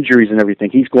with injuries and everything.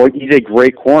 He's a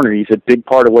great corner. He's a big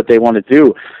part of what they want to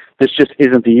do. This just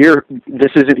isn't the year.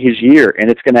 This isn't his year, and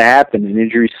it's going to happen. And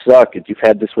injuries suck. And you've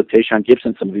had this with Tayshaun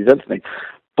Gibson, some of these other things.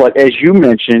 But as you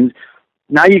mentioned,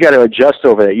 now you got to adjust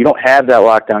over that. You don't have that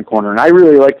lockdown corner. And I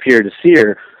really like Pierre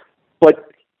Desir,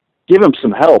 but give him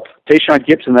some help. Tayshaun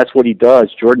Gibson, that's what he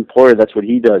does. Jordan Poyer, that's what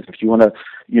he does. If you want to,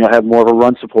 have more of a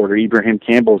run supporter, Ibrahim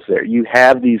Campbell's there. You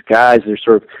have these guys that are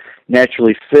sort of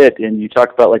naturally fit, and you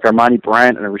talk about like Armani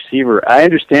Bryant and a receiver. I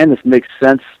understand this makes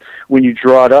sense when you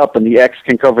draw it up, and the X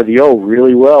can cover the O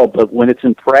really well, but when it's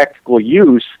in practical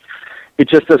use, it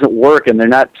just doesn't work, and they're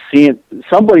not seeing,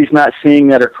 somebody's not seeing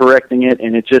that or correcting it,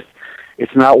 and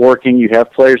it's not working. You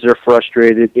have players that are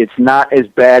frustrated. It's not as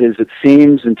bad as it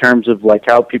seems in terms of like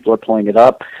how people are playing it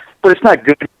up, but it's not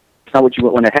good. It's not what you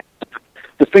want to have.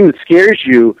 The thing that scares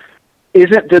you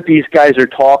isn't that these guys are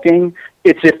talking,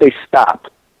 it's if they stop.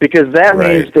 Because that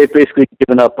means they've basically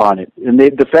given up on it. And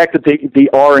the fact that they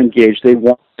are engaged, they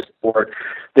want to support,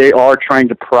 they are trying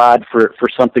to prod for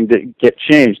something to get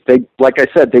changed. They, like I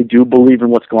said, they do believe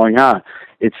in what's going on.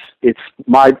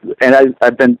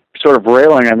 I've been sort of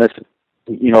railing on this,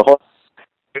 he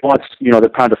wants,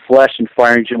 the pound of flesh and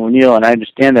firing Jim O'Neill, and I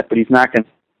understand that, but he's not going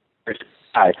to.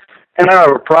 And I don't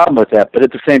have a problem with that, but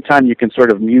at the same time, you can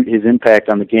sort of mute his impact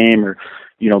on the game, or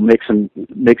make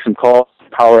some calls,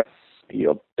 power,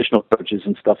 additional coaches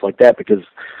and stuff like that, because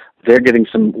they're getting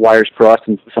some wires crossed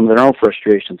and some of their own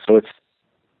frustrations. So it's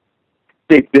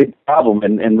a big problem,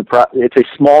 and it's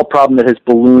a small problem that has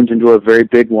ballooned into a very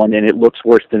big one, and it looks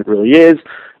worse than it really is,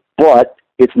 but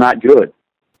it's not good.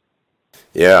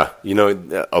 Yeah,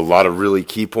 a lot of really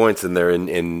key points in there,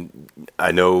 and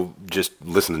I know just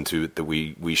listening to it that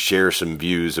we share some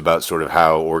views about sort of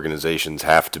how organizations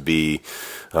have to be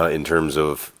in terms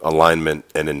of alignment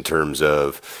and in terms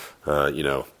of,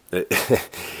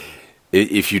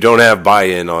 if you don't have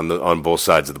buy-in on both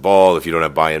sides of the ball, if you don't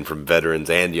have buy-in from veterans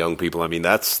and young people, I mean,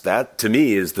 that to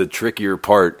me is the trickier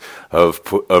part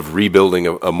of rebuilding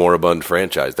a moribund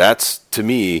franchise. That's, to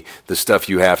me, the stuff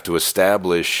you have to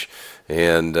establish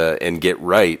and get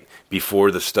right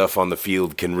before the stuff on the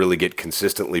field can really get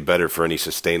consistently better for any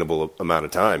sustainable amount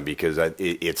of time, because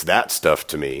it's that stuff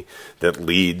to me that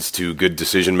leads to good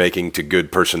decision making, to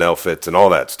good personnel fits and all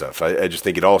that stuff. I just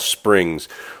think it all springs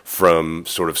from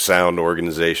sort of sound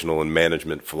organizational and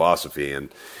management philosophy,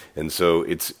 and so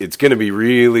it's going to be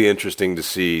really interesting to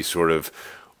see sort of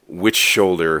which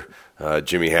shoulder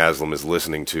Jimmy Haslam is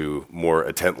listening to more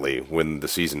intently when the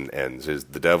season ends. Is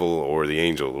the devil or the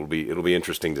angel? It'll be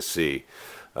interesting to see.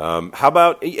 How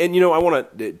about, and I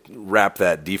want to wrap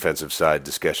that defensive side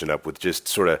discussion up with just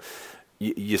sort of,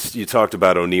 you talked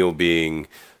about O'Neal being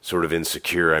sort of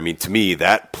insecure. I mean, to me,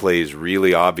 that plays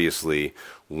really obviously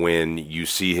when you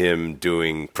see him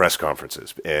doing press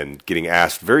conferences and getting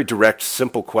asked very direct,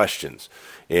 simple questions,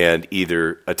 and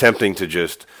either attempting to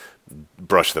just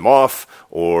brush them off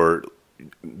or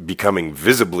becoming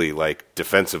visibly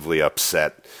defensively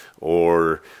upset,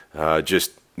 or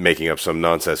just making up some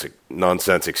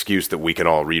nonsense excuse that we can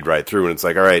all read right through. And it's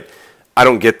all right, I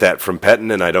don't get that from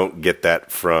Pettine, and I don't get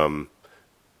that from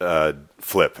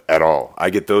Flip at all. I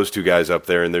get those two guys up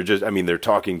there, and they're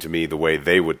talking to me the way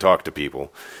they would talk to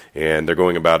people, and they're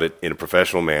going about it in a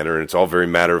professional manner, and it's all very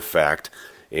matter of fact.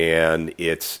 And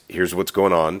it's, here's what's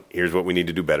going on, here's what we need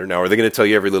to do better. Now, are they going to tell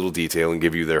you every little detail and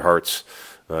give you their heart's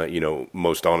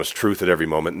most honest truth at every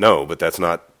moment? No, but that's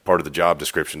not part of the job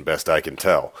description, best I can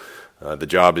tell. The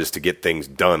job is to get things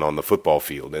done on the football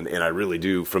field. And I really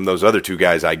do, from those other two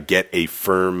guys, I get a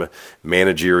firm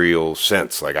managerial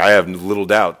sense. I have little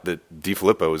doubt that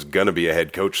DiFilippo is going to be a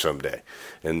head coach someday.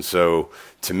 And so,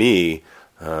 to me,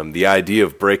 the idea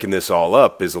of breaking this all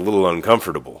up is a little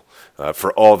uncomfortable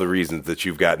for all the reasons that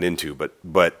you've gotten into.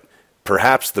 But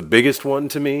perhaps the biggest one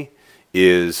to me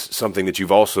is something that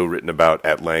you've also written about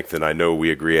at length, and I know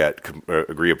we agree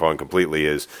upon completely,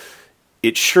 is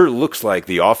it sure looks like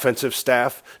the offensive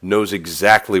staff knows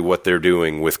exactly what they're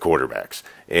doing with quarterbacks.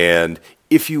 And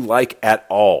if you like at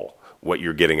all what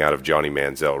you're getting out of Johnny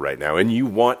Manziel right now, and you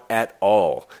want at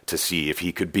all to see if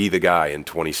he could be the guy in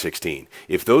 2016,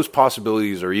 if those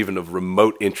possibilities are even of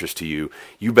remote interest to you,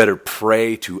 you better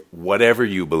pray to whatever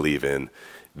you believe in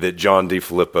that John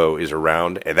DiFilippo is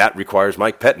around, and that requires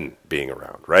Mike Pettine being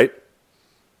around, right?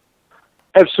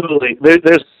 Absolutely.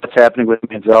 There's what's happening with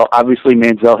Manziel. Obviously,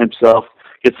 Manziel himself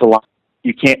gets a lot.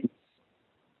 You can't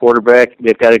quarterback.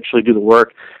 They've got to actually do the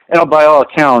work. And by all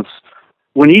accounts,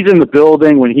 when he's in the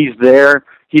building, when he's there,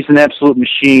 he's an absolute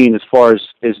machine as far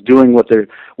as doing what they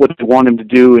want him to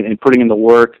do and putting in the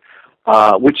work,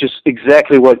 which is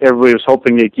exactly what everybody was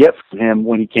hoping they'd get from him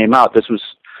when he came out. This was,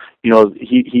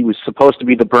 he was supposed to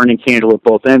be the burning candle at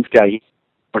both ends guy. He has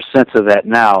more sense of that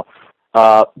now.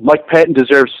 Mike Pettine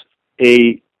deserves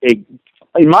in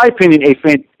my opinion,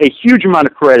 a huge amount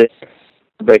of credit for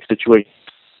the back situation.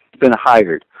 He's been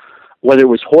hired. Whether it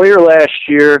was Hoyer last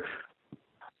year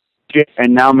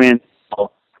and now Manziel,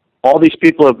 all these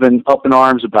people have been up in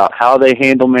arms about how they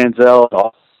handle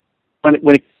Manziel. When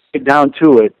it gets down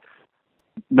to it,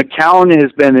 McCown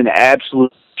has been an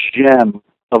absolute gem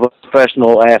of a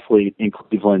professional athlete in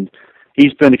Cleveland.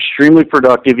 He's been extremely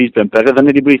productive. He's been better than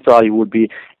anybody thought he would be.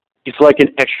 He's like an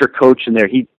extra coach in there.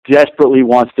 He desperately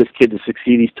wants this kid to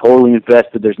succeed. He's totally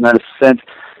invested. There's not a sense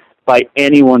by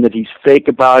anyone that he's fake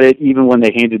about it. Even when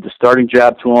they handed the starting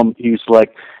job to him, he was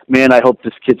like, man, I hope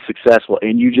this kid's successful.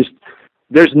 And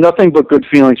there's nothing but good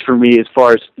feelings for me as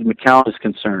far as McCown is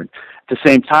concerned. At the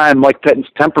same time, Mike Pettine's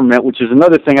temperament, which is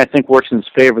another thing I think works in his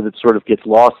favor that sort of gets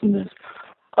lost in this,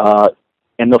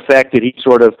 and the fact that he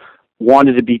sort of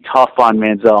wanted to be tough on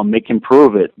Manziel and make him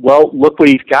prove it. Well, look what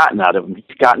he's gotten out of him.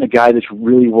 He's gotten a guy that's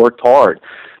really worked hard.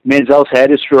 Manziel's had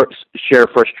his share of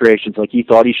frustrations, like he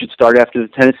thought he should start after the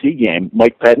Tennessee game.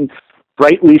 Mike Pettine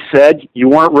rightly said, you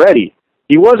weren't ready.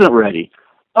 He wasn't ready.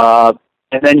 And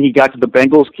then he got to the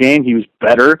Bengals game. He was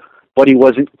better. but he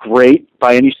wasn't great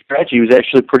by any stretch. He was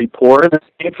actually pretty poor in the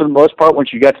game for the most part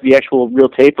once you got to the actual real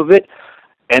tape of it.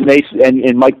 And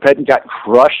Mike Pettine got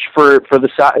crushed for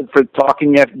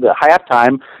talking at the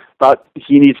halftime about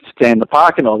he needs to stay in the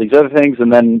pocket and all these other things.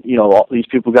 And then, all these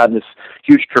people got in this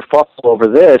huge kerfuffle over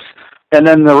this. And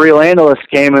then the real analysts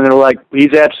came and they're like,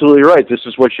 he's absolutely right. This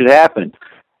is what should happen.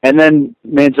 And then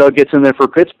Manziel gets in there for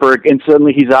Pittsburgh, and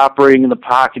suddenly he's operating in the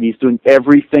pocket. He's doing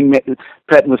everything that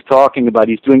Pettine was talking about.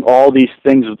 He's doing all these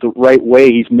things the right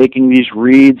way. He's making these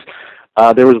reads.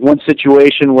 There was one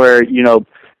situation where, it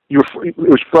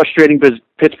was frustrating because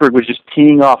Pittsburgh was just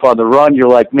teeing off on the run. You're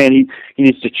like, man, he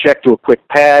needs to check to a quick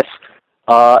pass.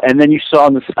 And then you saw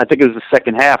in I think it was the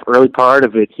second half, early part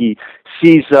of it, he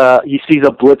sees a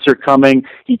blitzer coming.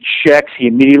 He checks. He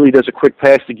immediately does a quick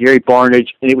pass to Gary Barnidge,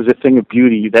 and it was a thing of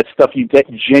beauty. That stuff, you get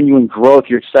genuine growth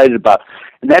you're excited about.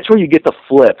 And that's where you get the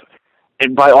flip.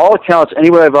 And by all accounts,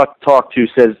 anyone I've talked to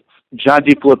says John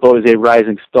DeFilippo is a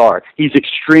rising star. He's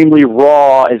extremely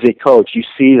raw as a coach. You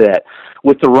see that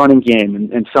with the running game,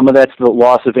 and some of that's the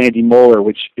loss of Andy Moeller,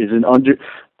 which is an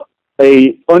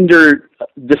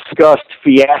under-discussed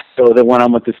fiasco that went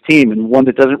on with this team, and one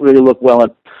that doesn't really look well on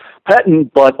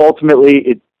Pettine, but ultimately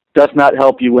it does not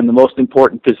help you when the most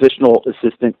important positional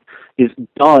assistant is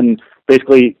done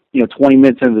basically 20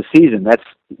 minutes into the season. That's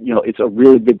it's a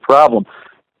really big problem.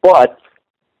 But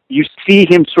you see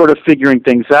him sort of figuring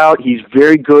things out. He's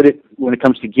very good at when it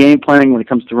comes to game planning, when it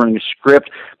comes to running a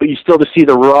script, but you still see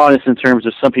the rawness in terms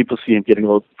of some people see him getting a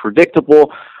little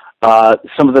predictable.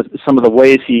 Some of the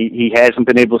ways he hasn't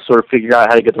been able to sort of figure out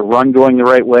how to get the run going the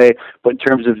right way, but in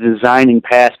terms of designing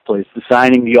pass plays,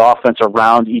 designing the offense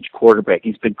around each quarterback,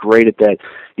 he's been great at that.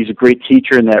 He's a great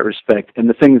teacher in that respect. And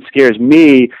the thing that scares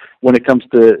me when it comes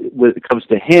to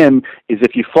him is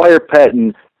if you fire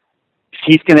Pettine,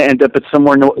 he's going to end up at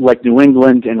somewhere like New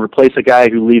England and replace a guy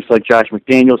who leaves like Josh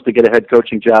McDaniels to get a head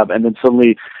coaching job, and then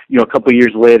suddenly, a couple of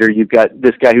years later, you've got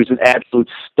this guy who's an absolute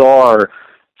star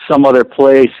some other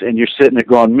place, and you're sitting there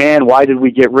going, man, why did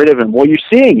we get rid of him? Well, you're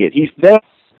seeing it. He's there.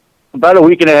 About a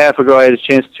week and a half ago, I had a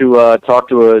chance to talk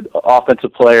to an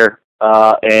offensive player,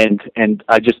 and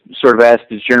I just sort of asked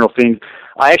his general feelings.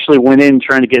 I actually went in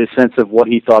trying to get a sense of what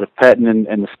he thought of Pettine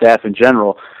and the staff in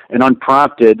general, and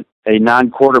unprompted, a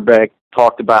non-quarterback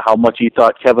talked about how much he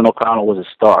thought Kevin O'Connell was a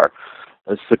star.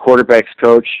 That's the quarterback's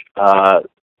coach,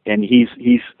 and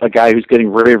he's a guy who's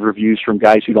getting rave reviews from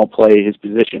guys who don't play his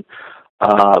position.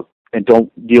 And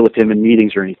don't deal with him in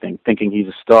meetings or anything, thinking he's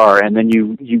a star. And then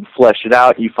you flesh it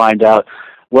out, you find out,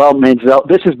 well, Manziel,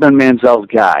 this has been Manziel's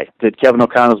guy, that Kevin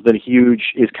O'Connell's been huge,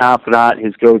 his confidant,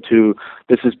 his go-to,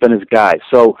 this has been his guy.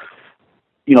 So,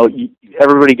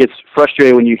 everybody gets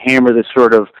frustrated when you hammer this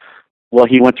sort of, well,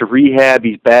 he went to rehab,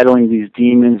 he's battling these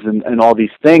demons and all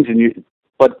these things,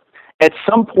 but at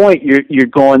some point you're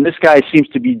going, this guy seems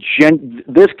to be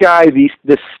this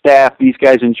staff, these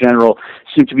guys in general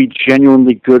seem to be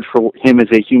genuinely good for him as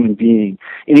a human being.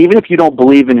 And even if you don't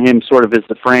believe in him sort of as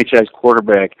the franchise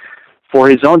quarterback, for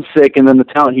his own sake and then the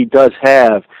talent he does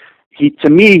have, to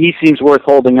me he seems worth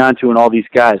holding on to in all these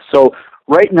guys. So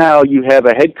right now you have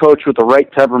a head coach with the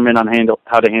right temperament on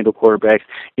how to handle quarterbacks,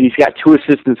 and he's got two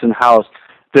assistants in-house.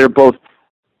 They're both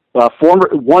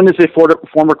one is a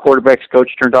former quarterbacks coach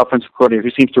turned offensive coordinator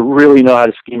who seems to really know how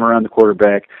to scheme around the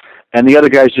quarterback, and the other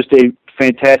guy is just a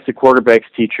fantastic quarterbacks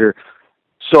teacher.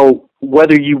 So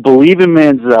whether you believe in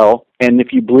Manziel, and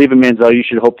if you believe in Manziel, you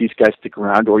should hope these guys stick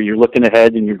around, or you're looking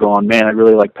ahead and you're going, man, I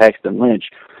really like Paxton Lynch.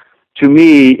 To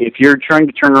me, if you're trying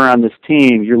to turn around this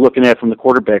team, you're looking at it from the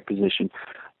quarterback position.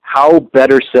 How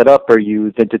better set up are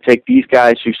you than to take these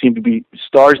guys who seem to be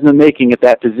stars in the making at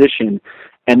that position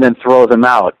and then throw them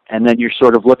out? And then you're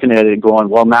sort of looking at it and going,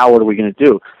 well, now what are we going to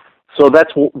do? So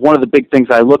that's one of the big things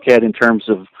I look at in terms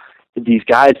of these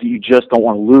guys that you just don't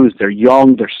want to lose. They're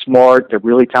young, they're smart, they're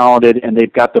really talented, and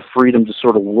they've got the freedom to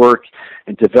sort of work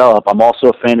and develop. I'm also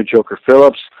a fan of Joker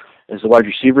Phillips as the wide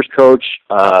receivers coach,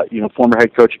 former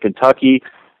head coach of Kentucky.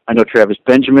 I know Travis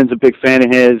Benjamin's a big fan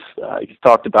of his. He's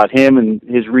talked about him and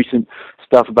his recent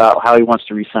stuff about how he wants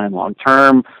to re-sign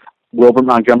long-term. Wilbert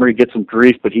Montgomery gets some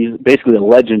grief, but he's basically a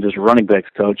legend as a running backs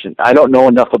coach. And I don't know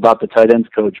enough about the tight ends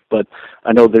coach, but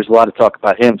I know there's a lot of talk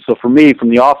about him. So for me, from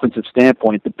the offensive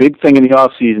standpoint, the big thing in the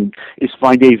offseason is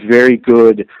find a very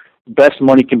good, best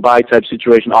money can buy type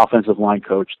situation offensive line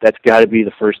coach. That's got to be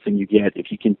the first thing you get. If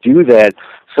you can do that,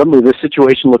 suddenly this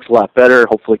situation looks a lot better.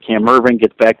 Hopefully Cam Irvin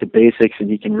gets back to basics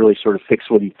and he can really sort of fix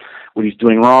what he's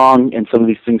doing wrong, and some of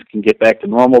these things can get back to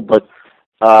normal. But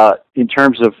in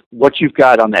terms of what you've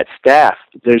got on that staff,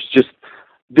 this just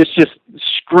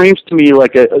screams to me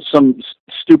like some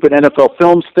stupid NFL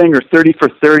Films thing or 30 for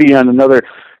 30 on another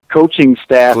coaching staff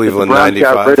that the Cleveland Browns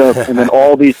 95. got rid of, and then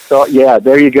all these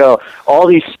there you go. All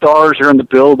these stars are in the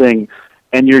building,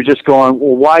 and you're just going,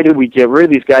 well, why did we get rid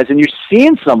of these guys? And you're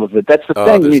seeing some of it. That's the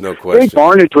thing. There's no question. Ray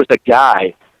Barnage was a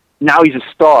guy. Now he's a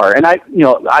star, and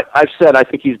I've said I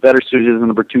think he's better suited as a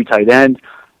number 2 tight end.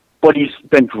 But he's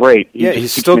been great.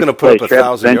 He's still going to put up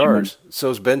 1,000 yards.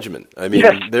 So's Benjamin. I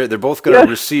mean, they're both going to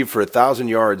receive for 1,000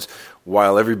 yards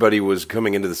while everybody was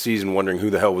coming into the season wondering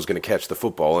who the hell was going to catch the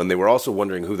football, and they were also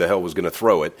wondering who the hell was going to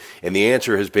throw it. And the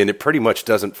answer has been it pretty much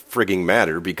doesn't frigging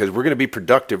matter because we're going to be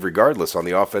productive regardless on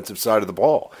the offensive side of the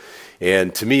ball.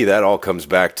 And to me, that all comes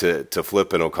back to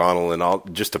Flip and O'Connell,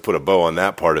 and just to put a bow on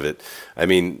that part of it, I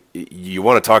mean, you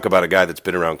want to talk about a guy that's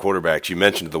been around quarterbacks. You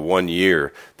mentioned the 1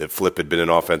 year that Flip had been an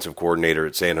offensive coordinator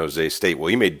at San Jose State. Well,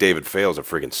 he made David Fales a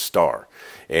friggin' star.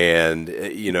 And,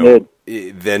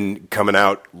 then coming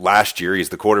out last year, he's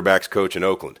the quarterback's coach in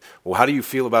Oakland. Well, how do you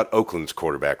feel about Oakland's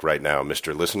quarterback right now,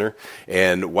 Mr. Listener?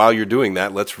 And while you're doing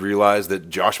that, let's realize that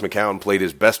Josh McCown played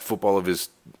his best football of his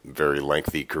very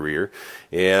lengthy career,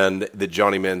 and that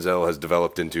Johnny Manziel has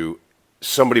developed into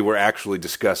somebody we're actually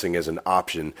discussing as an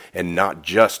option and not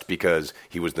just because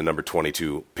he was the number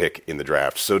 22 pick in the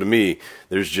draft. So to me,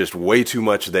 there's just way too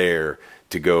much there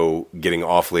to go getting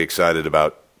awfully excited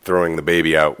about throwing the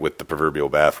baby out with the proverbial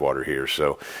bathwater here.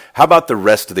 So how about the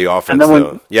rest of the offense,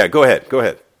 though? Yeah, go ahead.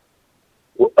 I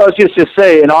was just to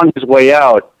say, and on his way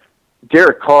out,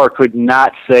 Derek Carr could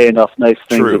not say enough nice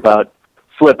things about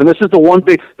Flip. And this is the one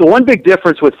big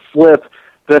difference with Flip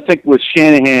that I think with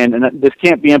Shanahan, and this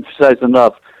can't be emphasized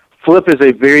enough. Flip is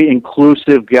a very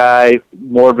inclusive guy,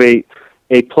 more of a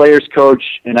player's coach,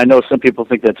 and I know some people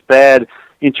think that's bad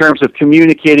in terms of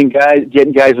communicating guys,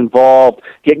 getting guys involved,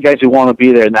 getting guys who want to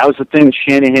be there. And that was the thing that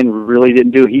Shanahan really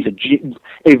didn't do. He's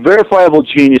a verifiable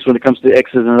genius when it comes to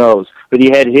X's and O's. But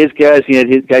he had his guys he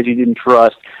didn't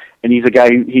trust, and he's a guy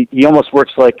who he almost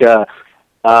works like I'm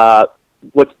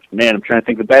trying to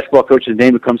think the basketball coach's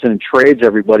name who comes in and trades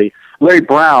everybody. Larry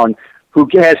Brown, who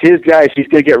has his guys, he's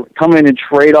going to come in and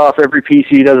trade off every piece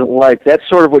he doesn't like. That's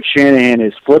sort of what Shanahan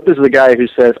is. Flip is the guy who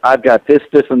says, I've got this,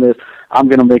 and this. I'm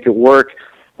going to make it work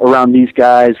around these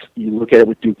guys. You look at it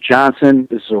with Duke Johnson.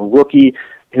 This is a rookie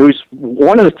who's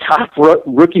one of the top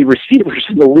rookie receivers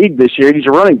in the league this year. He's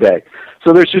a running back.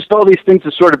 So there's just all these things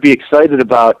to sort of be excited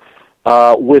about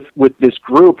with this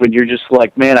group, and you're just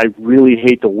like, man, I really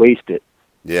hate to waste it.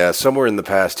 Yeah, somewhere in the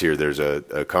past here, there's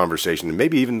a conversation, and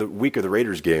maybe even the week of the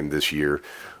Raiders game this year,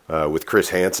 with Chris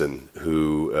Hansen,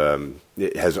 who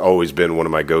has always been one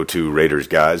of my go-to Raiders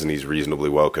guys, and he's reasonably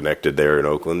well connected there in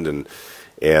Oakland,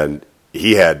 and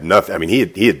he had nothing. I mean, he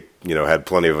had had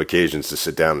plenty of occasions to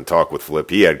sit down and talk with Flip.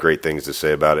 He had great things to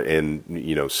say about it, and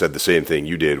said the same thing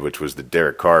you did, which was that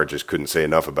Derek Carr just couldn't say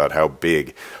enough about how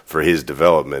big for his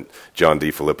development John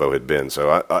DeFilippo had been.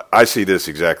 So I see this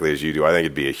exactly as you do. I think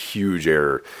it'd be a huge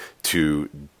error to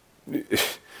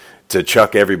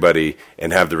chuck everybody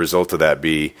and have the result of that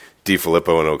be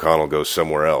DeFilippo and O'Connell go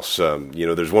somewhere else.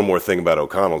 There's one more thing about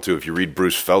O'Connell, too. If you read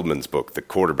Bruce Feldman's book, The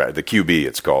Quarterback, the QB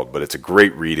it's called, but it's a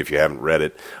great read if you haven't read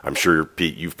it. I'm sure,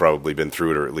 Pete, you've probably been through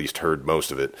it or at least heard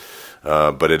most of it.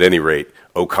 But at any rate,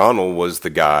 O'Connell was the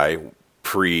guy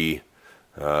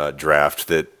pre-draft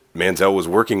that Manziel was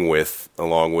working with,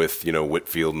 along with,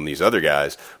 Whitfield and these other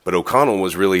guys, but O'Connell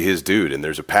was really his dude. And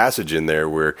there's a passage in there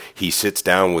where he sits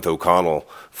down with O'Connell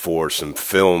for some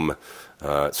film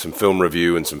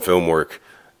review and some film work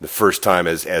the first time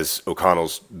as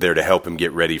O'Connell's there to help him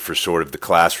get ready for sort of the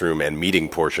classroom and meeting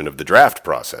portion of the draft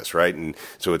process, right? And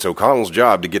so it's O'Connell's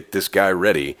job to get this guy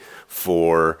ready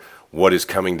for what is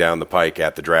coming down the pike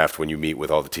at the draft when you meet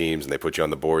with all the teams and they put you on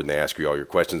the board and they ask you all your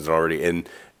questions already. And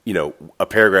a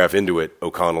paragraph into it,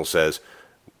 O'Connell says,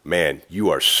 man, you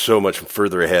are so much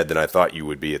further ahead than I thought you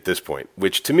would be at this point,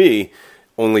 which to me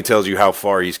only tells you how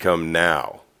far he's come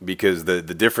now, because the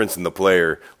difference in the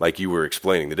player, like you were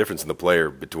explaining, the difference in the player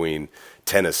between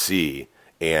Tennessee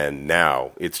and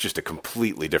now, it's just a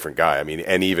completely different guy. I mean,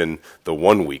 and even the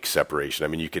 1 week separation, I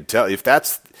mean, you could tell if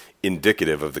that's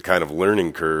indicative of the kind of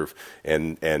learning curve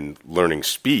and learning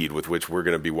speed with which we're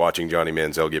going to be watching Johnny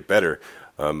Manziel get better.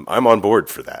 I'm on board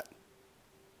for that.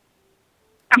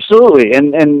 Absolutely,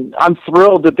 and I'm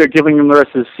thrilled that they're giving him the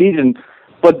rest of the season.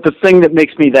 But the thing that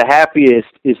makes me the happiest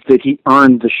is that he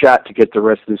earned the shot to get the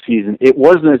rest of the season. It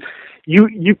wasn't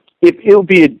it'll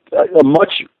be a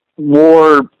much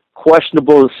more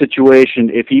questionable situation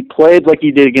if he played like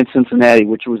he did against Cincinnati,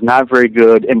 which was not very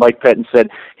good, and Mike Pettin said,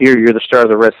 here, you're the star of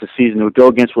the rest of the season. It would go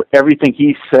against everything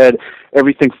he said,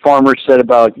 everything Farmer said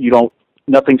about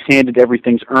nothing's handed,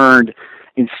 everything's earned.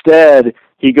 Instead,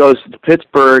 he goes to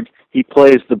Pittsburgh, he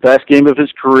plays the best game of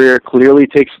his career, clearly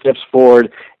takes steps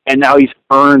forward, and now he's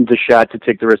earned the shot to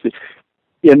take the rest of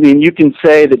it. I mean, you can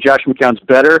say that Josh McCown's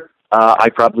better. I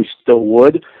probably still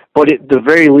would. But at the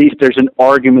very least, there's an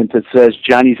argument that says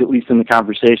Johnny's at least in the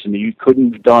conversation that you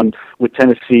couldn't have done with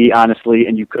Tennessee, honestly,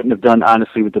 and you couldn't have done,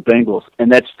 honestly, with the Bengals. And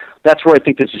that's where I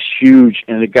think this is huge.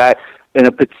 And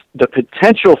the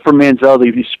potential for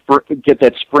Manziel to get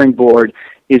that springboard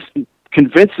is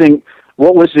convincing.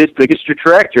 What was his biggest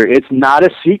detractor? It's not a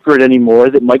secret anymore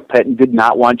that Mike Pettin did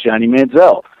not want Johnny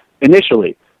Manziel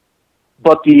initially.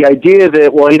 But the idea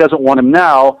that, well, he doesn't want him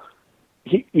now,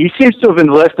 he seems to have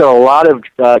invested a lot of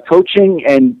coaching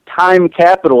and time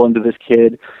capital into this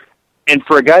kid. And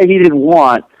for a guy he didn't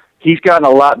want, he's gotten a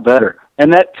lot better.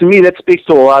 And that, to me, that speaks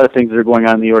to a lot of things that are going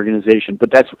on in the organization. But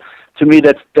that's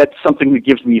something that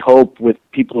gives me hope with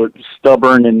people who are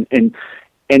stubborn and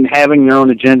having their own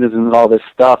agendas and all this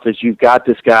stuff. Is you've got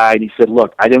this guy, and he said,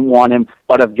 look, I didn't want him,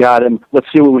 but I've got him. Let's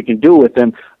see what we can do with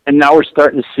him. And now we're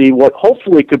starting to see what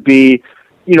hopefully could be,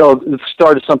 the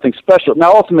start of something special.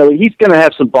 Now, ultimately, he's going to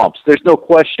have some bumps. There's no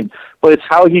question. But it's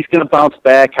how he's going to bounce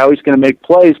back, how he's going to make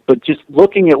plays. But just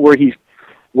looking at where he's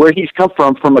come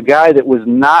from a guy that was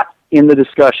not in the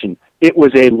discussion. It was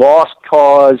a lost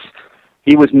cause.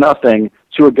 He was nothing,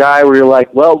 to a guy where you're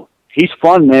like, well, he's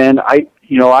fun, man. I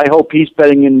hope he's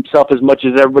betting in himself as much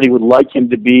as everybody would like him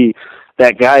to be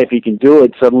that guy if he can do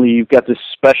it. Suddenly you've got this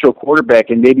special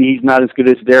quarterback, and maybe he's not as good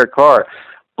as Derek Carr,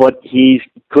 but he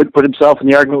could put himself in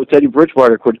the argument with Teddy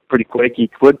Bridgewater pretty quick. He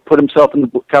could put himself in the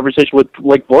conversation with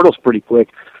Blake Bortles pretty quick.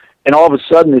 And all of a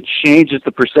sudden it changes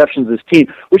the perception of this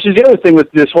team, which is the other thing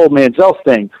with this whole Manziel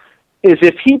thing, is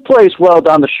if he plays well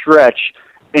down the stretch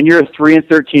and you're a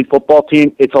 3-13 football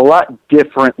team, it's a lot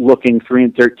different looking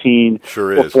 3-13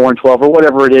 sure or 4-12 or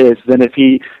whatever it is than if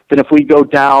we go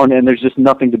down and there's just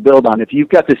nothing to build on. If you've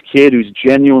got this kid who's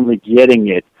genuinely getting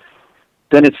it,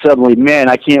 then it's suddenly, man,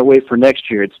 I can't wait for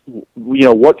next year. It's,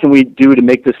 what can we do to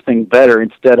make this thing better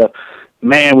instead of,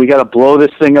 man, we got to blow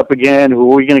this thing up again.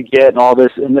 Who are we going to get and all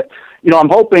this? And I'm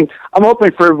hoping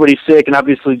for everybody's sake, and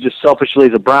obviously just selfishly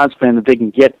as a Browns fan, that they can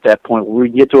get to that point where we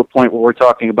can get to a point where we're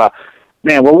talking about,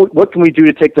 man, what can we do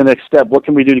to take the next step? What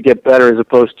can we do to get better, as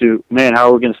opposed to, man, how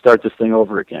are we going to start this thing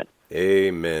over again?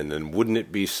 Amen. And wouldn't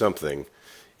it be something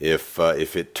if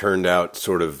it turned out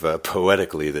sort of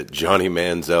poetically that Johnny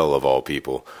Manziel, of all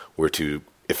people, were to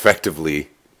effectively,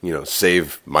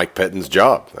 save Mike Pettin's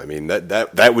job? I mean,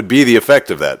 that would be the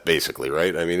effect of that, basically,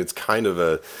 right? I mean, it's kind of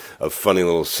a funny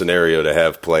little scenario to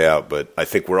have play out, but I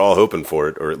think we're all hoping for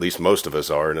it, or at least most of us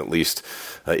are, and at least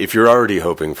if you're already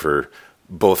hoping for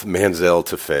both Manziel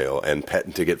to fail and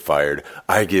Pettin to get fired,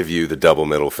 I give you the double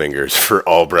middle fingers for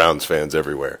all Browns fans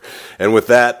everywhere. And with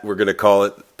that, we're going to call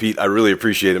it. Pete, I really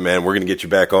appreciate it, man. We're going to get you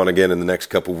back on again in the next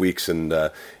couple weeks and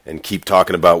keep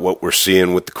talking about what we're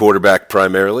seeing with the quarterback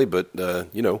primarily. But, I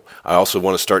also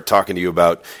want to start talking to you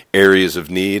about areas of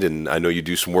need, and I know you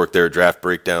do some work there at Draft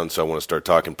Breakdown, so I want to start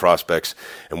talking prospects,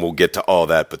 and we'll get to all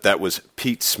that. But that was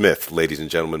Pete Smith, ladies and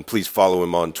gentlemen. Please follow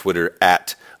him on Twitter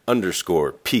at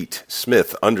 _Pete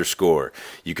Smith _.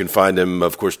 You can find him,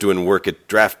 of course, doing work at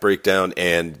Draft Breakdown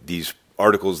and these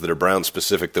articles that are Brown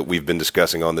specific that we've been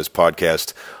discussing on this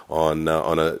podcast on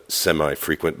a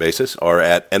semi-frequent basis are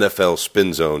at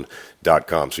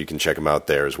NFLSpinZone.com, so you can check them out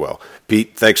there as well.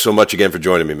 Pete, thanks so much again for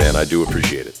joining me, man. I do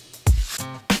appreciate it.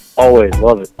 Always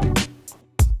love it.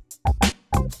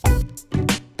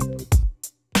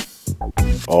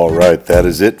 All right, that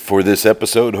is it for this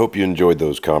episode. Hope you enjoyed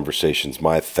those conversations.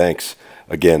 My thanks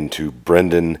again to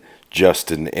Brendan,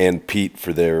 Justin, and Pete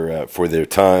for their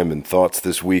time and thoughts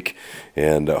this week,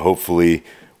 and hopefully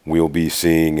we'll be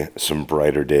seeing some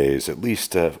brighter days, at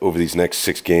least over these next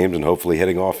 6 games, and hopefully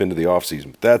heading off into the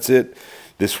offseason. But that's it.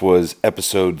 This was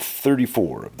episode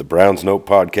 34 of the Browns Note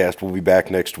podcast. We'll be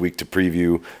back next week to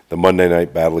preview the Monday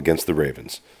night battle against the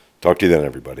Ravens. Talk to you then,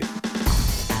 everybody.